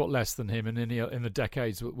others got less than him in the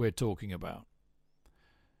decades that we're talking about.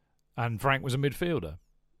 And Frank was a midfielder,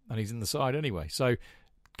 and he's in the side anyway. So,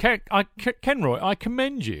 Kenroy, I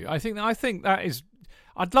commend you. I think that is...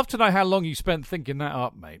 I'd love to know how long you spent thinking that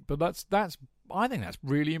up, mate. But I think that's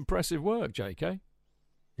really impressive work, JK.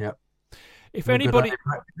 Yeah. If anybody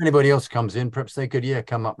else comes in, perhaps they could,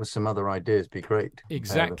 come up with some other ideas. Be great.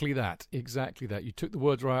 Exactly that. You took the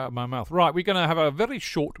words right out of my mouth. Right, we're going to have a very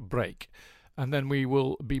short break, and then we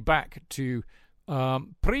will be back to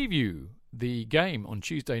preview the game on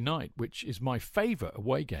Tuesday night, which is my favourite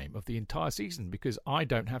away game of the entire season, because I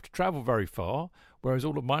don't have to travel very far, whereas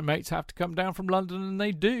all of my mates have to come down from London, and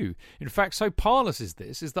they do. In fact, so parlous is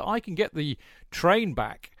that I can get the train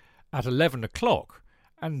back at 11 o'clock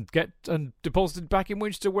and deposited back in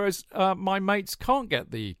Winchester, whereas my mates can't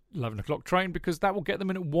get the 11 o'clock train because that will get them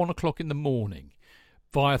in at 1 o'clock in the morning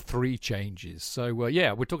via 3 changes. So,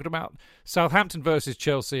 we're talking about Southampton versus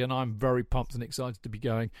Chelsea, and I'm very pumped and excited to be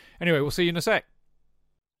going. Anyway, we'll see you in a sec.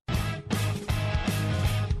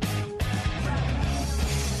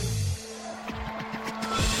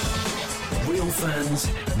 Real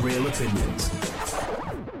fans, real opinions.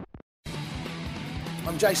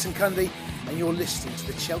 I'm Jason Cundy, and you're listening to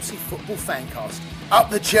the Chelsea Football Fancast. Up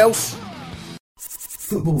the Chelsea!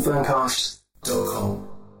 Footballfancast.com.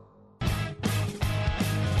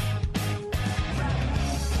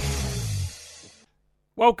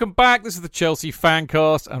 Welcome back. This is the Chelsea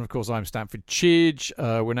Fancast, and of course I'm Stamford Chidge.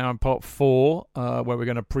 We're now in part 4, where we're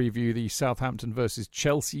going to preview the Southampton versus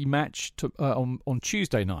Chelsea match on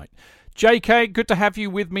Tuesday night. JK, good to have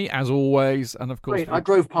you with me as always, and of course I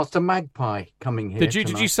drove past a magpie coming here. Did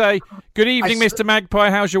you say good evening, Mr.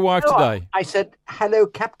 Magpie? How's your wife today? I said hello,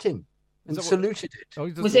 Captain, and saluted it.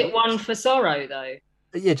 Was it one for sorrow though?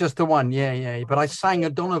 Yeah, just the one. Yeah. But I sang a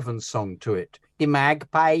Donovan song to it. The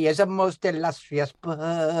magpie is a most illustrious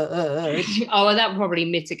bird. Oh, well, that probably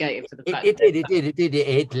mitigated for the fact. It did.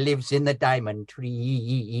 It lives in the diamond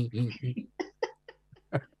tree.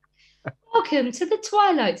 Welcome to the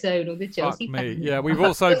Twilight Zone of the Chelsea. Fuck me. Yeah, we've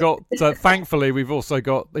also got, thankfully,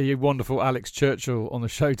 the wonderful Alex Churchill on the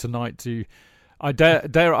show tonight to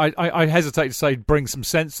I hesitate to say bring some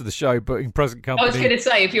sense to the show, but in present company, I was going to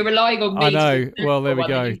say, if you're relying on me, I know. Well, there we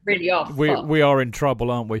go. You really are. We are in trouble,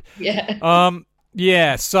 aren't we? Yeah.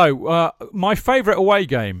 Yeah. So my favourite away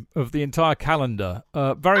game of the entire calendar,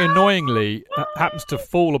 very annoyingly, happens to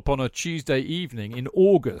fall upon a Tuesday evening in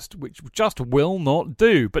August, which just will not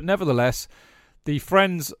do. But nevertheless, the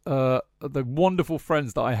friends, the wonderful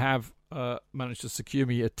friends that I have, managed to secure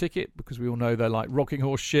me a ticket, because we all know they're like rocking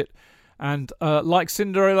horse shit. And like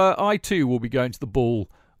Cinderella, I too will be going to the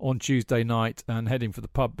ball on Tuesday night and heading for the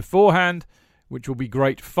pub beforehand, which will be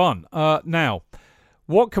great fun. Now,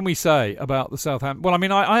 what can we say about the Southampton? Well, I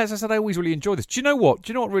mean, as I said, I always really enjoy this. Do you know what?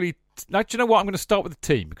 I'm going to start with the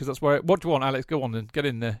team, because that's where. What do you want, Alex? Go on and get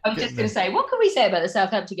in there. I'm just going to say, what can we say about the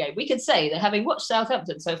Southampton game? We could say that having watched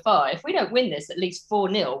Southampton so far, if we don't win this at least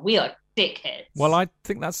 4-0, we are dickheads. Well, I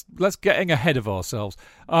think let's getting ahead of ourselves.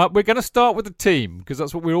 We're going to start with the team, because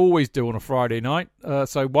that's what we always do on a Friday night.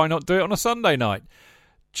 So why not do it on a Sunday night?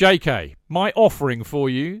 JK, my offering for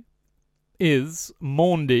you is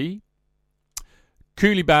Maundy,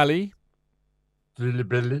 Koulibaly,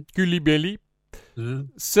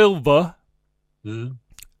 Silva,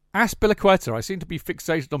 Azpilicueta. I seem to be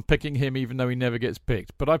fixated on picking him even though he never gets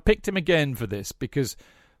picked. But I picked him again for this because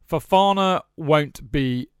Fofana won't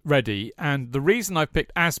be ready. And the reason I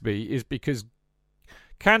picked Asby is because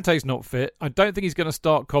Kante's not fit. I don't think he's going to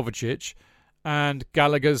start Kovacic. And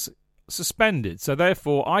Gallagher's suspended. So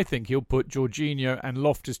therefore, I think he'll put Jorginho and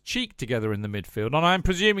Loftus-Cheek together in the midfield. And I'm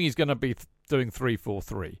presuming he's going to be doing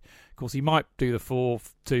 3-4-3. Of course, he might do the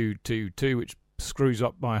 4-2-2-2, which screws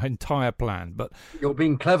up my entire plan. But you're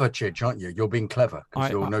being clever, Chidge, aren't you? You're being clever,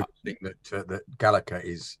 because you're noticing that Gallagher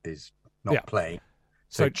is not playing.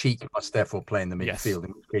 So Cheek must therefore play in the midfield,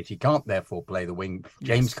 in which case he can't therefore play the wing.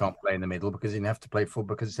 James can't play in the middle because he'd have to play full,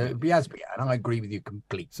 because it would be Asby. And I agree with you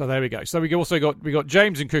completely. So there we go. So we also got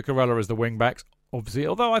James and Cucurella as the wing backs, obviously.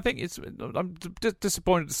 Although I think I'm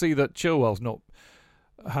disappointed to see that Chilwell's not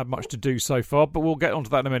had much to do so far, but we'll get onto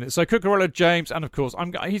that in a minute. So Cucurella, James, and of course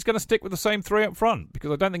he's going to stick with the same three up front,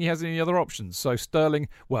 because I don't think he has any other options. So Sterling,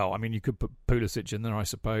 well, I mean, you could put Pulisic in there, I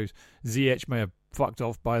suppose. Ziyech may have fucked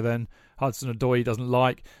off by then. Hudson-Odoi he doesn't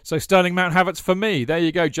like. So Sterling, Mount, Havertz for me. There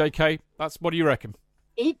you go, JK. What do you reckon?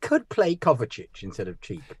 He could play Kovacic instead of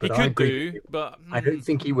Cheek. But he could do, but I don't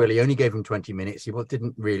think he will. He only gave him 20 minutes. He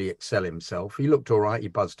didn't really excel himself. He looked all right. He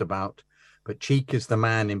buzzed about. But Cheek is the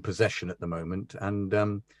man in possession at the moment, and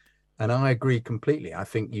I agree completely. I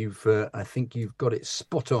think you've got it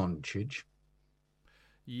spot on, Chidge.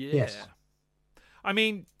 Yeah. Yes. I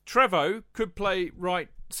mean, Trevoh could play right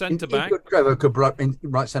centre back. Trevoh could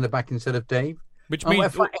right centre back instead of Dave. Which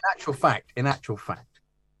means, in actual fact,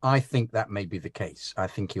 I think that may be the case. I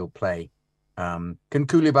think he'll play. Can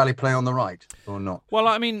Koulibaly play on the right or not? Well,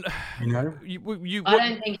 I mean, I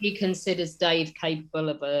don't think he considers Dave capable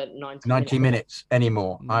of a 90 minutes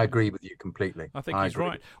anymore. I agree with you completely. I think he's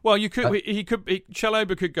right. Well,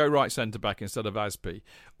 Chalobah could go right centre back instead of Aspi,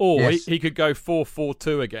 or he could go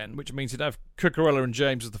 4-4-2 again, which means he'd have Cucurella and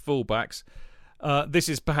James as the fullbacks. This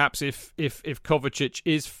is perhaps if Kovacic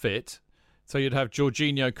is fit, so you'd have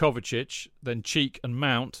Jorginho, Kovacic, then Cheek and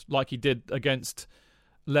Mount, like he did against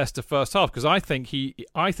Leicester first half, because I think he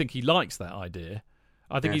likes that idea.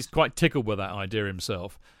 I think he's quite tickled with that idea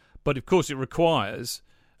himself. But of course, it requires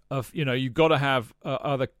you've got to have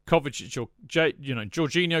either Kovacic or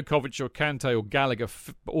Jorginho, Kovacic or Kante or Gallagher,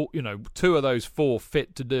 two of those four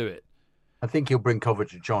fit to do it. I think he'll bring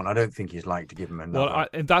Kovacic on. I don't think he's like to give him another. Well,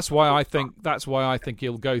 and that's why I think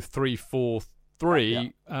he'll go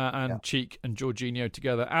 3-4-3 and Cheek and Jorginho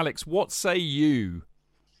together. Alex, what say you?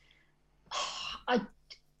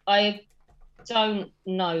 I don't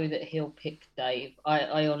know that he'll pick Dave.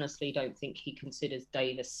 I honestly don't think he considers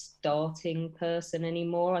Dave a starting person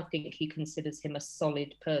anymore. I think he considers him a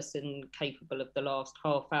solid person capable of the last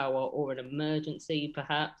half hour or an emergency,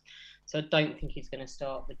 perhaps. So I don't think he's going to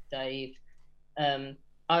start with Dave. I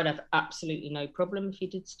would have absolutely no problem if he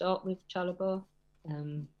did start with Chalobah.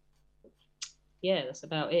 Yeah, that's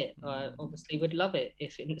about it. I obviously would love it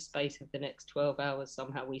if in the space of the next 12 hours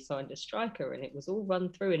somehow we signed a striker and it was all run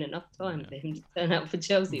through in enough time for him to turn out for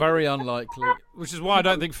Chelsea. Very unlikely, which is why I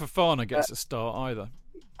don't think Fofana gets a start either.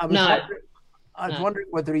 I was wondering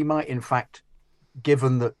whether he might, in fact,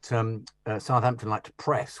 given that Southampton like to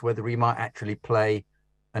press, whether he might actually play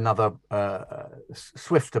another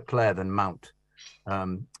swifter player than Mount,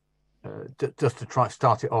 just to try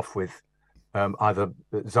start it off with. Either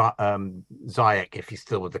Ziyech, if he's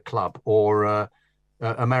still with the club, or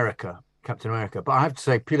Captain America. But I have to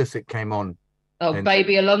say, Pulisic came on. Oh,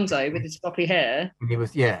 baby Alonso with his floppy hair. He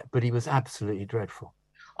was absolutely dreadful.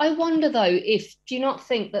 I wonder though, do you not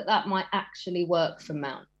think that might actually work for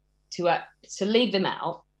Mount to leave him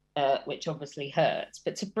out, which obviously hurts,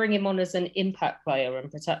 but to bring him on as an impact player and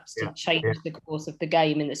perhaps to change the course of the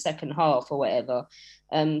game in the second half or whatever,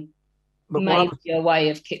 maybe a way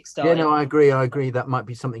of kickstarting. Yeah, no, I agree. That might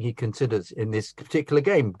be something he considers in this particular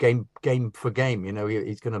game for game. You know,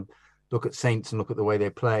 he's going to look at Saints and look at the way they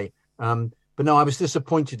play. But no, I was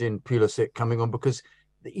disappointed in Pulisic coming on because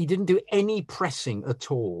he didn't do any pressing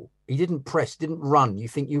at all. He didn't press, didn't run. You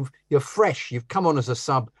think you're fresh. You've come on as a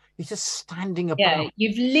sub. He's just standing about. Yeah,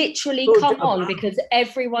 you've literally come on because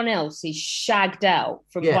everyone else is shagged out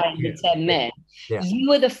from playing the 10 men. Yeah.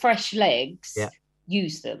 You are the fresh legs. Yeah.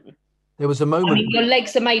 Use them. There was a moment. I mean, your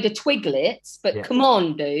legs are made of twiglets, but come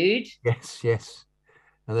on, dude. Yes.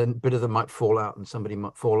 And then a bit of them might fall out and somebody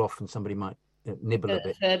might fall off and somebody might nibble a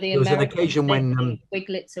bit. There was an occasion when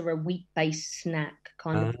twiglets are a wheat-based snack,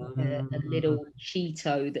 kind of a little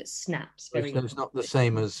Cheeto that snaps very. It's not the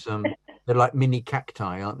same as they're like mini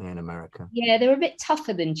cacti, aren't they, in America? Yeah, they're a bit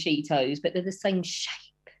tougher than Cheetos, but they're the same shape.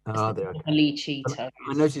 They're Cheetos.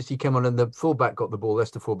 I noticed he came on and the fullback got the ball.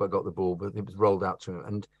 Leicester fullback got the ball, but it was rolled out to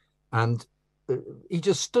him, and he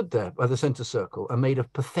just stood there by the centre circle and made a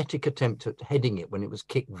pathetic attempt at heading it when it was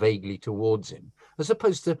kicked vaguely towards him, as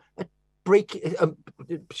opposed to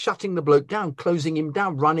shutting the bloke down, closing him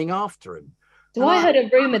down, running after him. So I heard a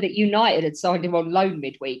rumour that United had signed him on loan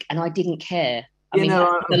midweek, and I didn't care. That's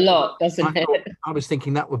a lot, doesn't it? I was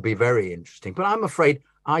thinking that would be very interesting, but I'm afraid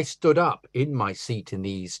I stood up in my seat in the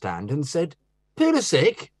East Stand and said,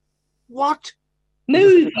 Pulisic, what?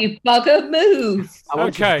 Move, you bugger, move.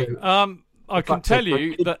 Okay, I can tell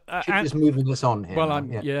you that is moving us on here. Well,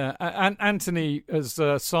 and Anthony has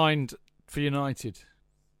signed for United.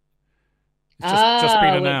 It's just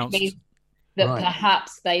been announced. Which means that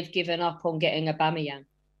perhaps they've given up on getting Aubameyang.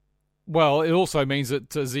 Well, it also means that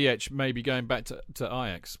Ziyech may be going back to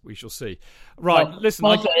Ajax. We shall see. Right, listen,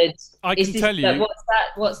 I can tell you.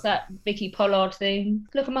 What's that Vicky Pollard thing?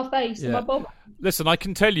 Look at my face, my bob. Listen, I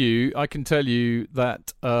can tell you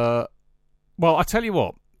that. Well, I tell you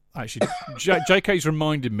what. Actually, JK's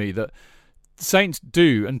reminded me that Saints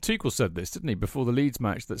do, and Tuchel said this, didn't he, before the Leeds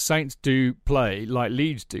match, that Saints do play like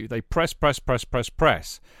Leeds do. They press.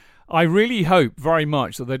 I really hope very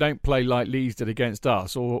much that they don't play like Leeds did against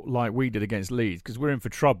us or like we did against Leeds, because we're in for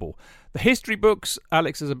trouble. The history books,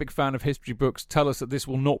 Alex is a big fan of history books, tell us that this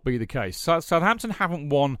will not be the case. Southampton haven't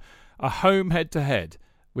won a home head-to-head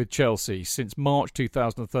with Chelsea since March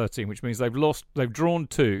 2013, which means they've drawn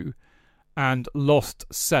 2 and lost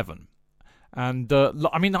 7. And,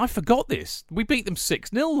 I forgot this. We beat them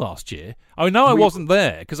 6-0 last year. I know I wasn't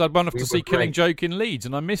there because I'd run off to see Killing Joke in Leeds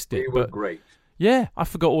and I missed it. We were great. Yeah, I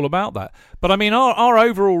forgot all about that. But, our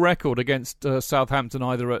overall record against Southampton,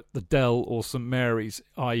 either at the Dell or St Mary's,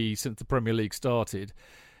 i.e. since the Premier League started,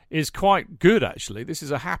 is quite good, actually. This is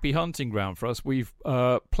a happy hunting ground for us. We've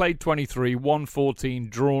played 23, won 14,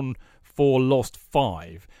 drawn 4, lost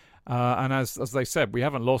 5. And as they said, we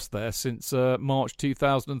haven't lost there since March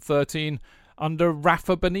 2013 under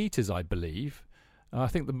Rafa Benitez, I believe. I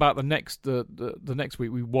think about the next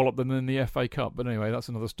week we wallop them in the FA Cup. But anyway, that's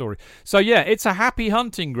another story. So, yeah, it's a happy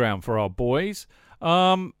hunting ground for our boys.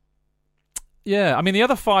 The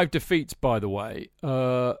other 5 defeats, by the way,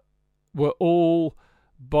 were all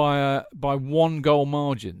by 1 goal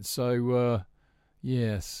margin. So,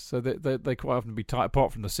 yes, so they quite often be tight,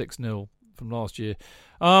 apart from the 6-0 from last year.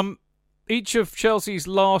 Each of Chelsea's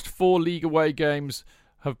last 4 league away games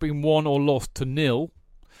have been won or lost to 0.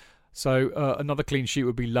 So another clean sheet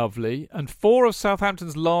would be lovely. And 4 of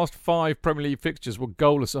Southampton's last 5 Premier League fixtures were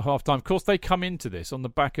goalless at half-time. Of course, they come into this on the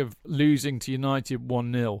back of losing to United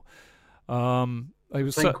 1-0. They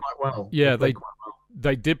were playing quite well. Yeah,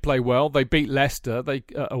 they did play well. They beat Leicester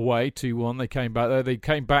away 2-1. They came back there. They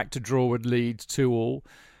came back to draw with Leeds 2-2.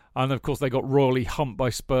 And, of course, they got royally humped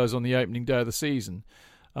by Spurs on the opening day of the season.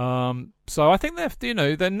 So I think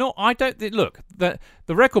they're not. Look, the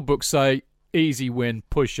record books say easy win,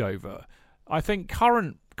 pushover. I think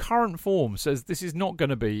current form says this is not going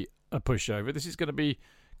to be a pushover. This is going to be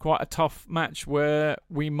quite a tough match where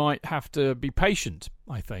we might have to be patient,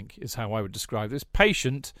 I think, is how I would describe this.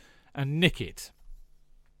 Patient and nick it.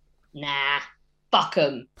 Nah, fuck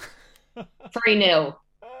 'em. 3-0.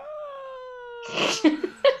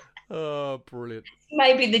 Oh, brilliant.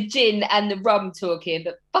 Maybe the gin and the rum talking,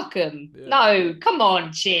 but fuck 'em. Yeah. No, come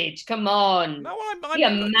on, Chidge, come on. No, be a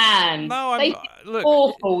man. No, They've been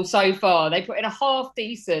awful so far. They put in a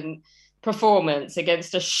half-decent performance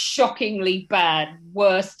against a shockingly bad,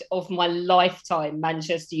 worst of my lifetime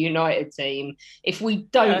Manchester United team. If we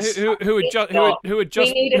don't, who had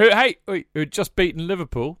just beaten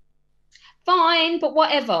Liverpool. Fine, but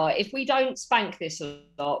whatever. If we don't spank this a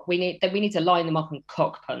lot, we need to line them up and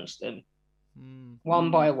cock punch them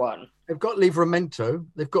one by one. They've got Livramento.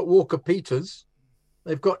 They've got Walker Peters.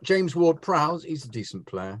 They've got James Ward-Prowse. He's a decent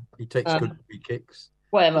player. He takes good free kicks.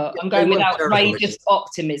 Whatever. I'm going with outrageous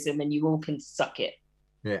optimism, and you all can suck it.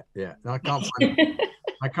 Yeah. I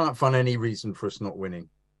can't find any reason for us not winning.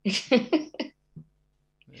 Did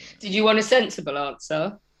you want a sensible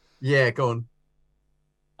answer? Yeah, go on.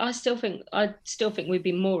 I still think we'd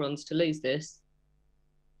be morons to lose this.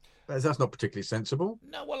 That's not particularly sensible.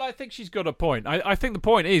 No, well, I think she's got a point. I think the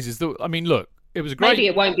point is that, I mean, look, it was great. Maybe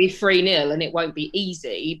it won't be 3-0 and it won't be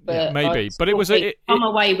easy, but yeah, maybe. But it was come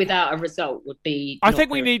away without a result would be. I think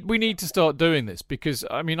we need to start doing this because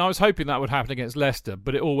I mean I was hoping that would happen against Leicester,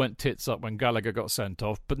 but it all went tits up when Gallagher got sent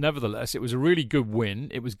off. But nevertheless, it was a really good win.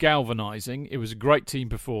 It was galvanising. It was a great team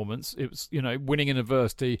performance. It was winning in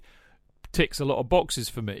adversity ticks a lot of boxes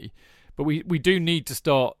for me. But we do need to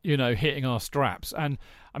start hitting our straps. And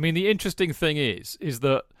I mean the interesting thing is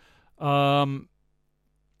that.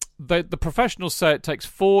 The professionals say it takes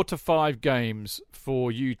 4 to 5 games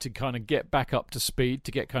for you to kind of get back up to speed,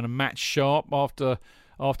 to get kind of match sharp after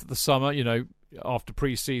the summer, after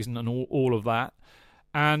pre-season and all of that.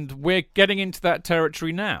 And we're getting into that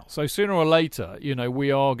territory now. So sooner or later,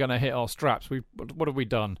 we are going to hit our straps. What have we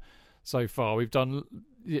done so far? We've done,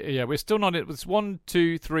 we're still not. It's 1,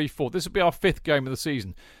 2, 3, 4. This will be our 5th game of the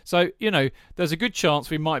season. So there's a good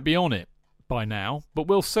chance we might be on it by now, but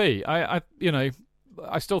we'll see.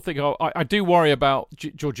 I still think I do worry about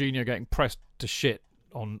Jorginho getting pressed to shit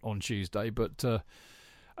on Tuesday, but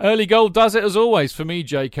early goal does it as always for me,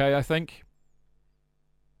 JK, I think.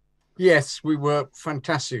 Yes, we were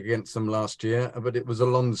fantastic against them last year, but it was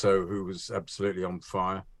Alonso who was absolutely on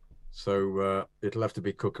fire. So it'll have to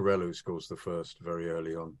be Cucurella who scores the first very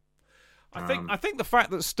early on. I think the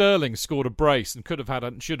fact that Sterling scored a brace and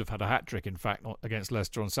should have had a hat-trick, in fact, against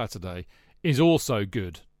Leicester on Saturday, is also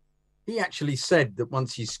good. He actually said that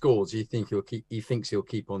once he scores, he thinks he'll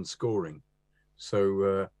keep on scoring.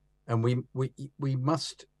 So, and we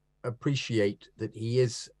must appreciate that he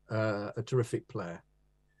is a terrific player,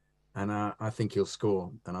 and I think he'll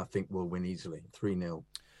score, and I think we'll win easily, 3-0.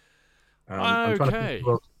 Okay.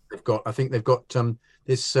 I think they've got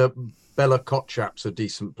this Bella Kotchap's a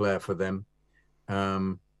decent player for them.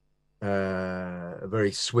 A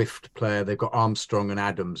very swift player. They've got Armstrong and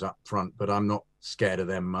Adams up front, but I'm not scared of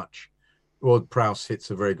them much. Ward-Prowse hits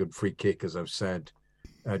a very good free kick, as I've said.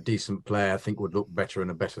 A decent player, I think, would look better in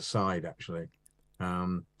a better side, actually.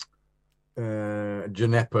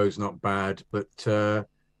 Gineppo's not bad, but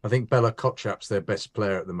I think Bella Kotchap's their best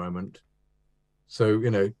player at the moment. So,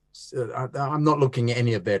 I'm not looking at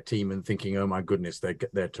any of their team and thinking, oh, my goodness,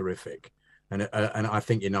 they're terrific. And I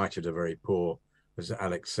think United are very poor. As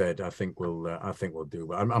Alex said, I think we'll do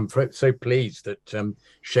well. I'm so pleased that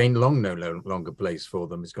Shane Long no longer plays for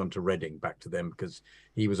them. He's gone to Reading, back to them, because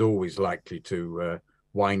he was always likely to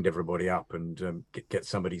wind everybody up and get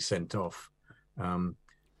somebody sent off, and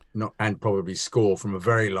probably score from a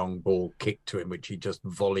very long ball kick to him, which he just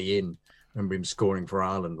volley in. I remember him scoring for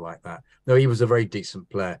Ireland like that. No, he was a very decent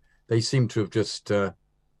player. They seem to have just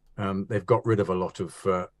they've got rid of a lot of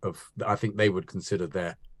I think they would consider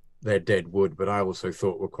their dead wood, but I also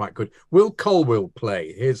thought were quite good. Will Colwill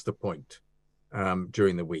play? Here's the point.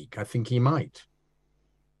 During the week, I think he might.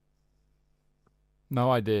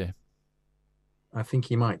 No idea. I think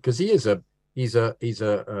he might, because he's a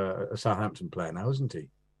Southampton player now, isn't he?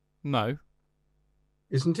 No.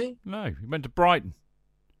 Isn't he? No, he went to Brighton.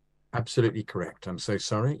 Absolutely correct. I'm so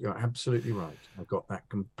sorry. You're absolutely right. I got that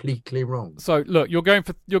completely wrong. So look, you're going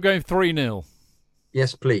 3-0.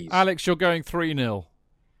 Yes, please. Alex, you're going 3-0.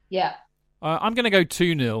 Yeah. I'm going to go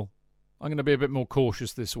 2-0. I'm going to be a bit more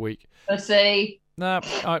cautious this week. Let's see. No,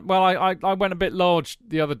 I went a bit large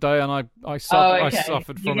the other day, and I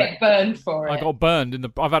suffered from it. You get burned for it. I got burned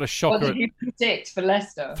I've had a shocker. What did you predict for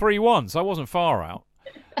Leicester? 3-1, so I wasn't far out.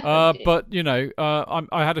 But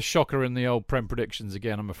I had a shocker in the old Prem predictions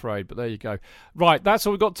again, I'm afraid. But there you go. Right, that's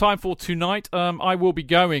all we've got time for tonight. I will be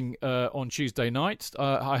going on Tuesday night.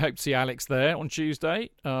 I hope to see Alex there on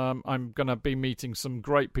Tuesday. I'm going to be meeting some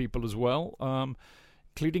great people as well,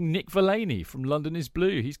 including Nick Villaney from London is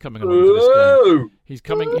Blue. He's coming along to this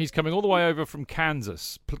game. He's coming all the way over from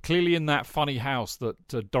Kansas, clearly in that funny house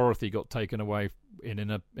that Dorothy got taken away in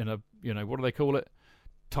a what do they call it?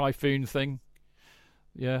 Typhoon thing.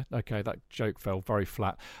 Yeah, okay, that joke fell very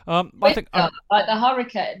flat. I think like the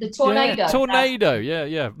hurricane, the tornado. Yeah, tornado,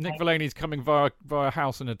 yeah. Nick Villaney's coming via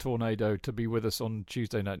house in a tornado to be with us on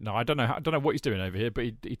Tuesday night. No, I don't know what he's doing over here, but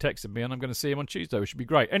he texted me, and I'm going to see him on Tuesday, which should be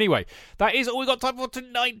great. Anyway, that is all we got time for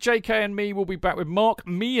tonight. JK and me will be back with Mark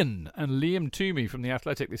Meehan and Liam Toomey from The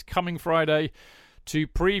Athletic this coming Friday to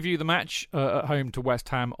preview the match at home to West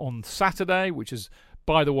Ham on Saturday, which is,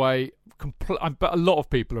 by the way, but a lot of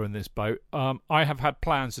people are in this boat. I have had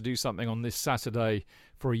plans to do something on this Saturday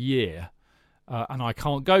for a year, and I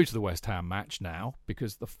can't go to the West Ham match now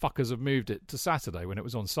because the fuckers have moved it to Saturday when it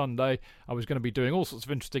was on Sunday. I was going to be doing all sorts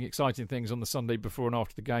of interesting, exciting things on the Sunday before and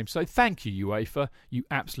after the game. So thank you, UEFA, you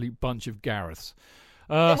absolute bunch of Gareths.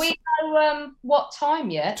 Do we know what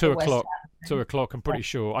time yet? 2 o'clock. 2 o'clock, I'm pretty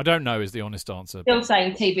sure. I don't know is the honest answer. Still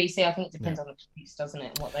saying TBC. I think it depends on the police, doesn't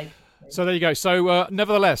it? What they. So there you go. So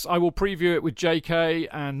nevertheless, I will preview it with JK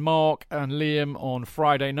and Mark and Liam on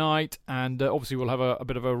Friday night, and obviously we'll have a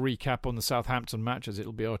bit of a recap on the Southampton match, as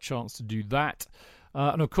it'll be our chance to do that.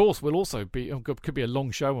 And of course, we'll also could be a long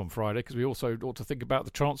show on Friday because we also ought to think about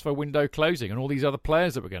the transfer window closing and all these other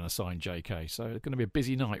players that we're going to sign, JK. So it's going to be a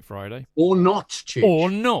busy night Friday. Or not, Chidge. Or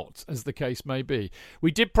not, as the case may be. We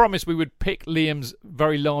did promise we would pick Liam's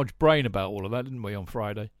very large brain about all of that, didn't we, on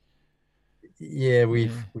Friday? Yeah, we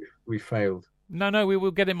failed. No, we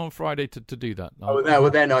will get him on Friday to do that.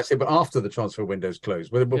 Then I said, but after the transfer window's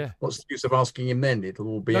closed. What's the use of asking him then? It'll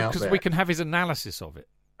all be out there. Because we can have his analysis of it.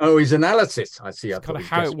 Oh, his analysis. I see. It's kind of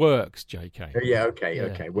how it works, JK. Yeah,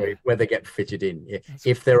 okay. Where they get fitted in,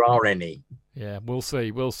 if there are any. Yeah, we'll see.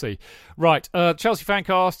 Right, Chelsea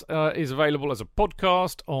Fancast is available as a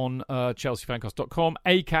podcast on chelseafancast.com.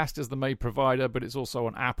 Acast is the main provider, but it's also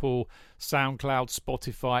on Apple, SoundCloud,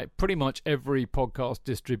 Spotify, pretty much every podcast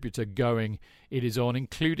distributor going it is on,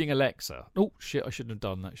 including Alexa. Oh, shit, I shouldn't have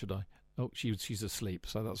done that, should I? Oh, she's asleep,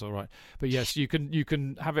 so that's all right. But yes, you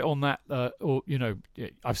can have it on that, or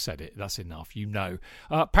I've said it. That's enough.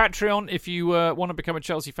 Patreon, if you want to become a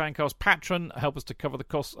Chelsea Fancast patron, help us to cover the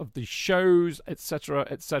costs of the shows, etc.,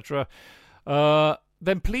 etc.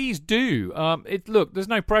 Then please do. Look, there's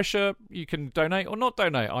no pressure. You can donate or not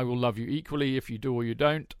donate. I will love you equally if you do or you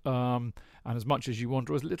don't, and as much as you want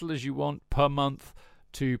or as little as you want per month.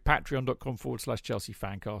 To patreon.com/Chelsea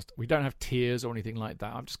Fancast. We don't have tiers or anything like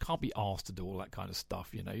that. I just can't be asked to do all that kind of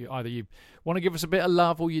stuff. Either you want to give us a bit of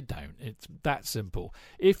love or you don't. It's that simple.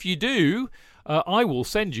 If you do, I will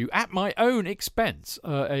send you at my own expense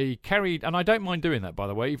a Kerry, and I don't mind doing that, by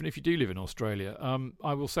the way, even if you do live in Australia.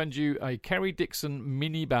 I will send you a Kerry Dixon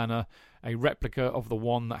mini banner, a replica of the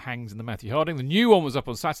one that hangs in the Matthew Harding. The new one was up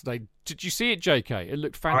on Saturday. Did you see it, JK? It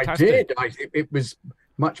looked fantastic. I did. It was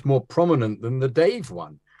much more prominent than the Dave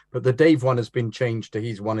one, but the Dave one has been changed to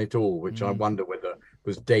He's Won It All, which I wonder whether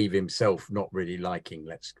was Dave himself not really liking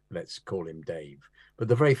let's call him Dave. But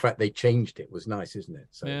the very fact they changed it was nice, isn't it?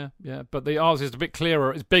 So. Yeah. But ours is a bit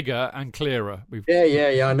clearer. It's bigger and clearer.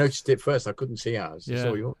 Yeah. I noticed it first. I couldn't see ours.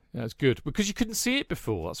 Yeah, it's good because you couldn't see it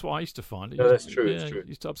before. That's what I used to find. That's true. It's true. It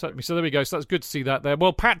used to upset me. So there we go. So that's good to see that there.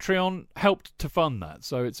 Well, Patreon helped to fund that,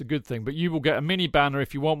 so it's a good thing. But you will get a mini banner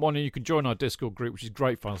if you want one, and you can join our Discord group, which is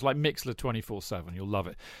great fun. It's like Mixler 24/7. You'll love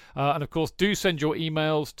it. And of course, do send your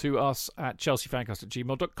emails to us at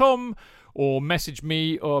chelseafancast@gmail.com. Or message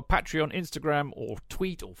me or Patreon, Instagram, or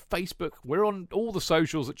tweet or Facebook. We're on all the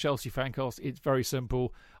socials at Chelsea Fancast. It's very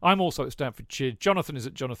simple. I'm also at Stanford Chid. Jonathan is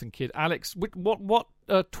at Jonathan Kidd. Alex, what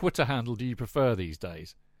Twitter handle do you prefer these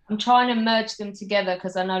days? I'm trying to merge them together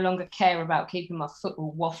because I no longer care about keeping my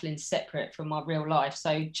football waffling separate from my real life.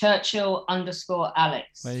 So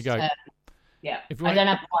Churchill_Alex. There you go. I don't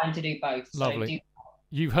have time to do both. Lovely. So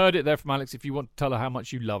you've heard it there from Alex if you want to tell her how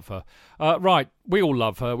much you love her. Right, we all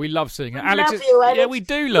love her. We love seeing her. Alex, love you, Alex. Yeah, we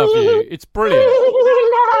do love you. It's brilliant.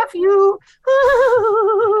 We love you.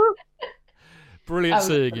 Brilliant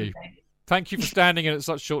seeing you. Thank you for standing in at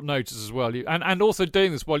such short notice as well. And also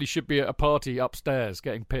doing this while you should be at a party upstairs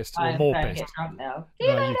getting pissed or more pissed. No,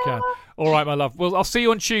 you can. All right, my love. Well, I'll see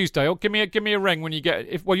you on Tuesday. Or give me a ring when you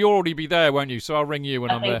get. You'll already be there, won't you? So I'll ring you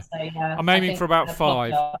when I'm there. So, yeah. I'm aiming for about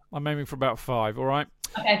 5. I'm aiming for about 5. All right.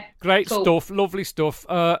 Okay. Great stuff. Lovely stuff.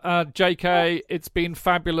 JK, it's been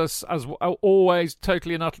fabulous as always.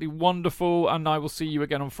 Totally and utterly wonderful. And I will see you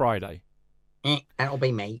again on Friday. That'll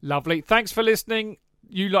be me. Lovely. Thanks for listening.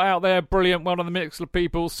 You lot out there, brilliant. Well done, the Mixler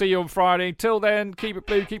people. See you on Friday. Till then, keep it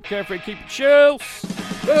blue, keep it carefree, keep it chill.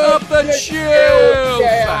 Up the chill.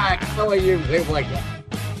 Yeah, how are you? Live like that.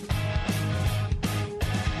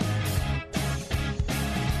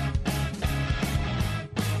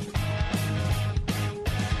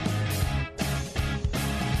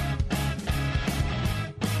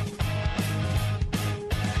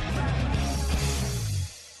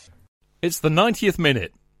 It's the 90th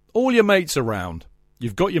minute. All your mates around.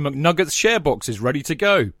 You've got your McNuggets share boxes ready to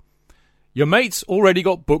go. Your mates already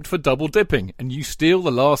got booked for double dipping, and you steal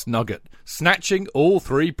the last nugget, snatching all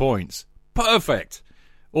 3 points. Perfect.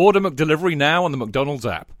 Order McDelivery now on the McDonald's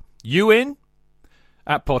app. You in?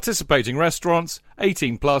 At participating restaurants,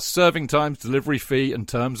 18 plus, serving times, delivery fee and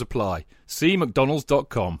terms apply. See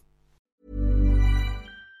mcdonalds.com.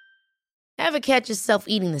 Ever catch yourself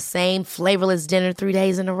eating the same flavorless dinner 3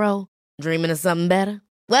 days in a row? Dreaming of something better?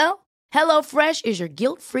 Well, HelloFresh is your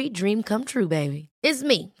guilt-free dream come true, baby. It's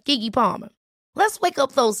me, Keke Palmer. Let's wake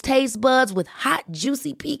up those taste buds with hot,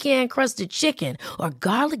 juicy pecan-crusted chicken or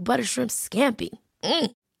garlic butter shrimp scampi.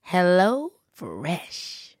 Hello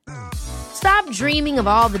Fresh. Stop dreaming of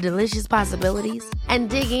all the delicious possibilities and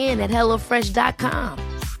dig in at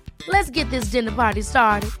HelloFresh.com. Let's get this dinner party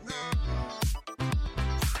started.